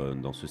titres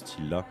dans ce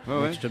style-là.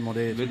 Ouais. Je te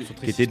demandais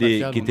qui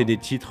étaient des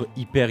titres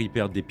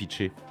hyper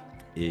dépitchés.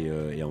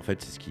 Et en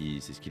fait,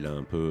 c'est ce qu'il a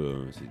un peu,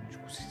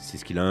 c'est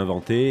ce qu'il a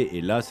inventé.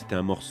 Et là, c'était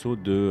un morceau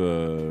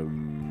de,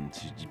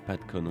 si je dis pas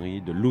de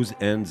conneries, de Loose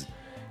Ends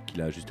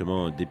qu'il a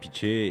justement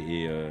dépitché.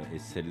 Et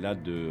celle-là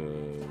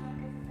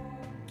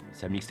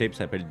sa mixtape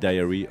s'appelle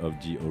Diary of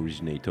the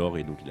Originator.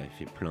 Et donc, il a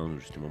fait plein de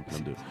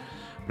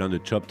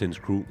chopped and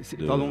screw.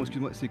 Pardon,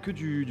 excuse-moi, c'est que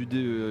du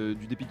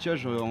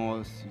dépitchage,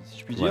 si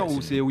je puis dire,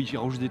 ou c'est où il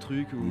rajoute des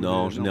trucs Non,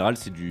 en général,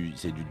 c'est du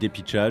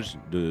dépitchage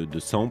de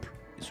samples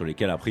sur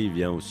lesquels après il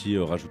vient aussi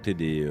rajouter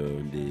des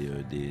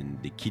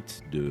kits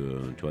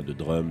de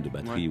drum, de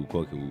batterie ou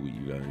quoi, où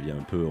il vient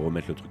un peu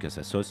remettre le truc à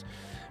sa sauce.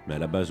 Mais à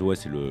la base, ouais,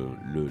 c'est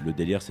le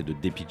délire, c'est de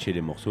dépitcher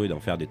les morceaux et d'en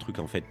faire des trucs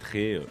en fait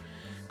très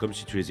comme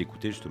si tu les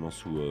écoutais justement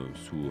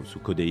sous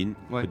codéine.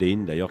 Ouais.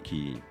 Codéine d'ailleurs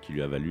qui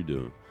lui a valu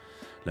de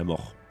la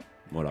mort.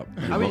 Voilà.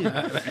 Ah oui.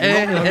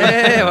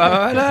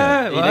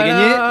 Voilà. Il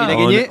a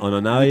gagné. On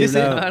en arrive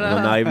là. Voilà. On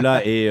en arrive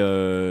là et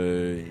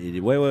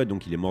ouais.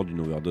 Donc il est mort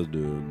d'une overdose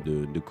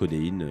de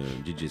codéine.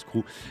 DJ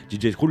Crew.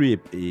 DJ Crew lui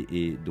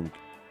est donc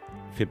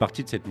fait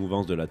partie de cette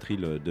mouvance de la drill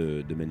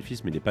de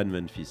Memphis, mais il n'est pas de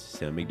Memphis.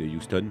 C'est un mec de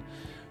Houston,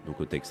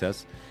 donc au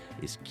Texas.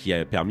 Et ce qui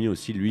a permis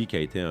aussi, lui, qui a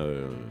été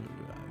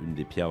une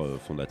des pierres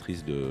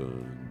fondatrices de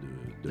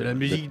la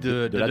musique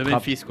de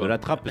Memphis, quoi. De la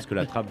trap, parce que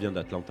la trap vient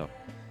d'Atlanta.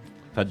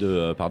 Enfin,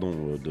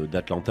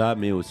 d'Atlanta,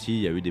 mais aussi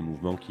il y a eu des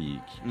mouvements qui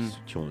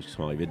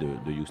sont arrivés de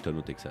Houston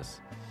au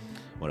Texas.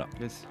 Voilà.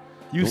 Yes.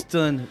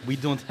 Houston, we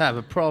don't have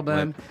a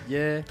problem. Ouais.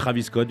 Yeah.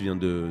 Travis Scott vient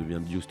de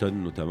Houston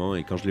notamment,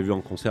 et quand je l'ai vu en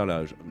concert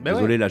là,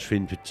 désolé, là je fais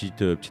une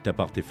petite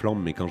aparté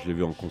flamme, mais quand je l'ai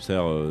vu en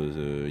concert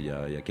il y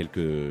a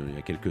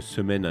quelques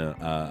semaines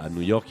à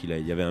New York, il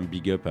y avait un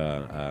big up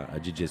à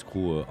DJ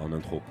Crew en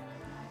intro.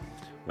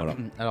 Voilà.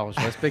 Alors je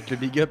respecte le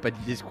big up à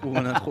DJ Crew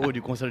en intro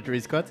du concert de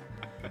Travis Scott.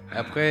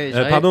 Après,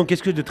 pardon,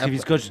 qu'est-ce que de Travis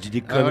Scott? Je dis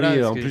des conneries.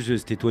 Voilà, en plus,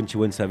 c'était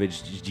 21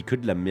 Savage. Je dis que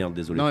de la merde,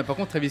 désolé. Non, mais par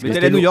contre, Travis Scott. Mais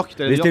t'es à New York.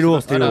 C'était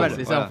lourd.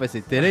 C'est ça, en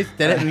fait. T'es allé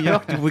à New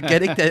York. Tu vous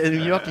calez que t'es allé à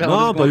New York là.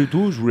 Non, pas du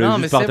tout. Je voulais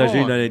juste partager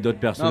une anecdote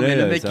personnelle. Non, mais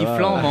le mec qui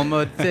flambe en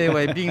mode, tu sais,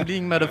 ouais, bling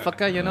bling,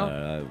 motherfucker, you know.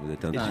 Vous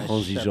êtes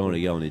intransigeants,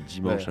 les gars. On est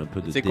dimanche, un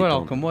peu de. C'est quoi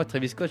alors? Comme moi,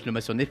 Travis Scott, je le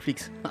mets sur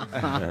Netflix. Ça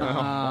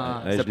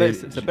a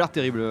l'air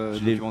terrible.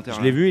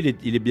 Je l'ai vu.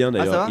 Il est bien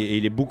d'ailleurs. Et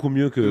il est beaucoup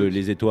mieux que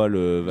les étoiles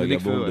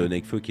vagabondes de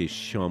Nekfeu, qui est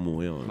chiant à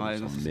mourir.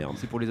 Merde.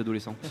 C'est pour les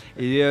adolescents.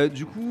 Et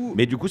du coup.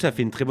 Mais du coup, ça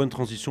fait une très bonne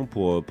transition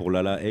pour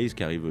Lala&ce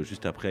qui arrive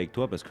juste après avec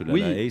toi, parce que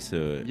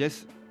Lala&ce,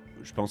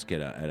 je pense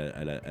qu'elle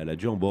a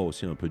dû en boire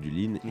aussi un peu du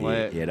lean,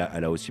 et elle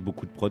a aussi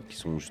beaucoup de prods qui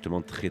sont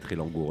justement très très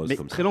langoureuses.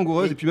 Comme très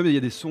langoureuses, et puis même il y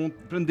a des sons,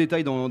 plein de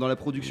détails dans la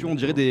production. On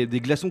dirait des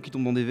glaçons qui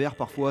tombent dans des verres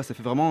parfois. Ça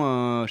fait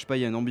vraiment, je sais pas,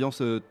 il y a une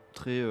ambiance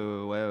très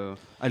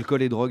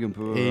alcool et drogue un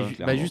peu.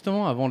 Et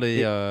justement, avant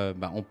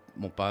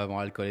pas avant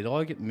alcool et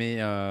drogue, mais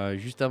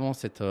juste avant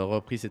cette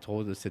reprise,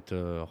 cette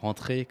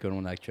rentrée que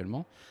l'on a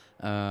actuellement.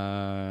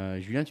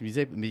 Julien, tu me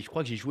disais, mais je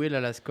crois que j'ai joué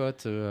Lala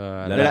Scott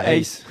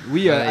Lala&ce.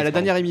 Oui, à la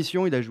dernière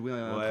émission, il a joué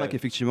un track,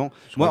 effectivement.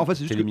 Moi, en fait,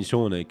 c'est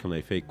l'émission qu'on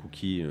avait fait avec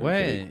Cookie.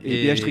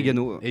 Et PH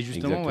Trigano. Et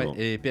justement,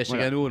 et PH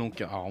Trigano. Donc,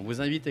 alors, on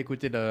vous invite à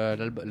écouter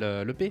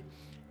l'EP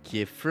qui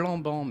est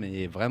flambant,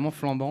 mais vraiment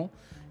flambant.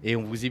 Et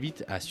on vous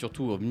invite à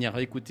surtout venir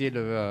écouter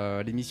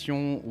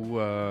l'émission où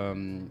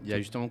il y a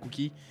justement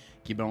Cookie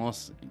qui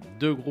balance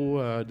deux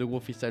gros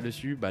freestyles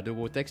dessus, deux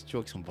gros textes, tu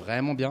vois, qui sont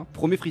vraiment bien.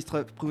 Premier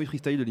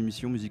freestyle de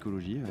l'émission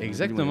Musicologie.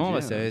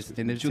 Exactement,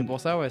 c'était pour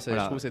ça, voilà.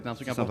 Je trouve que c'était un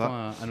truc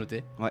important à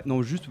noter. Ouais,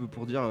 non, juste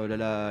pour dire,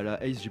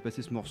 Lala&ce, j'ai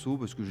passé ce morceau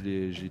parce que je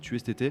l'ai tué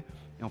cet été.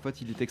 Et en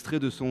fait, il est extrait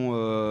de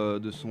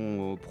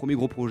son premier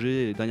gros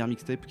projet et dernière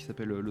mixtape qui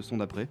s'appelle Le Son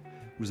d'après.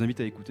 Je vous invite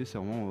à écouter, c'est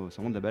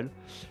vraiment de la balle.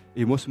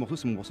 Et moi, ce morceau,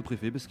 c'est mon morceau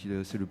préféré parce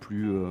que c'est le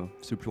plus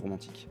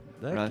romantique.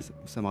 Voilà,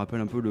 ça me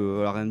rappelle un peu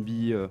le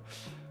R&B.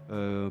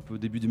 Un peu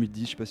début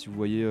 2010, je sais pas si vous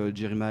voyez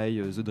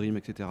Jeremiah, The Dream,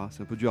 etc.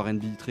 C'est un peu du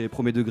R&B très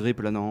premier degré,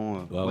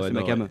 planant. C'est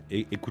ma cam.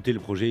 Et écoutez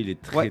le projet, il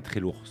est très très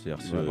lourd.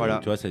 C'est-à-dire,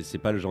 tu vois, c'est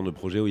pas le genre de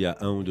projet où il y a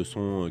un ou deux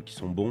sons qui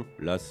sont bons.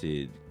 Là,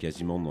 c'est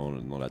quasiment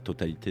dans la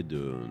totalité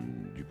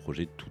du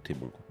projet, tout est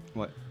bon.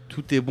 Quoi. Ouais.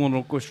 Tout est bon dans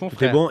le cochon.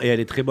 Tout est bon, et elle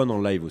est très bonne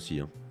en live aussi.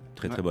 Hein.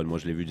 Très très bonne. Moi,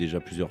 je l'ai vu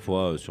déjà plusieurs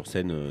fois sur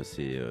scène.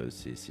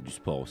 C'est du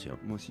sport aussi. Hein.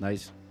 Moi aussi.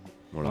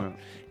 Voilà.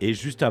 Et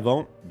juste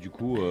avant, du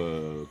coup,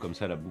 comme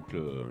ça, la boucle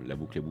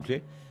est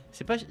bouclée.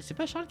 C'est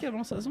pas Charles qui a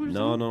balancé ça,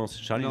 Non,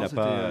 Charles, Non, il a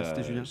pas.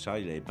 c'était Julien.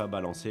 Charles, il avait pas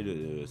balancé le.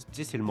 Tu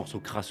sais, c'est le morceau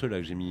crasseux là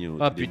que j'ai mis au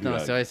Ah tout début, putain, là.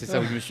 c'est vrai, c'est ça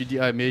où je me suis dit,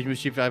 mais je me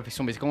suis fait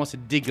réflexion, mais comment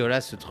c'est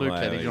dégueulasse ce truc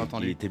là, dès que j'ai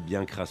entendu. Il était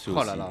bien crasseux Oh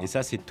aussi. là là. Et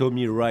ça, c'est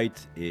Tommy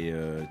Wright et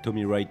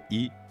Tommy Wright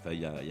E. Enfin, il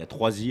y a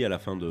 3 I à la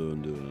fin de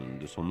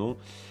son nom.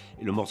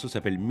 Et le morceau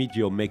s'appelle Meet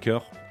Your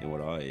Maker. Et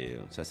voilà, et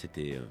ça,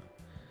 c'était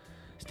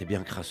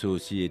bien crasseux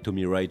aussi. Et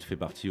Tommy Wright fait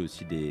partie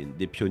aussi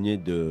des pionniers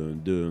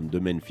de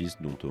Memphis,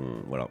 dont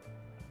voilà.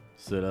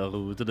 C'est la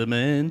route de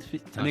Memphis.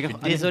 Putain, je suis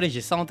désolé, j'ai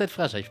ça en tête,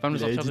 frère, j'arrive pas à me le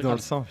sortir. Il a dit dans le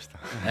sang, putain.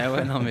 Ah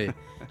ouais, non, mais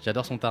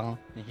j'adore son tarin.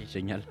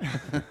 Génial.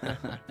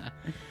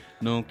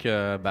 Donc,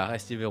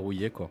 restez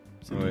verrouillés, quoi.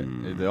 Ouais.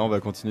 Et d'ailleurs, on va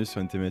continuer sur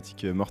une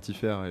thématique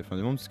mortifère et fin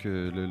du monde, parce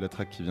que la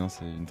track qui vient,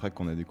 c'est une track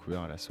qu'on a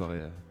découvert à la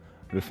soirée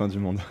le fin du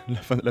monde.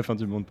 la fin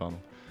du monde, pardon.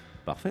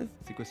 Parfait.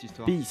 C'est quoi cette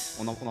histoire? Peace.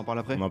 On en parle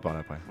après? On en parle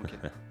après. Ok.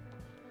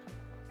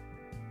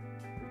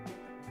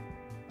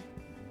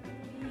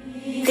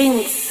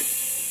 Rinse.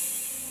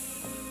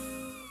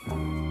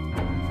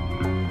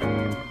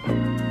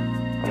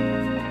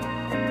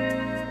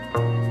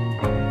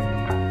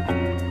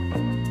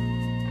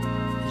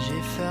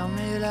 J'ai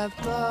fermé la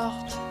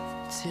porte,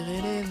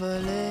 tiré les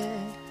volets,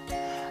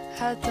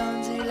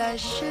 attendu la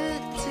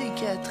chute du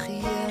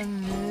 4e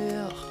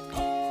mur.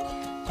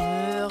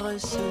 Mur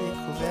sous les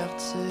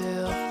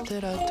couvertures de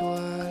la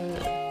toile,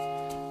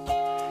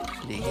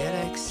 les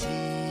galaxies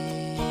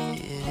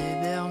et les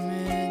Bermudes.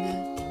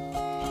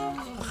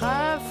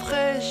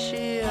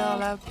 Rafraîchir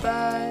la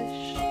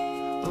page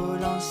où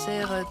l'on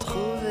s'est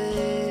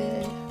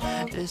retrouvé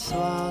le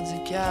soir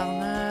du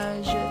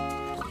carnage.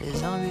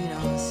 Les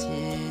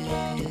ambulanciers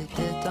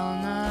étaient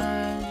en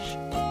âge.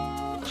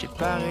 J'ai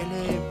paré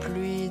les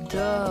pluies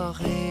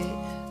dorées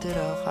de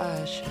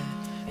l'orage.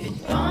 Une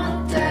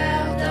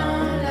panthère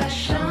dans la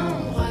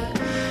chambre,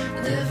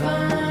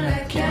 devant la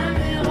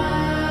caméra.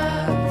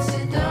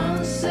 C'est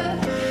danse.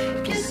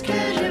 Qu'est-ce que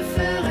je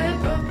ferais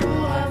pas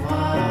pour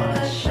avoir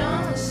la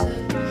chance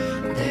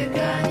de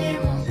gagner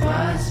mon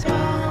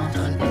passeport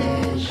entre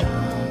tes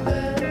jambes?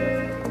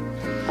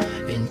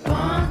 Une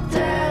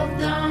panthère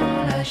dans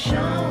la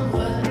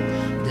chambre,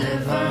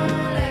 devant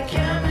la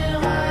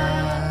caméra.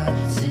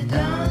 C'est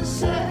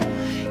danse.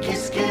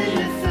 Qu'est-ce que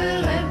je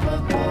ferais pas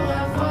pour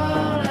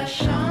avoir la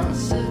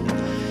chance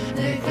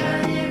de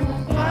gagner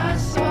mon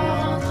passeport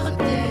entre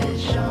tes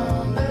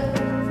jambes?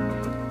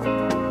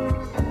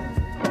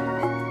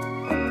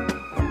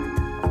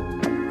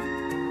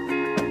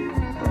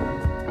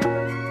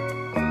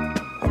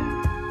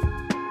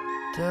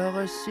 T'as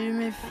reçu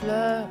mes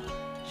fleurs,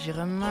 j'ai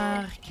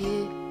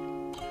remarqué.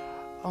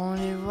 On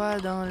les voit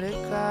dans le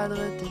cadre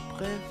de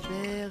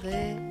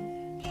préférés.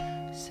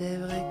 C'est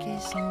vrai qu'ils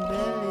sont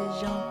belles les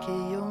gens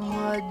qui au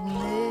mois de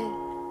mai.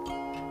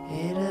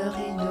 Et le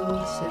rideau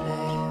se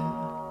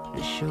lève,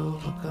 le show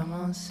va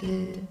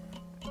commencer.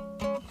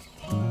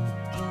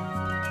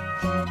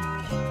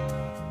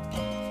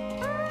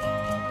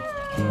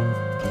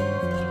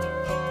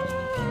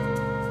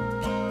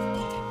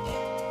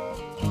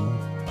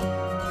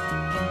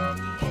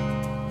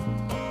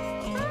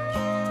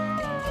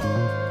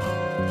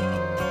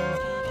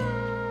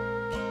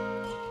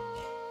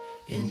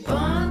 Une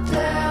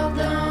panthère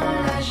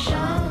dans la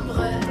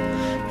chambre,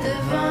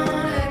 devant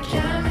la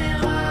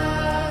caméra.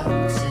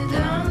 C'est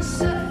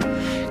danse.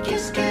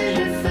 Qu'est-ce que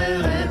je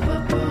ferais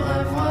pas pour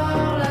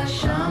avoir la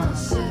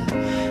chance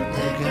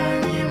de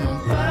gagner mon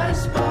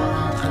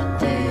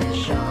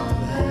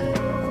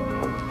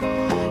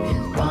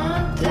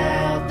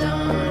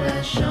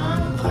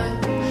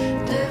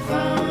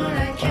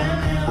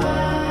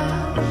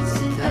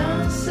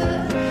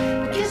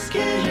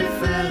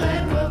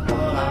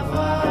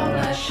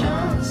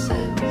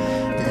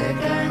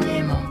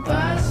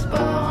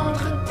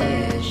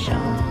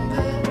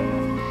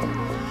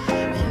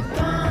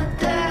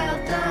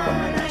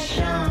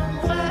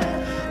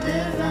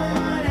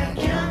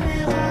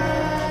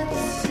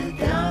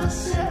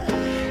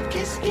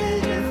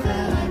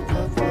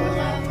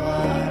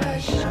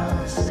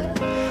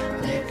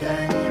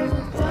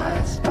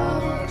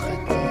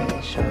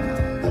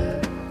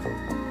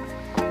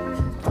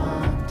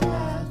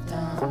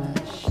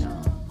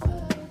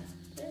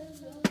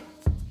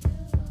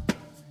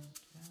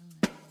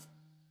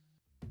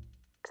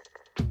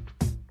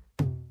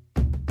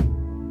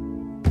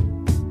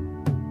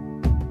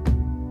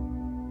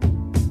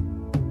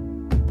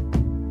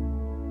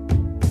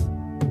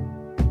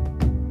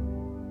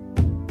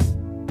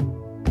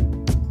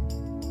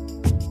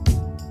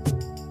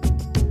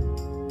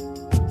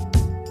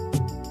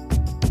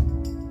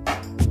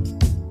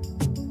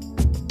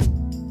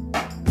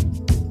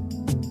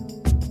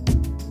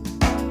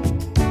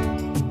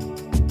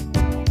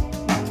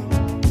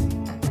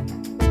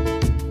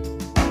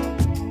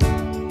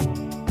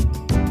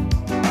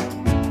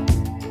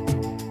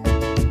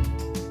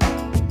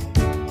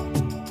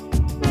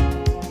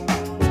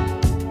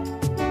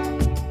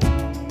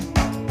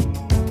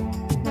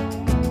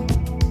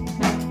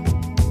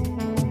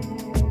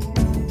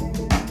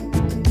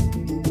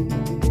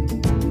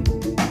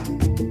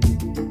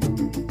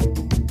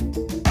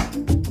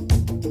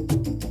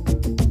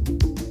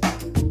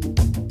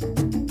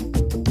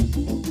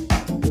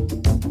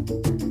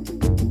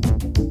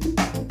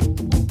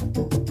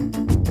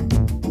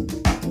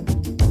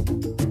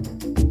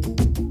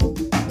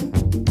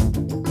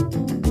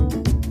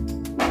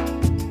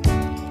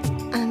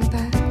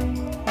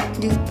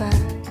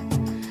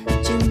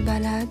d'une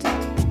balade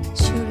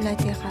sur la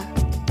terre,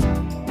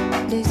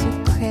 les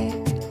secrets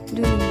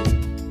de l'ennemi.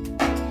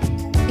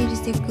 Il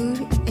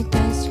s'écoule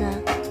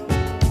étincelant,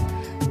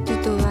 de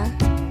doigts,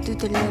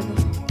 de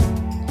lèvres,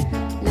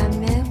 la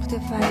mer de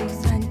failles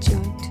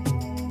sentientes,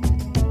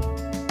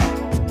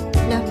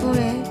 la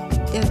forêt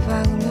des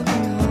vagues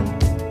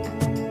murmurantes.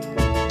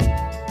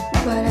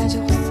 Voilà, je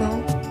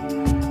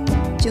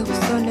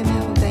ressens les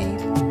merveilles,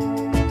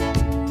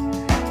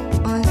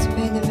 un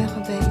aspect de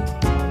merveille,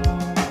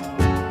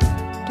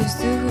 le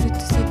souffle de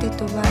cette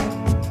étoile,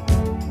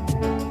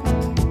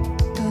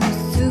 dans le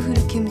souffle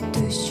qui me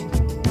touche.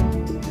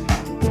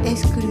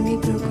 Est-ce que le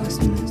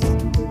microcosmos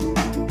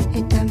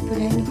est en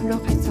pleine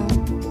floraison?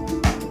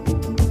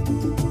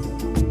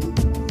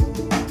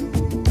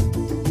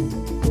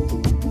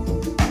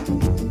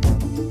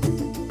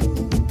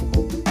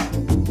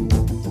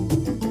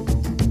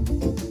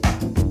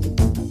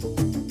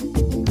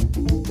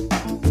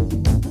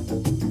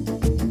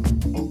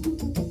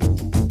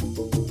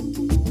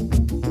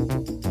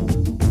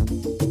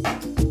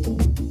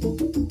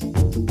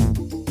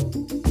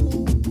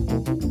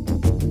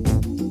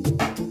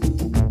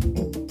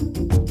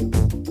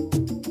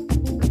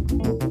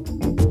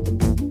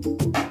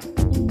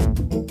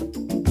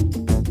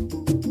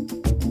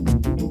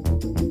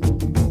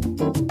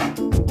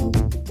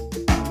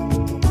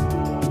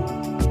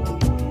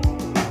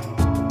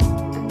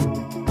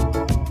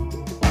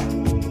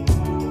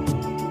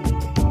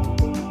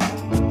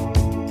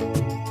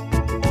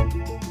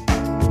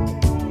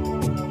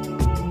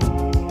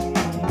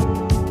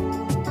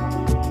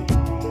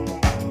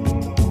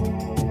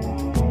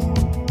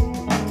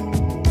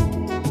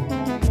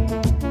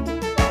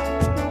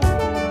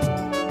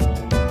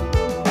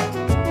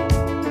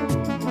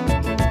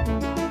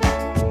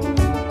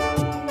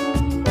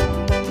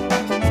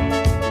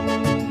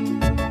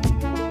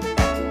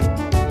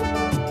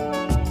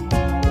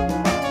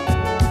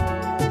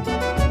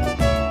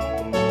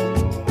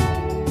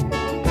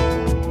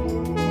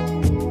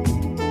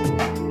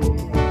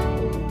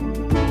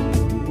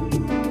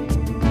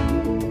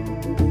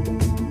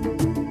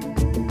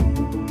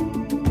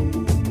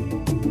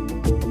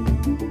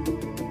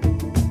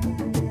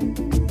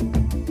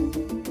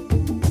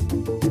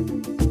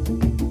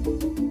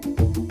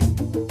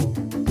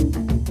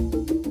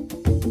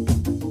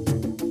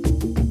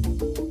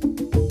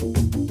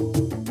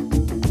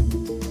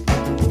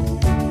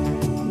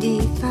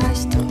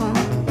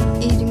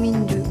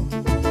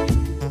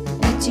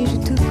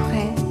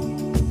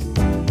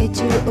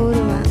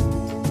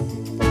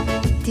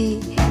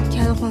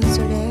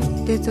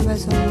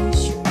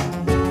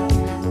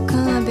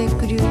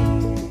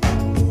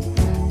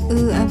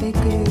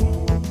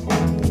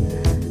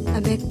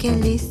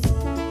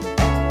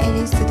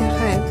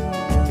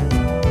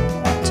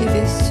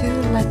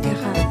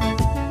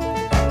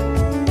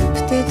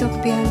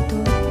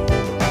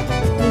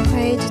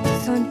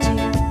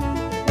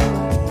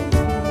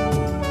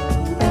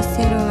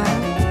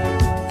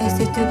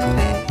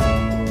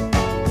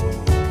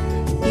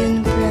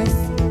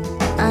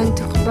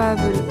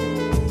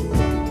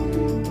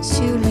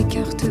 Sur la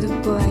carte de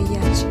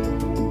voyage.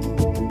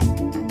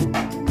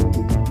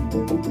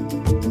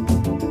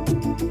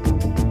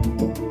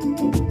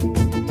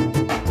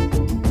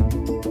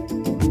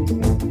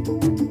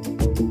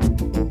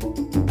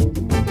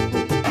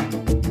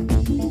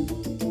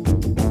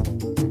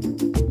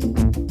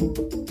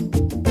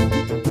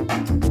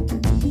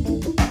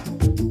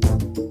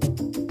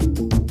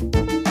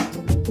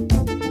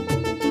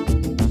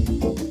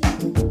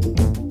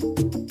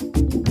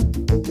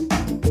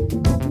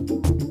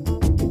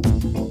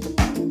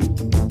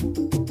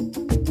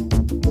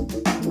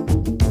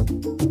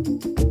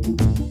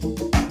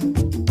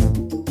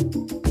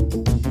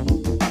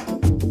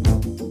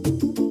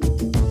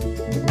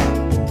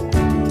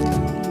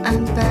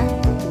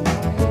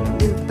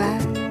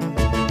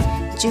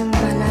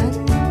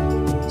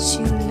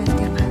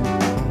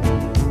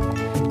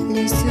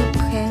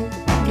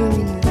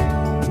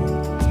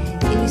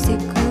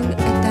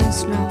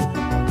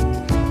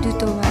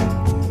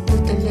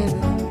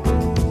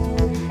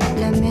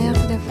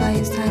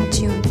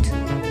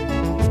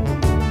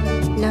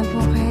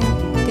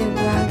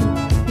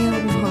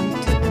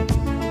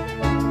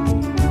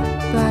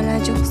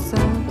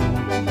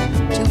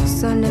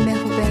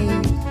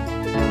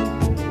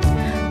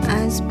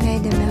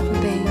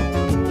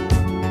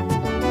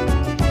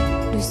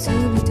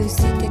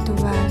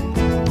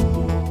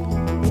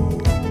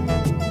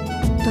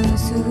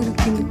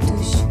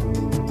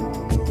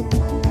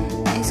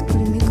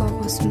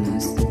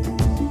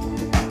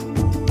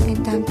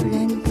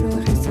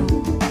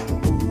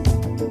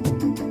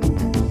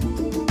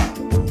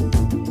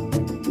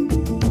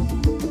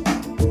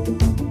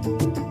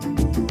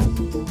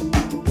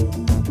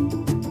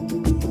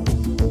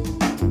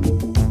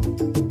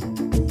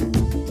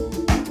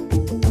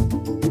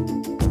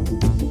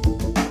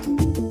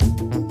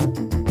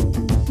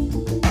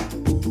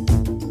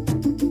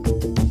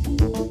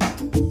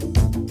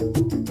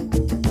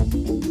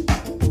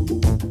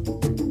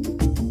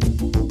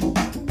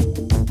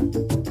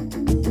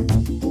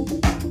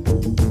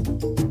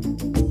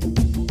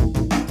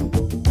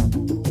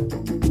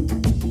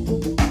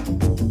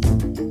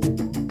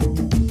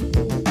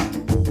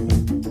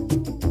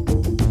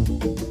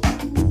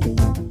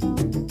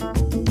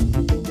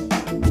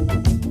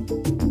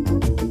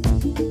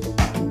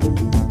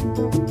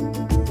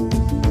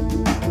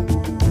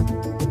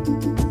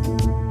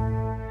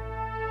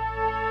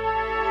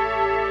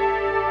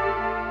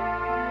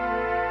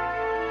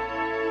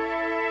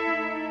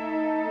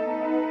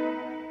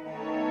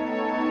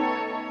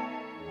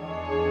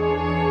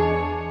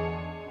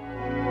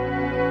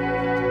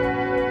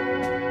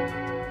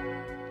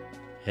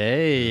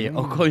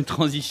 encore une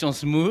transition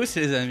smooth,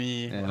 les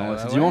amis.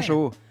 C'est dimanche,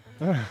 oh.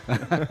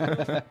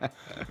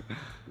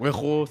 Ouais,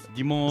 gros, c'est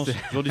dimanche,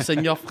 jour du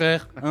Seigneur,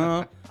 frère.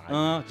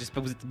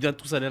 J'espère que vous êtes bien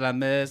tous allés à la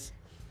messe.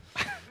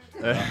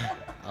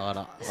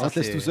 Voilà. On se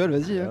laisse tout seul,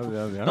 vas-y. Hein.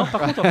 Non,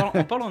 par contre,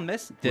 en parlant de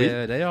messe, Oui.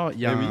 d'ailleurs, il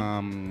y a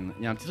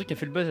un petit truc qui a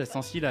fait le buzz à ce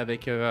temps-ci là,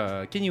 avec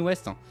Kanye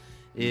West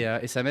et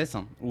sa messe,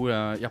 où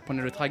il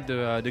reprenait le track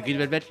de Green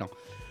Velvet. Là.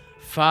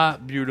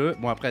 Fabuleux.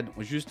 Bon, après,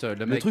 juste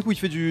le mec. Le truc où il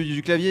fait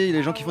du clavier,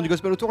 les gens qui font du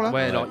gospel autour là.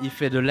 Ouais, alors il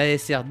fait de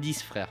l'ASR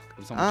 10, frère.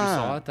 Comme ça, tu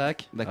sauras,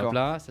 tac. D'accord. Hop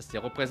là, ça se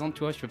représente,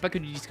 tu vois. Je fais pas que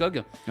du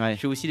Discog, je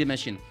fais aussi des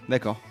machines.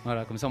 D'accord.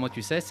 Voilà, comme ça, moi,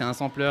 tu sais, c'est un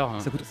sampler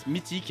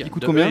mythique. Il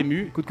coûte de combien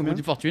EMU, Il coûte combien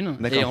du fortune.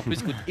 D'accord. Et en plus,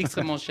 il coûte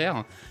extrêmement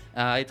cher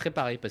à être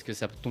réparé parce que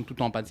ça tombe tout le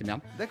temps en panne, c'est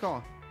merde.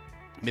 D'accord.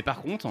 Mais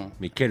par contre.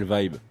 Mais quelle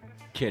vibe,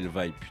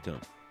 putain.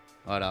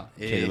 Voilà.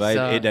 Quelle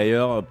vibe. Et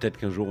d'ailleurs, peut-être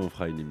qu'un jour, on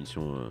fera une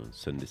émission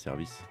Sunday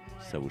Service,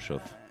 si ça vous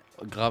chauffe.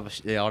 Grave,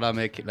 et alors là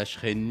mec, là je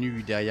serai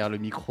nu derrière le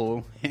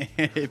micro.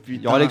 Et puis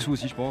il y aura Alex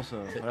aussi je pense.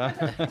 Voilà.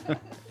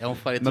 Et on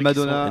fera les trucs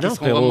Madonna. qui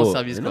seront vraiment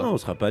service. Non, on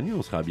sera pas nus,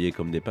 on sera habillés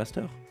comme des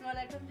pasteurs.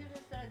 Voilà, comme des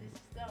pasteurs et des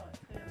sisters.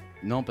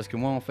 Non, parce que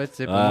moi en fait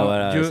c'est pour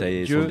voilà, Dieu, ça y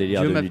est, son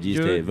délire de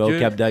nudiste. Va au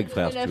Cap d'Agde,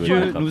 frère.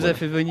 Dieu nous a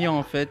fait venir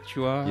en fait, tu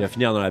vois. Il va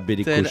finir dans la baie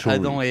des cochons.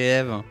 Adam et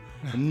Ève,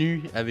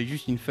 nus avec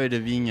juste une feuille de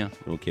vigne.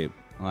 Ok.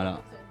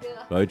 Voilà.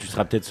 Bah ouais, tu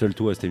seras peut-être seul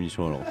toi à cette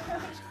émission alors.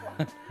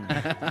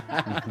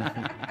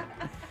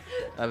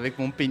 Avec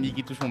mon pénis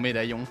qui touche mon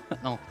médaillon.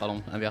 Non,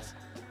 pardon, inverse.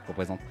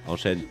 Représente.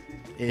 Enchaîne.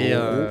 Et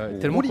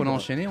tellement qu'on a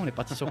enchaîné, on est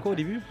parti sur quoi au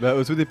début?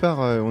 Au tout départ,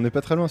 on n'est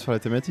pas très loin sur la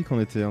thématique, on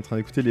était en train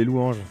d'écouter Les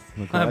Louanges.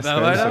 Donc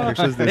voilà.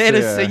 Mais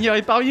le Seigneur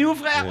est parmi nous,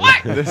 frère.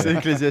 C'est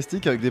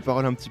ecclésiaque avec des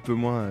paroles un petit peu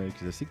moins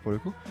ecclésiastiques pour le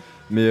coup.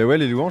 Mais ouais,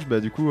 Les Louanges,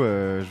 du coup,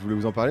 je voulais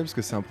vous en parler parce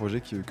que c'est un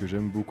projet que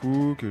j'aime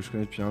beaucoup, que je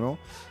connais depuis 1 an,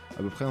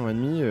 à peu près 1 an et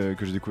demi,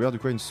 que j'ai découvert du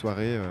coup à une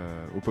soirée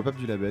au pop-up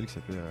du label qui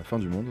s'appelait Fin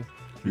du Monde.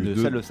 Une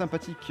salle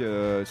sympathique,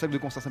 salle de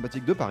concert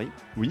sympathique de Paris.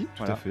 Oui,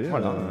 tout à fait.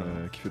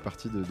 Qui fait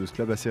partie de ce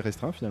club assez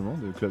restreint finalement,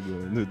 de club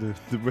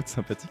de boîtes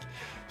sympathiques,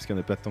 parce qu'il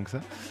n'y en a pas tant que ça.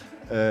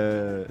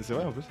 C'est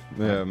vrai en plus.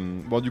 Mais,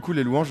 bon, du coup,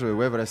 Les Louanges,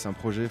 voilà, c'est un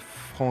projet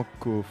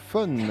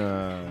francophone.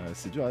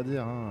 C'est dur à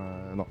dire.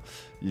 Non,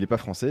 il n'est pas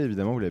français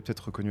évidemment. Vous l'avez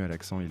peut-être reconnu à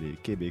l'accent. Il est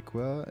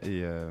québécois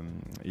et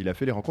il a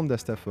fait les rencontres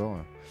d'Astafor.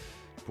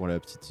 Pour la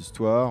petite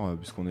histoire,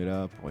 puisqu'on est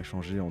là pour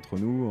échanger entre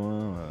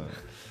nous.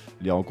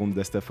 Les rencontres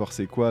d'Astafor,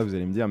 c'est quoi? Vous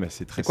allez me dire, mais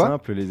c'est très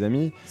simple, les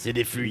amis. C'est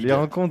des fluides. Les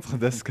rencontres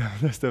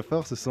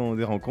d'Astafor, ce sont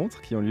des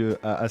rencontres qui ont lieu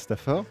à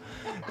Astafor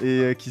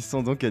et qui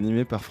sont donc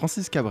animées par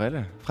Francis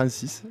Cabrel.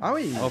 Francis. Ah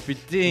oui. Oh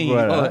putain.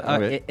 Voilà,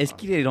 Est-ce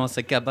qu'il est dans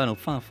sa cabane au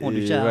fin fond du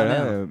et jardin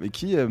voilà, et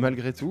qui,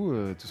 malgré tout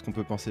ce qu'on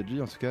peut penser de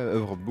lui, en tout cas,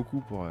 œuvre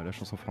beaucoup pour la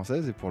chanson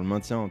française et pour le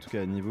maintien, en tout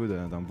cas, à niveau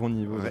d'un bon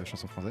niveau de la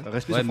chanson française.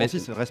 Respect sur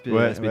Francis, respect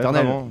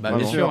éternel.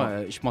 Bien sûr,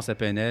 je pense à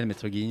PNL,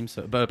 Maître Gims.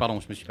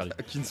 Pardon, je me suis perdu.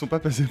 Qui ne sont pas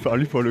passés par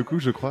lui pour le coup,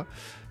 je crois.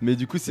 Mais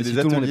du coup, c'est des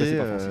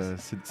ateliers,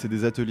 c'est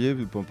des ateliers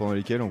pendant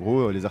lesquels, en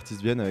gros, les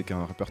artistes viennent avec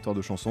un répertoire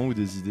de chansons ou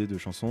des idées de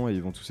chansons et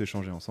ils vont tous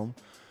échanger ensemble,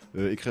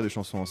 écrire des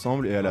chansons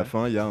ensemble. Et à la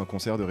fin, il y a un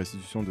concert de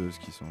restitution de ce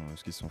qui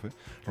se sont fait.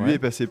 Lui est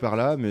passé par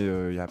là, mais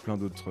il y a plein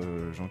d'autres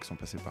gens qui sont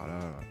passés par là.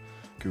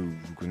 Que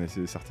vous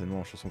connaissez certainement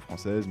en chanson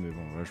française, mais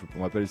bon, voilà,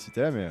 on va pas les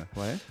citer là,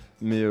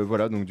 mais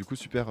voilà, donc du coup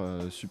super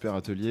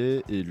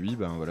atelier, et lui,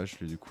 voilà, je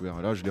l'ai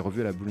découvert là, je l'ai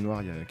revu à la Boule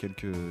Noire il y a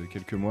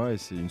quelques mois, et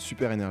c'est une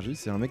super énergie.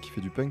 C'est un mec qui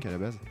fait du punk à la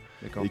base,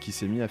 et qui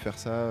s'est mis à faire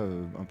ça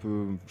un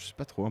peu, je sais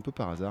pas trop, un peu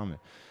par hasard, mais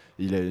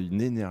il a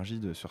une énergie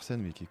sur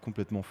scène, mais qui est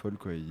complètement folle,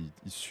 quoi.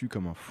 Il sue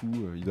comme un fou,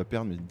 il doit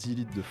perdre 10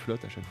 litres de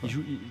flotte à chaque fois. Il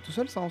joue tout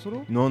seul, ça, en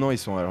solo? Non,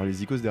 alors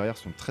les icônes derrière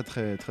sont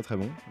très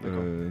bons,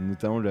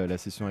 notamment la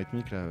session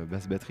rythmique, la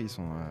basse batterie,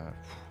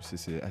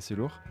 c'est assez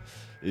lourd,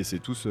 et c'est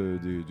tous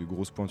des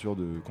grosses pointures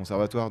de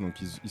conservatoire,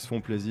 donc ils se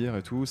font plaisir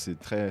et tout, c'est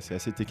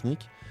assez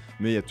technique,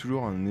 mais il y a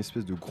toujours un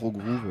espèce de gros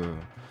groove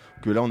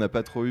que là on n'a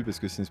pas trop eu, parce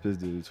que c'est une espèce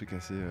de truc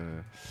assez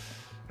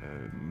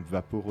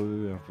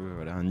vaporeux, un peu,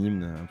 voilà, un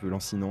hymne un peu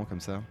lancinant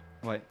comme ça.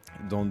 Ouais.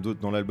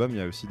 Dans l'album, il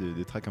y a aussi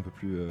des tracks un peu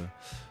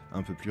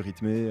plus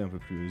rythmés, un peu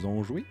plus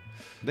enjoués.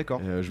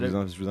 D'accord.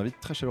 Je vous invite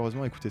très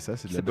chaleureusement à écouter ça.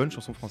 C'est de la bonne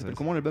chanson française.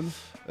 Comment l'album?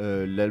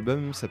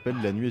 L'album s'appelle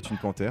La nuit est une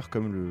panthère,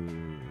 comme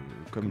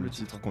le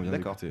titre qu'on vient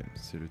d'écouter.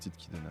 C'est le titre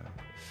qui donne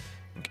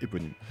donc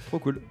éponyme. Trop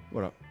cool.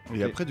 Voilà. Okay.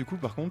 Et après, du coup,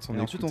 par contre,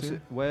 on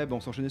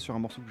s'est enchaîné sur un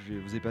morceau que je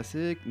vous ai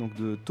passé, donc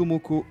de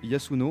Tomoko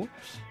Yasuno,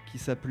 qui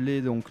s'appelait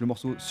donc le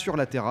morceau Sur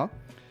La Terra.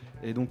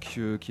 Et donc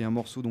qui est un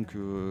morceau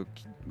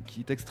qui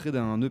est extrait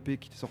d'un EP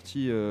qui est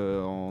sorti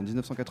en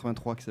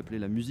 1983 qui s'appelait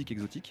La musique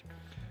exotique.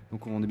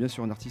 Donc on est bien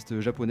sur une artiste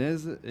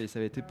japonaise et ça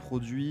a été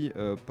produit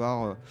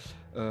par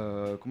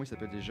comment il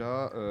s'appelle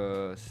déjà,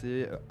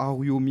 c'est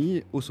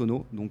Haruyumi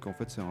Hosono. Donc en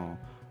fait c'est un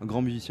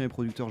grand musicien et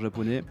producteur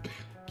japonais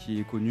qui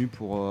est connu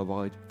pour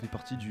avoir fait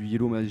partie du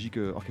Yellow Magic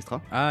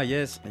Orchestra. Ah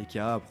yes. Et qui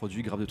a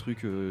produit grave de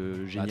trucs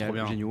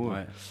géniaux.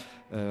 Ouais.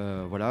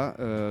 Voilà,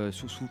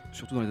 surtout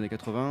dans les années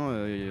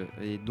 80,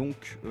 et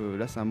donc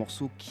là c'est un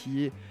morceau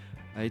qui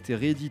a été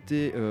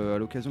réédité à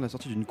l'occasion de la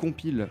sortie d'une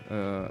compile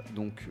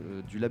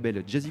du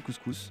label Jazzy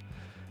Couscous,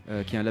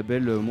 qui est un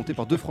label monté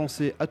par 2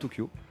 Français à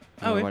Tokyo.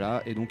 Ah ouais.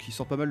 Voilà, et donc ils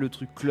sortent pas mal de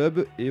trucs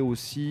club et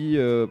aussi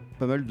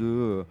pas mal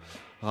de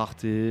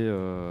raretés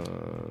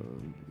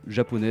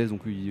japonaises,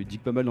 donc ils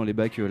diguent pas mal dans les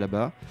bacs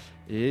là-bas.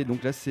 Et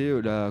donc là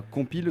c'est la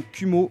compile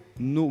Kumo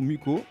no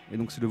Muko, et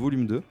donc c'est le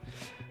volume 2. Donc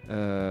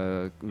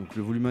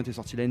le volume 1 était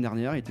sorti l'année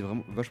dernière, il était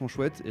vraiment vachement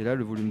chouette, et là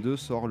le volume 2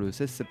 sort le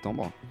 16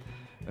 septembre.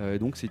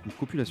 Donc c'est une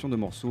compilation de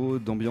morceaux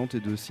d'ambiance et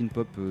de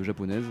synth-pop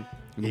japonaise.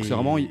 Donc c'est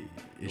vraiment...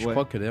 Et je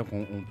crois que d'ailleurs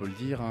on peut le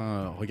dire,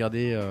 hein,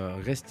 regardez,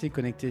 restez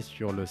connectés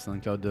sur le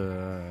SoundCloud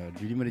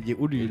du Limonadier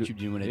ou du YouTube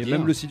du Limonadier. Et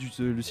même le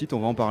site, on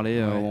va en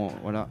parler. Ouais.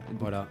 Voilà.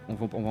 On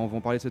va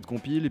en parler de cette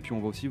compile, et puis on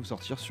va aussi vous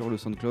sortir sur le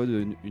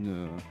SoundCloud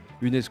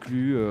une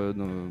exclue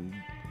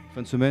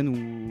fin de semaine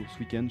ou ce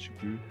week-end, je sais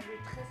plus.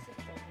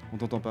 On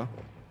t'entend pas ?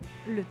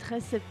 Le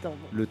 13 septembre.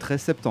 Le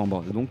 13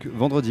 septembre, donc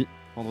vendredi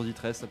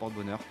 13, ça porte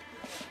bonheur.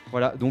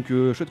 Voilà, donc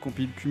chouette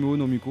compile Kumo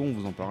no Muko, on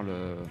vous en parle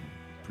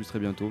plus très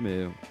bientôt,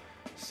 mais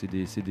c'est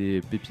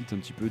des pépites un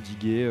petit peu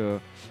diguées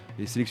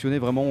et sélectionnées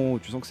vraiment,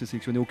 tu sens que c'est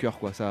sélectionné au cœur,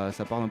 quoi. Ça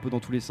part un peu dans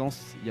tous les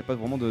sens, il n'y a pas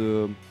vraiment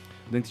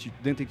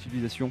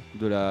d'intellectualisation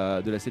de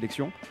la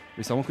sélection,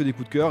 mais c'est vraiment que des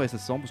coups de cœur, et ça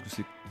se sent parce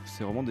que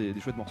c'est vraiment des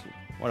chouettes morceaux.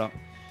 Voilà.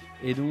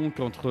 Et donc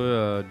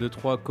entre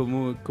 2-3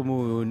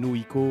 Komo no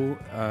Iko,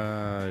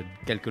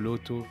 quelques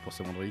lotos pour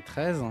ce vendredi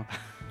 13,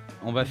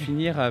 on va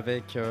finir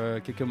avec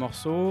quelques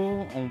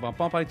morceaux. On va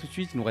pas en parler tout de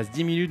suite, il nous reste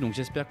 10 minutes, donc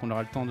j'espère qu'on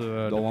aura le temps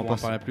de en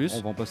parler plus.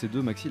 On va en passer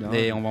 2, Maxi, là.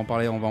 Et on va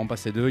en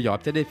passer 2. Il y aura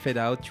peut-être des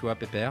fade-out, tu vois,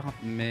 pépère,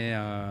 mais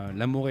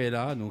l'amour est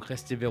là, donc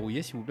restez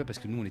verrouillés s'il vous plaît, parce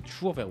que nous on est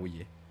toujours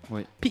verrouillés.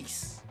 Oui.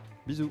 Peace.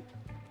 Bisous.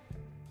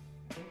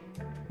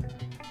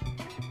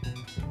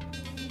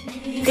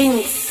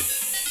 Remix.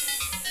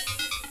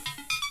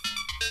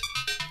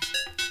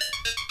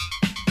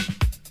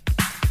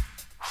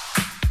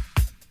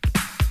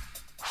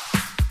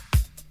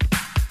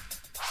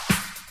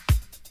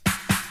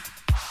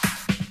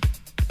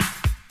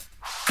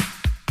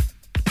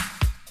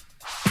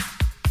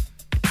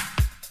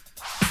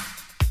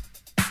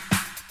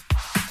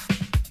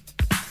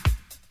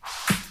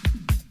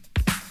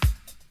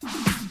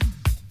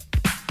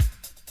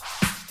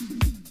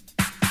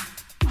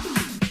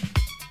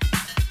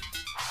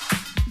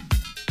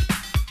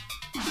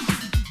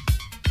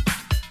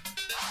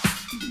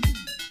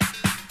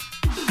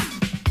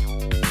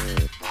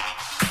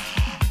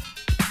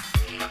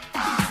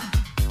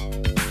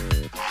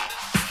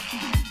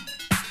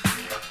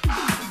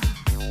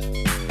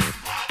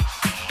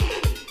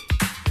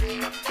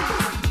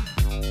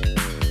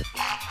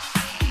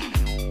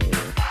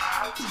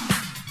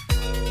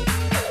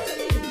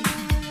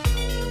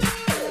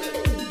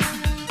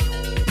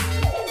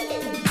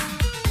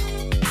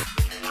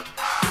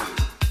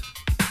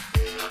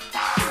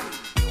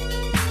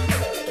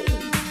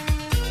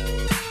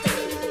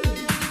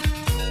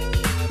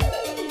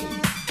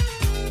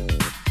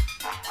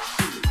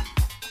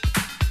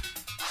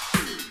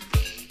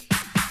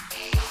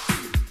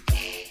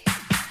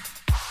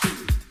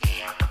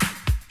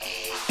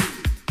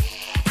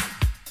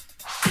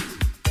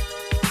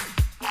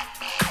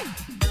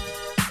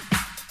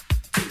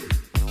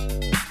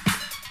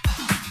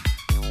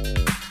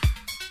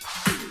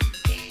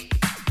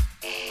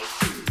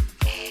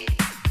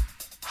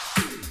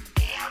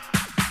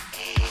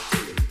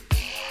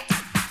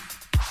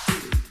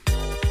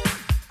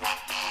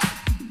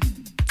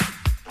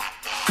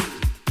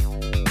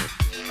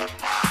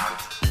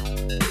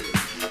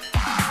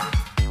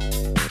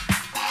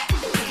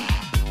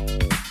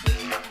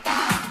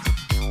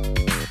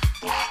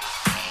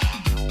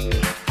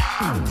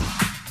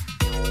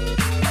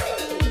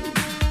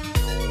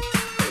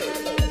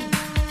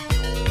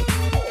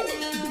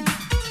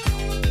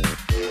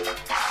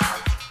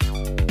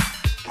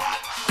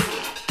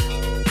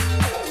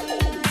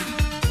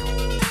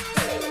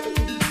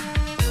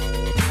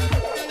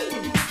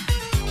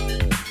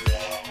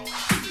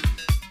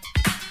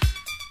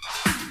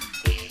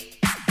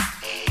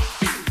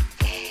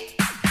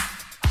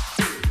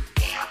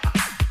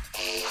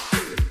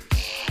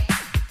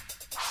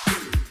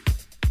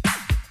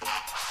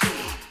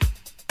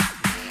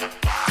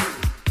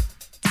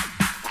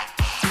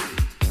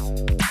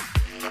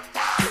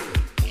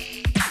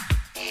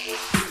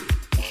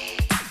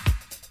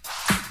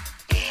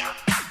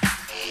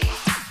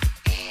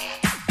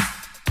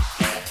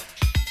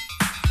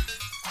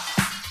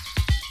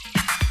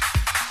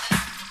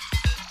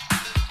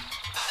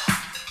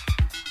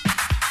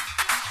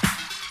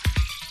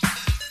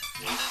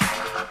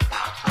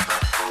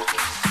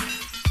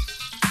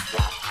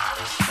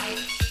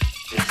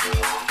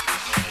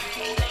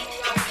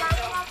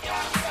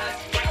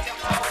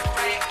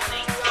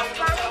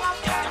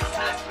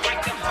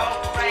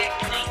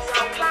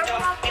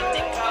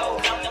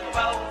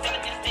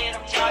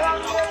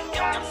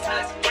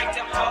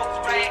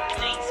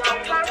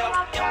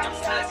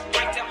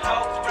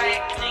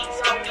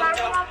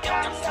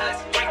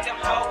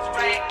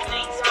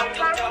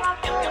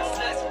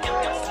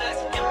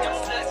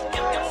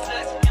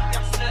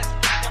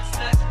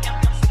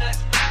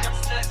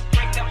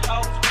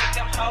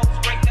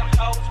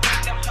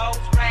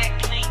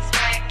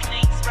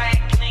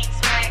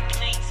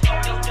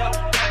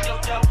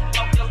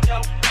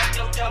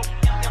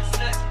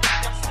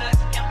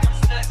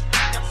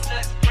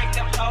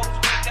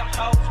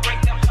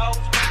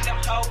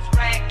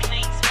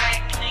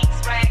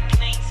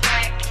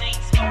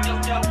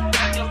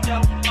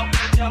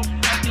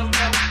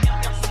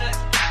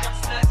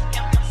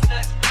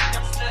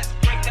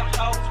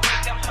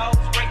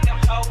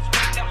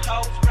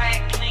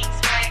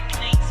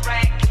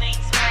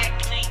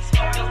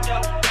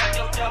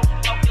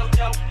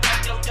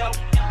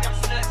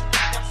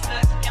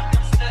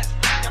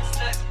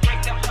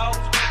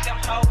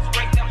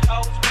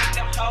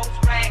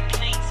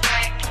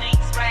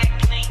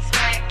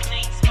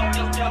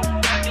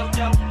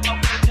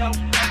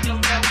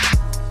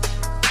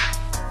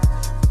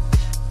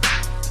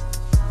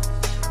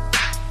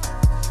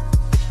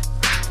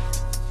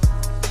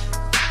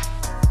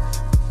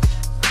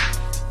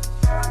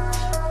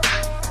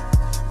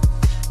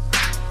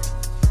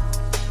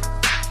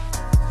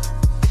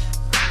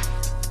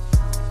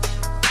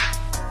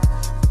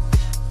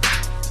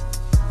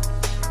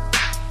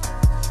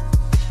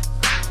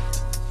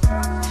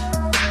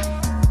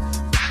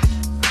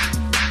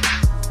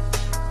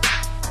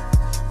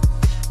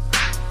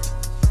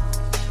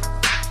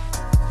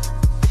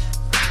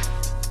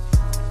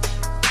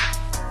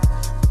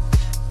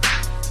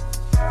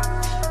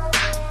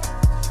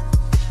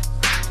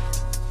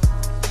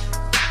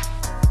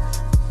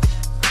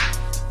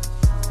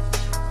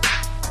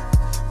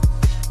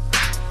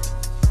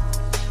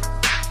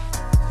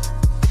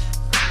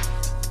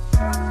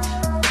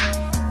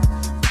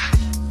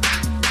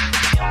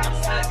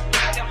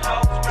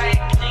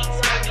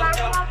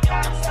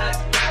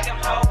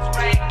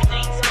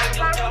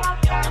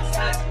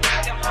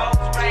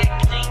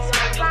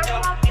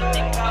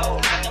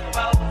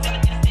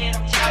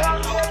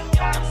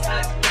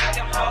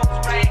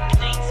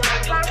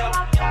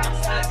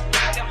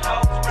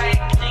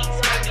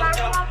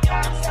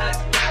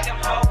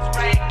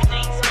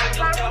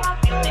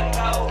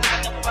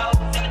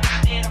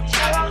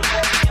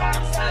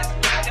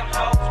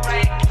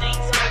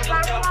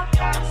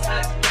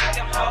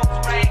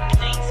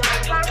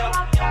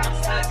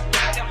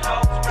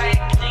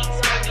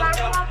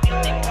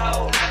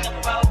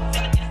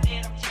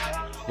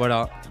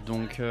 Voilà,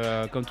 donc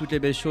comme toutes les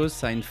belles choses,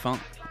 ça a une fin.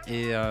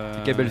 Et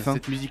quelle belle fin.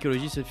 Cette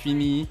musicologie se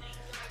finit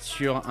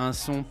sur un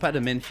son pas de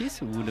Memphis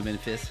ou de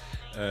Memphis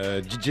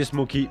DJ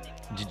Smokey.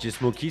 DJ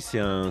Smokey, c'est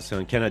un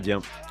Canadien.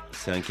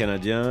 C'est un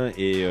Canadien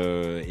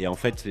et en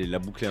fait la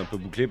boucle est un peu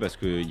bouclée parce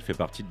qu'il fait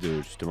partie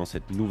de justement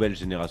cette nouvelle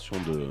génération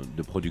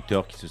de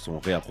producteurs qui se sont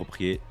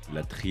réappropriés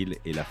la trill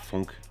et la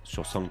funk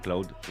sur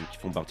SoundCloud, donc qui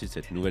font partie de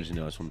cette nouvelle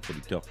génération de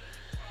producteurs.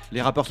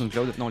 Les rappeurs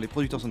SoundCloud, non les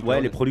producteurs SoundCloud.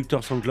 Ouais, les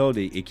producteurs SoundCloud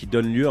et qui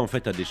donnent lieu en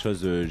fait à des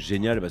choses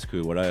géniales parce que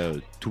voilà,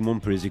 tout le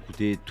monde peut les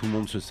écouter, tout le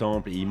monde se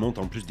sample et ils montent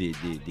en plus des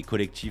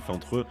collectifs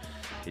entre eux.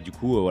 Et du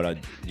coup, voilà,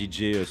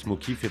 DJ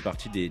Smokey fait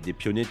partie des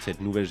pionniers de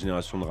cette nouvelle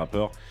génération de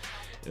rappeurs.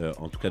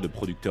 En tout cas de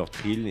producteurs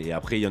trill. Et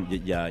après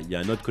il y a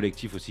un autre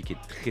collectif aussi qui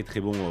est très très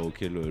bon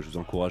auquel je vous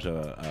encourage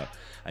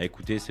à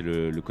écouter, c'est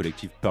le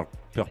collectif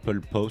Purple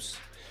Pulse.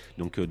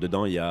 Donc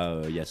dedans il y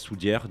a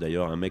Soudière,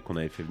 d'ailleurs un mec qu'on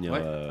avait fait venir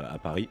à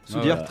Paris.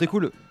 Soudière, très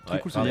cool,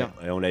 Soudière.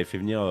 Et on l'avait fait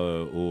venir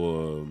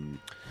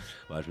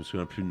je me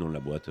souviens plus le nom de la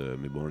boîte,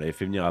 mais bon, on l'avait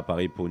fait venir à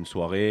Paris pour une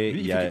soirée.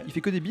 Lui, il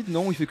fait que des beats,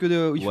 non? Il fait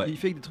que il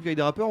fait des trucs avec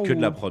des rappeurs que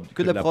de la prod.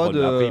 Que de la prod.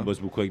 Après, il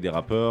bosse beaucoup avec des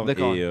rappeurs.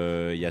 D'accord.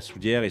 Et il y a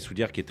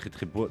Soudière qui est très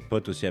très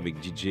pote aussi avec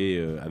DJ,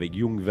 avec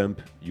Young Vamp.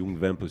 Young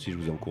Vamp aussi, je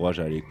vous encourage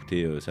à aller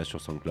écouter ça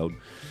sur SoundCloud.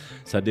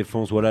 Ça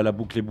défonce. Voilà, la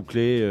boucle est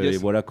bouclée. Yes. Et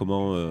voilà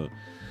comment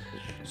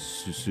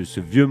ce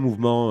vieux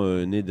mouvement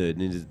né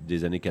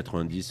des années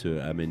 90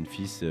 à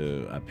Memphis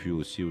a pu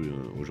aussi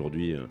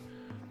aujourd'hui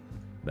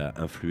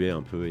influer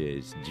un peu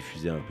et se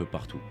diffuser un peu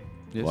partout.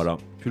 Yes. Voilà.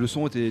 Puis le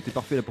son était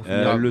parfait là pour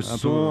finir. Le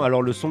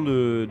son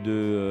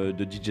de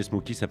DJ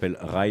Smokey s'appelle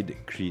Ride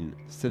Clean.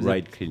 Ça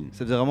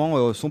faisait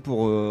vraiment son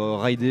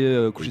pour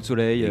rider coucher de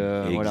soleil.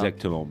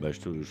 Exactement. Voilà.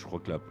 Je crois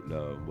que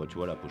tu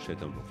vois la pochette,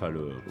 enfin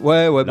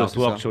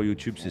l'artwork sur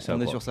YouTube, c'est ça.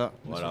 On est sur ça.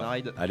 Voilà.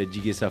 Allez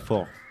diguer ça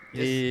fort.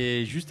 Yes.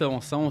 Et juste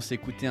avant ça, on s'est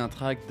écouté un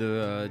track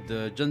de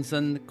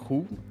Jonzun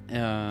Crew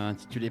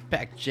intitulé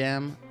Pack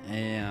Jam.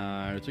 Et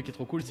le truc qui est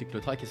trop cool, c'est que le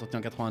track est sorti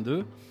en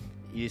 82.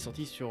 Il est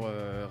sorti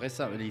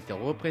récemment. Il a été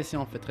repressé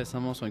en fait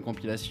récemment sur une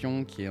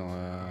compilation qui est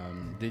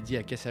dédiée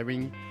à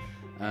Kessering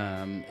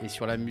et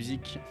sur la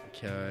musique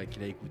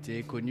qu'il a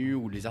écoutée, connue,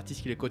 ou les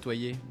artistes qu'il a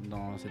côtoyés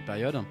dans cette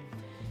période.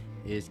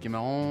 Et ce qui est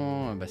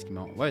marrant,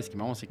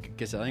 c'est que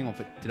Kessering, en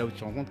fait, c'est là où tu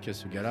te rends compte que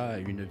ce gars-là a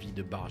eu une vie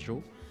de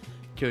barjo,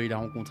 qu'il a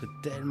rencontré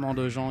tellement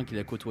de gens, qu'il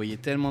a côtoyé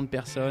tellement de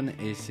personnes,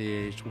 et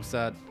je trouve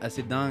ça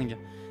assez dingue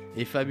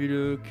et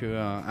fabuleux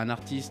qu'un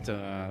artiste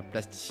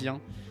plasticien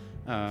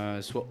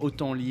soit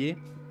autant lié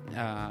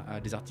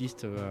à des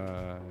artistes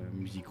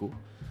musicaux.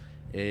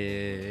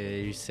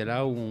 Et c'est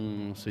là où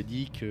on se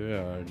dit que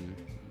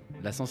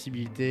la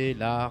sensibilité,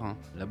 l'art,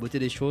 la beauté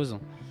des choses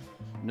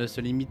ne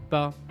se limite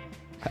pas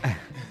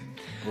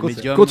au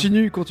médium.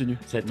 Continue.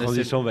 Cette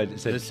transition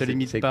ne se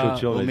limite pas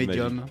au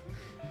médium,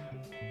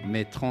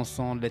 mais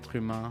transcende l'être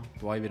humain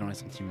pour arriver dans les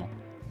sentiments.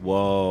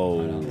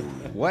 Wow. Voilà.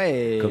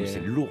 Ouais. Comme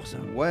c'est lourd ça.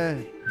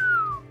 Ouais.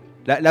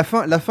 La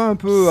fin un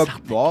peu.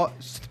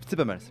 C'est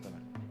pas mal.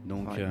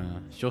 Donc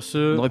sur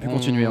ce, on aurait pu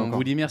continuer encore. On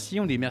vous dit merci.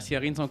 On dit merci à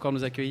Rins encore de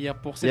nous accueillir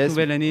pour cette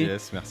nouvelle année.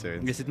 Yes, merci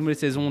Rins. Et cette nouvelle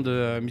saison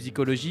de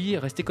Musicologie.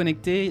 Restez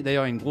connectés.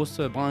 D'ailleurs, il y a une grosse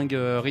bringue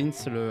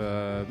Rins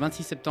le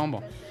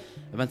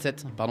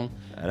 27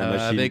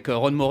 avec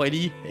Ron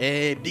Morelli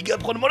et Big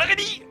Up Ron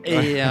Morelli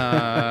et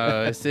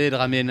c'est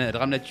Drame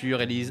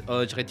Nature, Elise,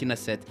 Hodge, Retina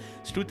 7,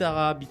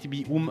 Slutara,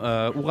 BTB,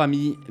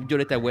 Urami,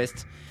 Violetta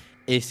West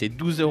Et c'est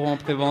 12 € en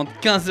prévente,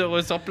 15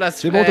 € sur place.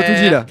 C'est bon, t'as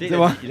tout dit là. C'est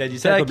bon. Il a dit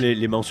ça comme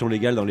les mentions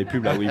légales dans les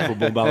pubs là où il faut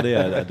bombarder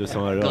à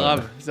 200 à l'heure.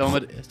 Grave. C'est en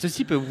mode,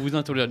 ceci peut vous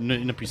introduire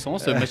une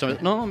impuissance.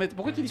 Non, mais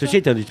pourquoi tu dis ça? Ceci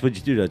est un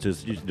dispositif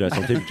de la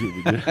santé.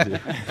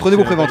 Prenez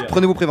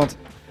vos préventes.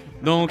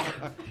 Donc,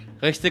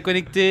 restez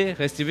connectés,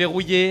 restez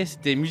verrouillés.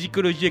 C'était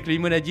Musicologie avec le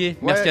Limonadier.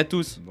 Merci à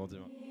tous. Bon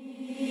dimanche.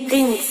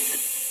 Rinse.